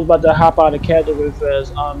said I was about to hop out of character real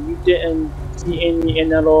fast. You didn't see any in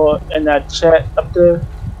that chat up there?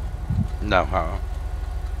 No,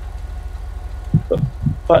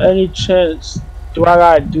 By any chance, do I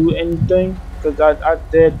gotta do anything? Because I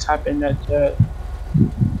did type in that chat.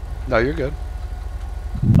 No, you're good.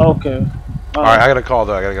 Okay. Alright, I got a call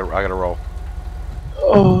though. I gotta roll.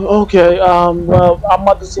 Oh, okay. Well, I'm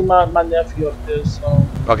about to see my nephew up there, so.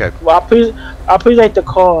 Okay. Well, I appreciate the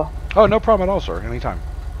call. Oh, no problem at all, sir. Anytime.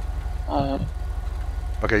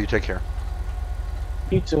 Okay, you take care.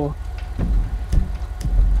 You too.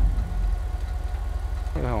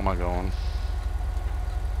 Where the hell am I going?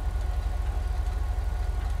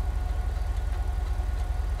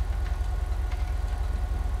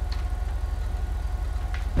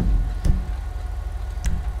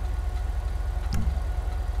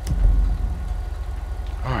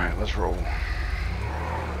 Alright, let's roll.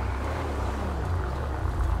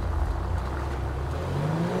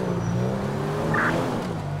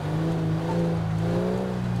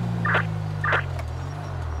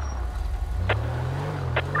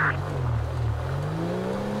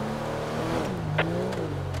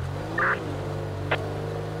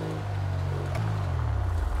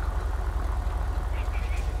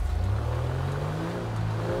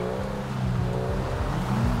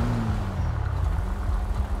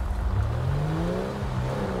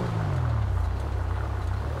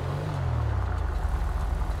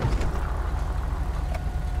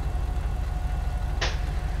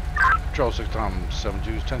 Patrol 6 Tom 7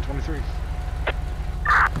 Jews 1023.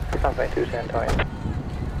 6 Tom 22 San Antonio.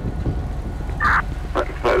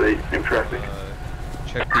 58, same traffic.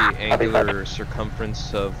 Check the angular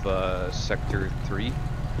circumference of sector 3.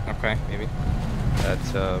 Okay. Maybe.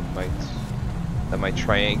 That might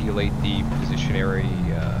triangulate the positionary.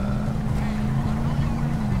 Yeah.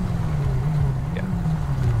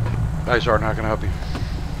 Hi, Sergeant. How can I help you?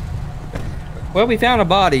 Well, we found a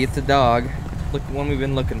body. It's a dog. Look, one we've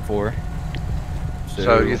been looking for.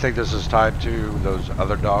 So you think this is tied to those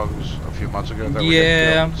other dogs a few months ago that were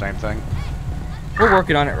yeah. killed? Same thing? We're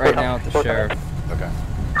working on it right now with the sheriff. Okay.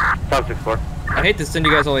 Top 6-4. I hate to send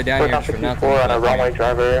you guys all the way down here just for nothing. On a runway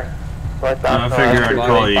driver. I figured I'd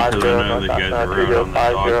call you because I know that you guys are out on the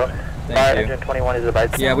dog. Thank you. 21 is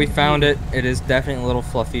about. Yeah, we found it. It is definitely a little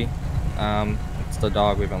fluffy. It's the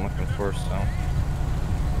dog we've been looking for, so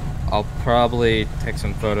I'll probably take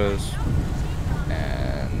some photos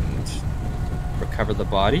and recover the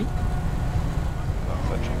body.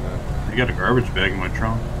 I got a garbage bag in my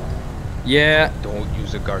trunk. Yeah. Don't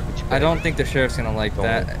use a garbage bag. I don't think the sheriff's gonna like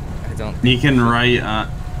that. I don't. You can write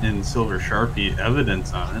in silver Sharpie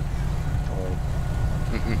evidence on it.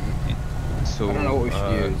 So, I don't know what we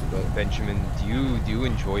should use, but Benjamin, do you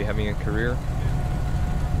enjoy having a career?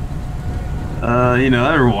 You know,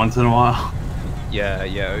 every once in a while. Yeah.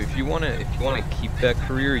 If you wanna keep that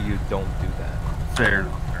career, you don't do that. Fair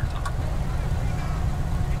enough.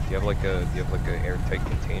 Do you have like a airtight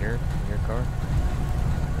container in your car?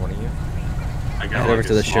 One of you? I got like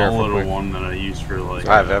a small little one that I use for like.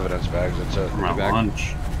 I have evidence bags. It's for my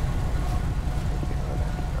lunch.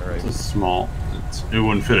 All right. It's small. It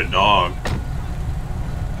wouldn't fit a dog.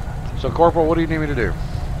 So, Corporal, what do you need me to do?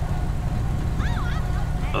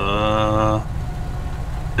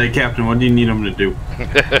 Hey, Captain, what do you need him to do?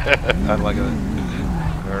 I'd like a.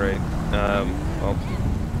 All right. Well,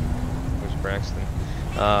 where's Braxton?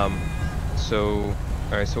 So,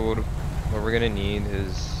 all right. So what we're gonna need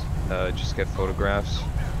is just get photographs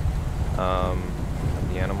of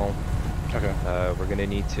the animal. Okay. We're gonna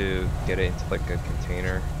need to get it into like a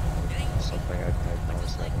container, or something. I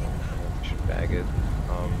honestly don't know if we should bag it.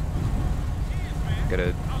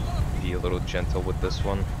 Gotta be a little gentle with this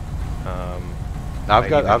one. I've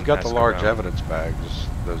got the large evidence bags,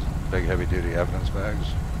 those big heavy duty evidence bags.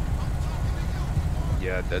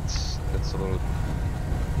 Yeah, that's a little.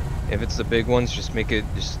 If it's the big ones, just make it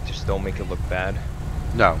just don't make it look bad.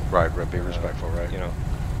 No, right. Be respectful, right? You know,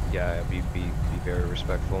 yeah, be very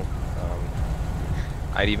respectful.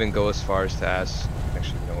 I'd even go as far as to ask.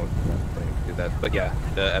 Actually, no, I'm going to do that. But yeah,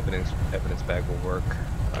 the evidence bag will work.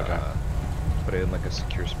 Okay. Put it in like a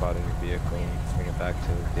secure spot in your vehicle and bring it back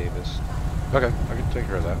to Davis. Okay, I can take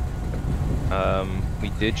care of that. We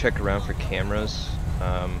did check around for cameras.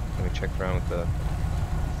 We checked around with the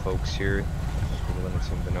folks here. We didn't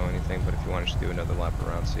seem to know anything, but if you want to just do another lap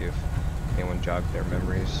around, see if anyone jogged their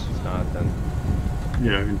memories. If not, then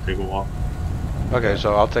yeah, I can take a walk. Okay,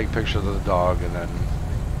 so I'll take pictures of the dog and then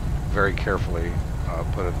very carefully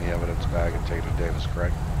put it in the evidence bag and take it to Davis,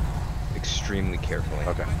 correct? Extremely carefully.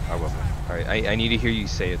 Okay, I will. Alright, I need to hear you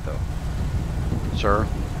say it though. Sir,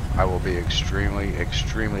 I will be extremely,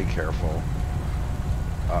 extremely careful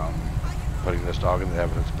putting this dog in the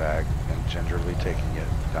evidence bag and gingerly taking it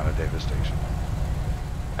down to Davis Station.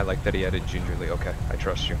 I like that he added gingerly. Okay, I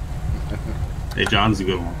trust you. Hey, John's a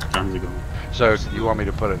good one. John's a good one. So, you want me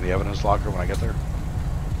to put it in the evidence locker when I get there?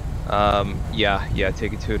 Yeah,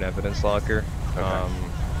 take it to an evidence locker.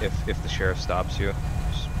 Okay. If the sheriff stops you,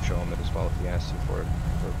 just show him it as well if he asks you for it.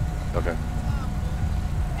 Okay.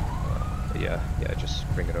 Yeah, just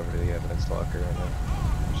bring it over to the evidence locker and then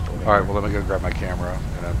just alright, well let me go grab my camera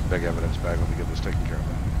and a big evidence bag. Let me get this taken care of.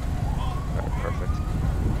 Alright, perfect.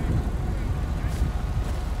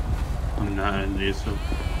 I'm not invasive.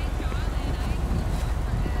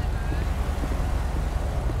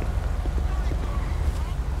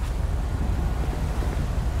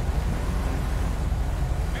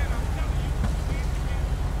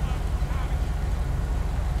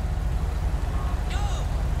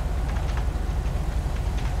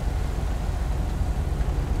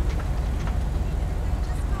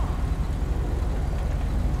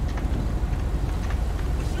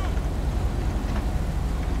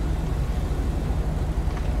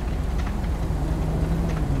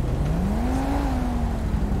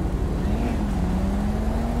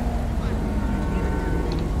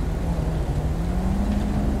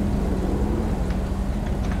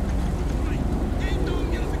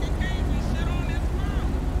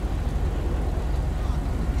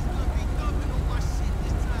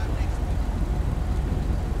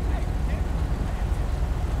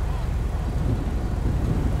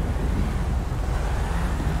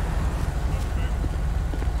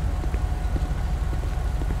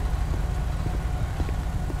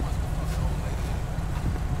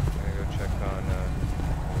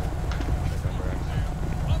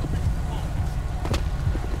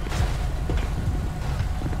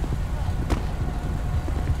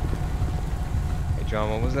 John,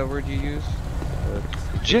 what was that word you used?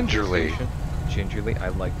 Gingerly. Gingerly? I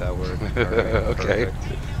like that word. Okay. Perfect.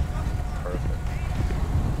 Perfect.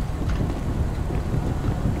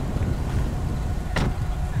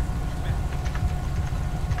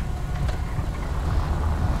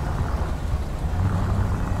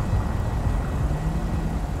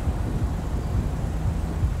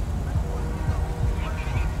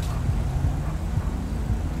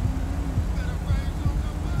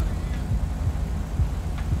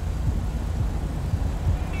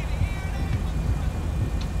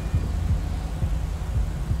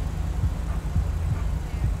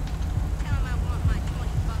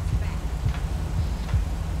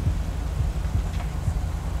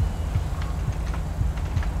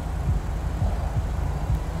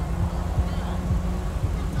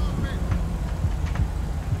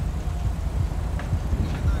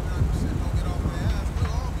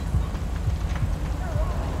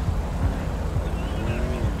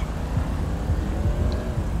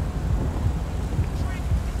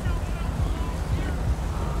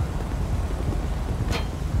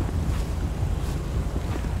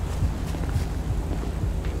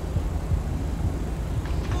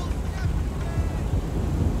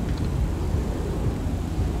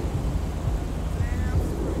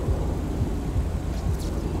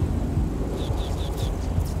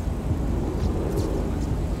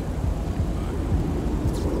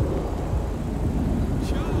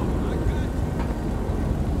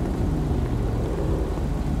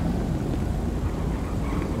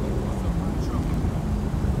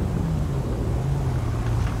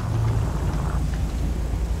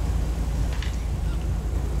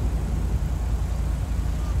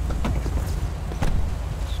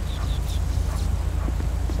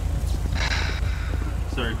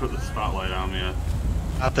 Sorry, put the spotlight on me.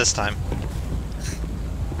 Not this time.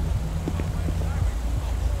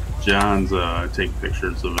 John's taking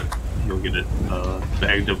pictures of it. He'll get it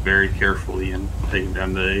bagged up very carefully and taken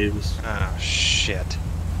down to Avis. Oh, shit.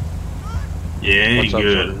 Yeah, ain't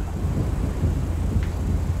good.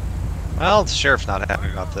 Well, the sheriff's not happy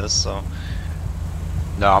about this, so...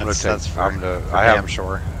 No, I'm gonna take. I'm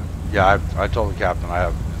sure. Yeah, I told the captain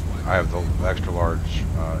I have the extra large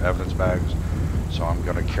evidence bags, so I'm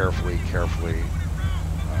gonna carefully.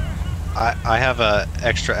 I have a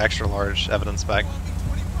extra large evidence bag.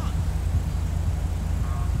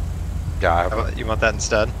 Yeah, you want that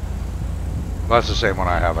instead? Well, that's the same one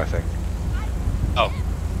I have, I think. Oh,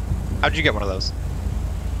 how'd you get one of those?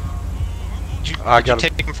 Did you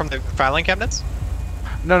take them from the filing cabinets?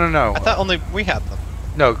 No. I thought only we had them.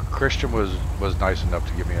 No, Christian was nice enough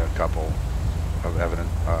to give me a couple of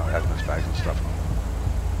evidence bags and stuff.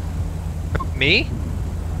 Me?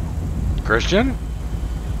 Christian?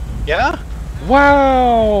 Yeah.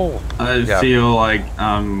 Wow. I feel like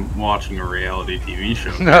I'm watching a reality TV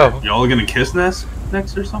show. No. Y'all gonna kiss next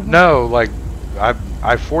or something? No, like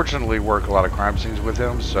I fortunately work a lot of crime scenes with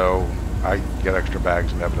him, so I get extra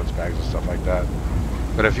bags and evidence bags and stuff like that.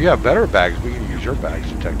 But if you have better bags, we can use your bags,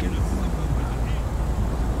 detective.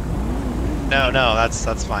 No,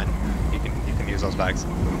 that's fine. You can use those bags.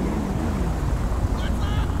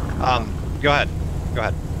 Go ahead.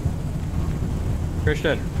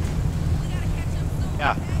 Christian.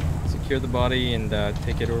 Yeah. Secure the body and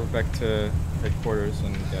take it over back to headquarters,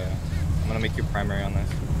 and I'm gonna make you primary on this.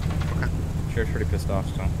 Okay. Sheriff's pretty pissed off,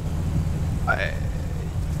 so.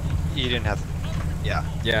 You didn't have to. Yeah.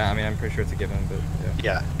 Yeah, I mean, I'm pretty sure it's a given, but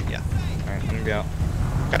yeah. Alright, I'm gonna be out.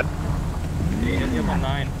 Good. Yeah, you have on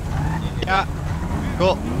 9. Yeah.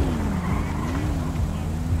 Cool.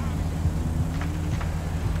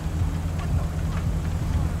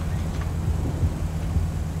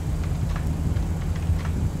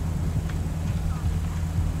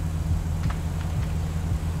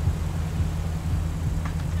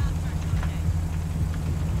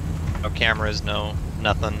 No cameras, no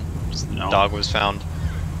nothing. Just the dog was found.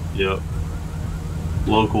 Yep.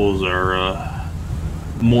 Locals are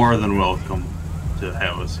more than welcome to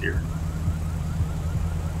have us here.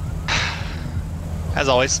 As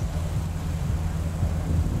always.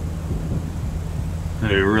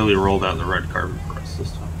 They really rolled out the red carpet for us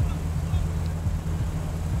this time.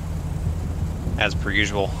 As per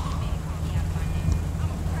usual.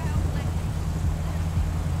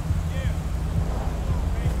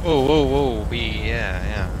 Whoa.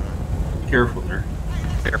 Yeah. Careful there.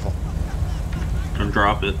 Careful. Don't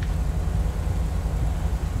drop it.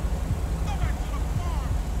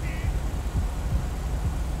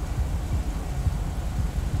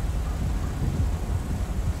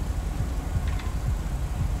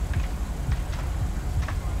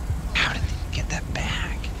 How did they get that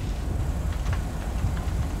bag?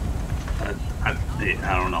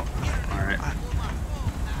 I don't know. Alright.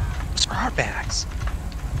 Those are our bags.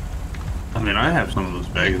 I mean, I have some of those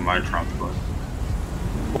bags in my trunk, but...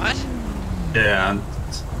 What? Yeah.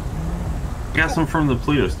 I got some from the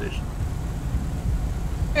Pluto station.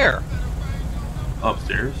 Where?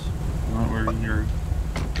 Upstairs. Not where you're...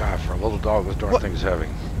 God, for a little dog, this darn thing's heavy.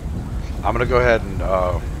 I'm gonna go ahead and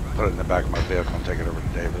put it in the back of my vehicle and take it over to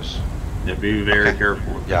Davis. Yeah, be very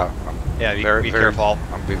careful. Yeah, be careful.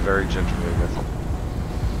 I'm gonna be very gingerly with it.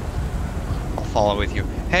 I'll follow with you.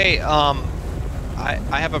 Hey, I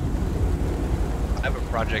have a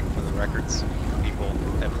project for the records people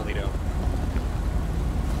at Polito.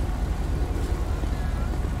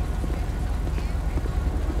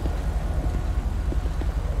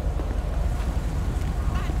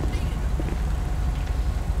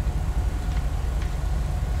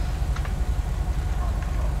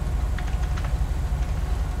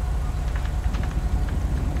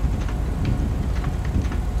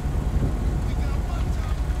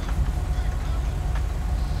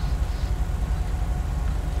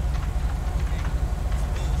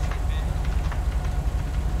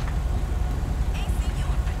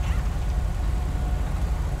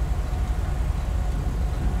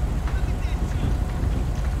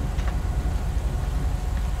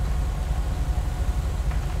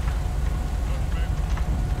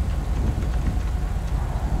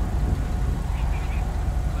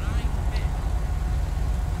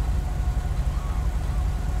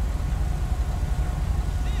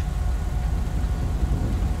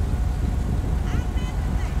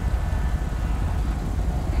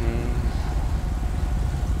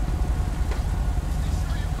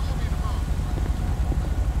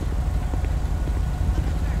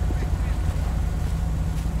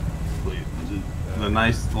 The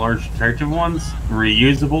nice large detective ones?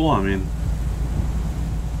 Reusable? I mean...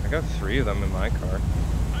 I got 3 of them in my car.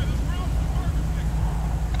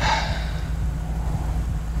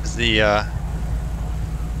 Is the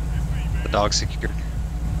dog secured?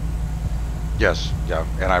 Yes, yeah,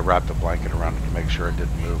 and I wrapped a blanket around it to make sure it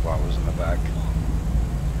didn't move while it was in the back.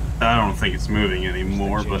 I don't think it's moving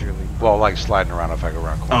anymore, but... Well, like sliding around if I go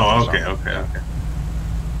around corners. Oh, okay, okay.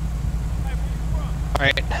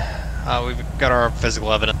 Alright, we've got our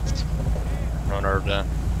physical evidence. On our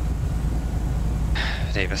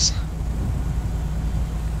Davis.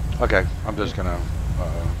 Okay, I'm just gonna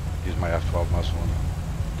use my F12 muscle and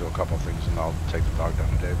do a couple things, and I'll take the dog down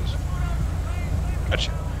to Davis.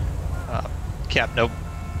 Gotcha. Cap, no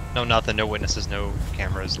nothing, no witnesses, no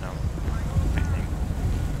cameras, no anything.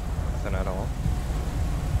 Nothing at all.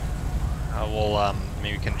 We'll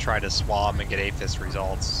maybe we can try to swab and get APHIS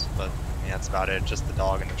results, but I mean, that's about it. Just the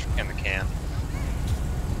dog and the can.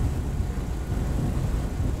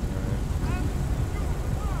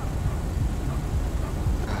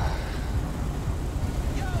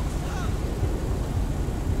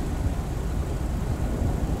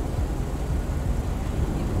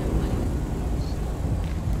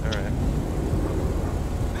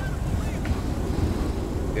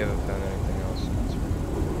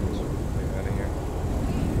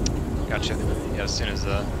 Gotcha. Yeah, as soon as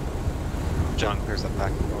John clears up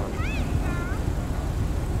back,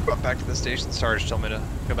 go back to the station. Sarge told me to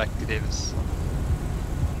go back to Davis.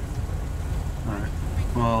 Alright.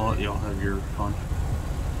 Well, I'll let y'all have your fun.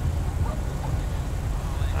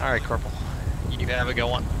 Alright, Corporal. You have a good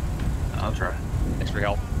one. I'll try. Thanks for your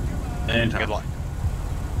help. Anytime. Good luck.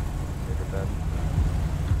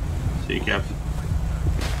 See you, Captain.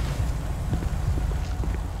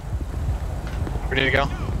 Ready to go?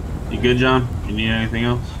 You good, John? You need anything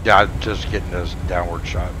else? Yeah, I'm just getting this downward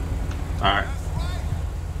shot. Alright.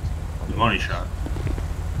 The money shot.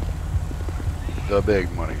 The big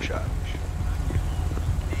money shot.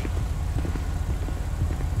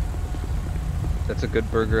 That's a good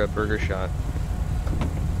burger at Burger Shot.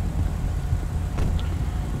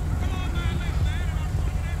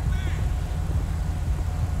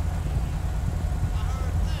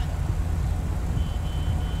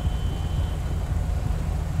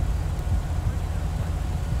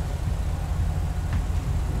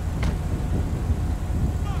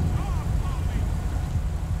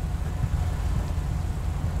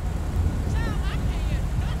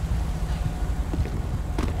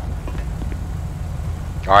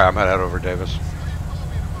 Alright, I'm headed over Davis.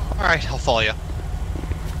 Alright, I'll follow you.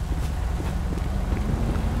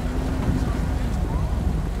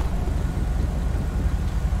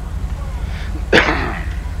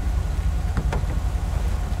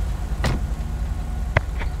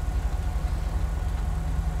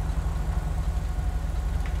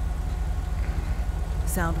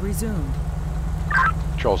 Sound resumed.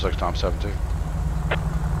 Control 6 Tom 72.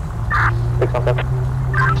 617.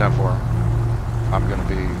 10-4. I'm going to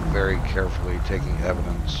be very carefully taking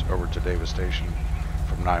evidence over to Davis Station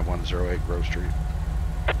from 9108 Grove Street.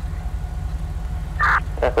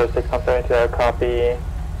 10-4-6, I'm starting to copy,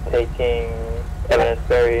 taking evidence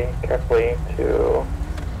very carefully to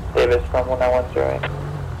Davis from 19108.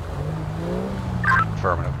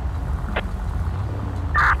 Affirmative.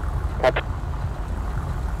 Copy.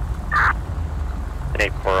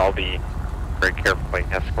 8-4, I'll be very carefully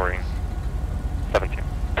escorting 17.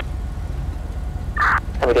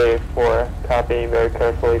 Copy day 4, copy, very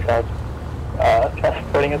carefully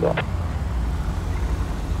transporting as well.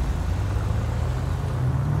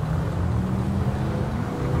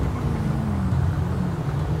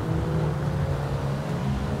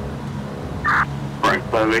 Frank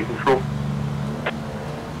 5-8 control.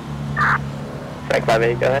 Frank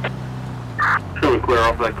 5-8, go ahead. Should we clear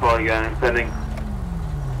off that call you got pending?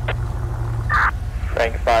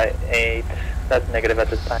 Frank 5-8, that's negative at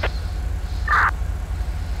this time.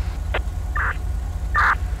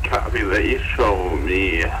 Copy that, you show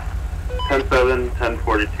me 10-7,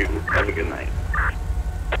 10-42. Have a good night.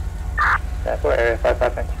 That's for area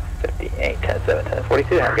 5558, 10-7,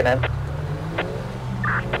 10-42, have a good night.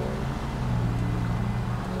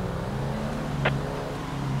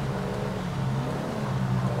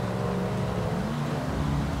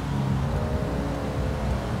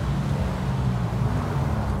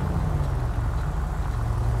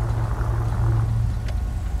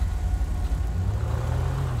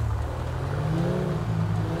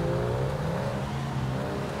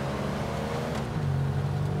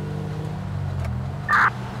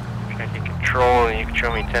 Control, and you can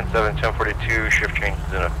show me 10-7, 10-42, shift change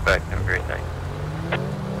is in effect. Have a great night.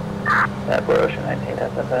 That for Ocean 19,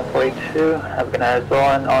 10-7, 10-42, have a good night as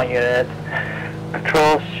well, and all units.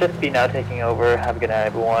 Control should be now taking over, have a good night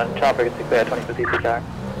everyone. Chopper gets 6 at 2050 per hour.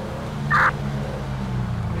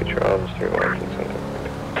 Control, just 3-1,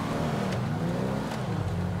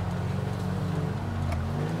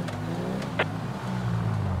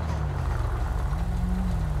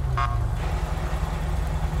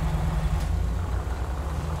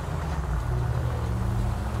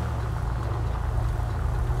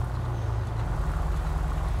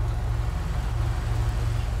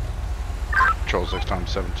 Control 6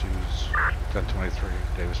 times 7-2s, 1023,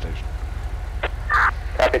 Davis Station.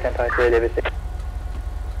 Copy 1023, Davis Station.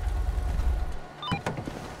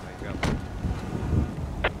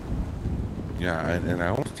 Yeah, and I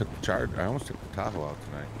almost took the charge. I almost took the Tahoe out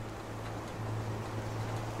tonight.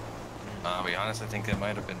 I'll be honest, I think that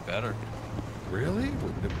might have been better. Really?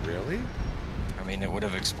 Really? I mean, it would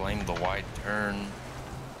have explained the wide turn.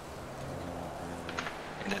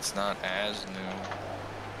 And it's not as new.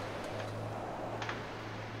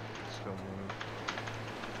 Still new.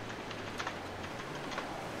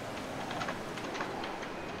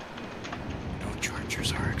 No,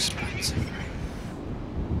 chargers are expensive, right?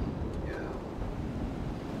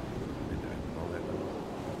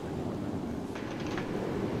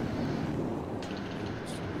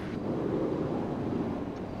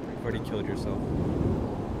 You've already killed yourself.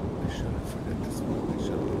 I should have forgot this one. I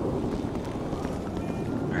should have.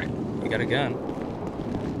 Alright, you got a gun.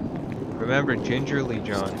 Remember, gingerly,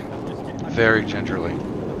 John. Very gingerly.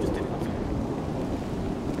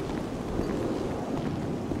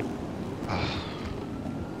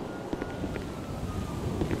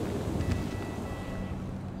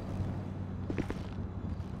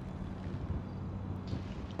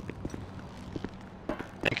 I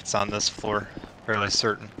think it's on this floor, fairly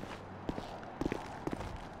certain.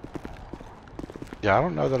 Yeah, I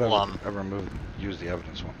don't know that I've ever used the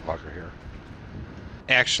evidence locker here.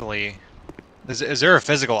 Actually, is there a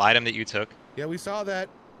physical item that you took? Yeah, we saw that.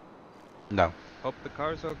 No. Hope the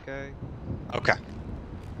car's okay. Okay.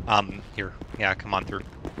 Here. Yeah, come on through.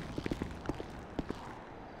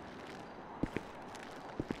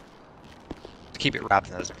 Keep it wrapped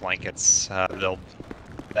in those blankets. The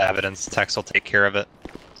evidence techs will take care of it.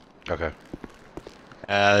 Okay.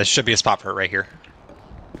 There should be a spot for it right here.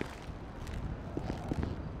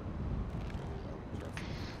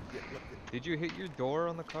 Did you hit your door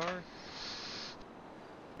on the car?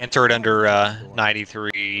 Enter it under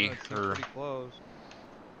 93 or pretty close.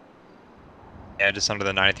 yeah, just under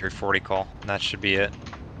the 9340 call. And that should be it.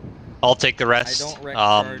 I'll take the rest. I don't wreck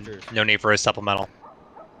chargers. No need for a supplemental.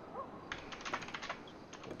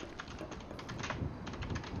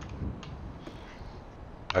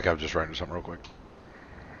 Okay, I'm just writing something real quick.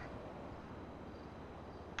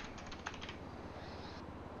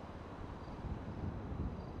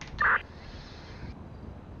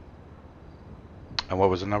 And what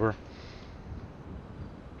was the number?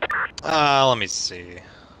 Let me see.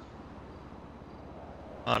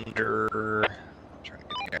 under... I'm trying to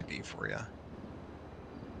get the ID for you.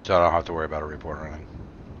 So I don't have to worry about a report or anything.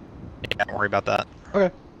 Yeah, don't worry about that.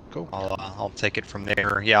 Okay, cool. I'll take it from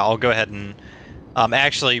there. Yeah, I'll go ahead and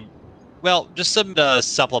actually, well, just some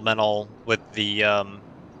supplemental with the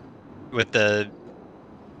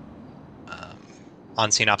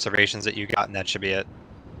on-scene observations that you got, and that should be it.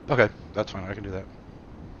 Okay, that's fine. I can do that.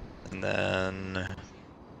 And then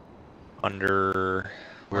under...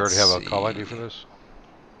 We already have a call ID for this?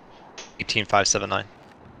 18579.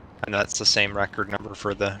 And that's the same record number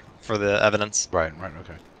for the evidence. Right,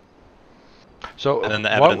 okay. So, and then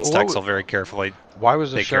the evidence techs will very carefully. Why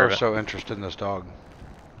was the sheriff so interested in this dog?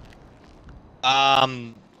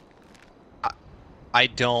 I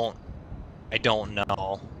don't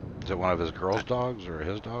know. Is it one of his girl's dogs or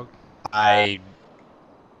his dog? I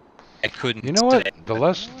couldn't. You know what? The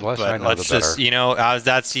less I know, the better. Just,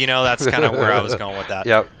 that's kind of where I was going with that.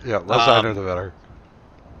 Yeah. Less I know, the better.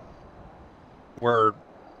 We're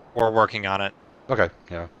working on it. Okay.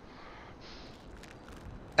 Yeah.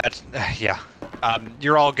 Yeah.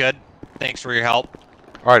 You're all good. Thanks for your help.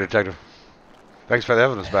 All right, detective. Thanks for the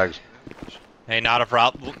evidence bags. Hey, not a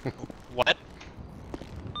problem. What?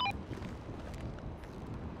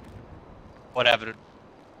 What evidence?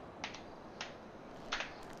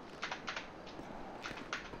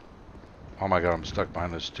 Oh my god, I'm stuck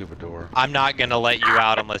behind this stupid door. I'm not gonna let you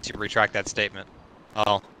out unless you retract that statement.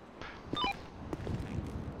 Oh.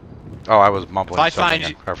 Oh, I was mumbling. If I find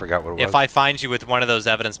you, I forgot what it was. If I find you with one of those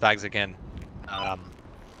evidence bags again,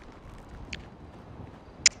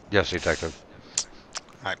 yes, detective.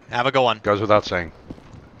 All right, have a good one. Goes without saying.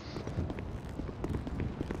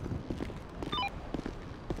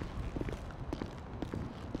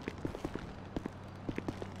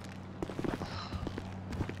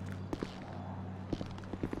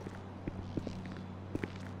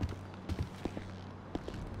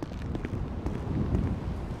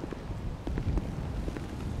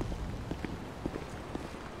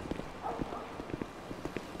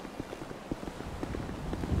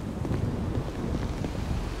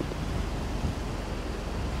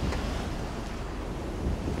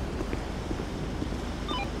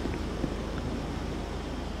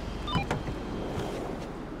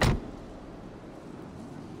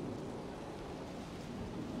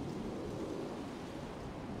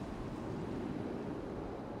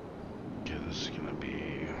 This is gonna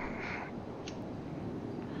be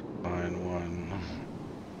line 1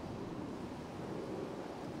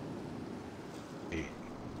 8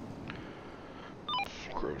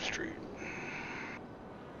 Grove Street.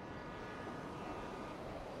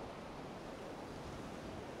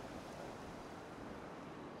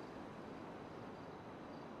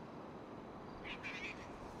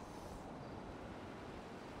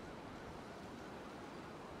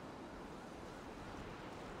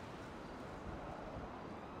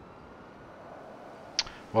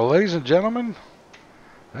 Well, ladies and gentlemen,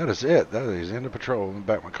 that is it. That is the end of patrol. I'm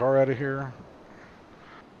back my car out of here.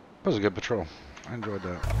 That was a good patrol. I enjoyed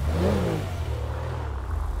that.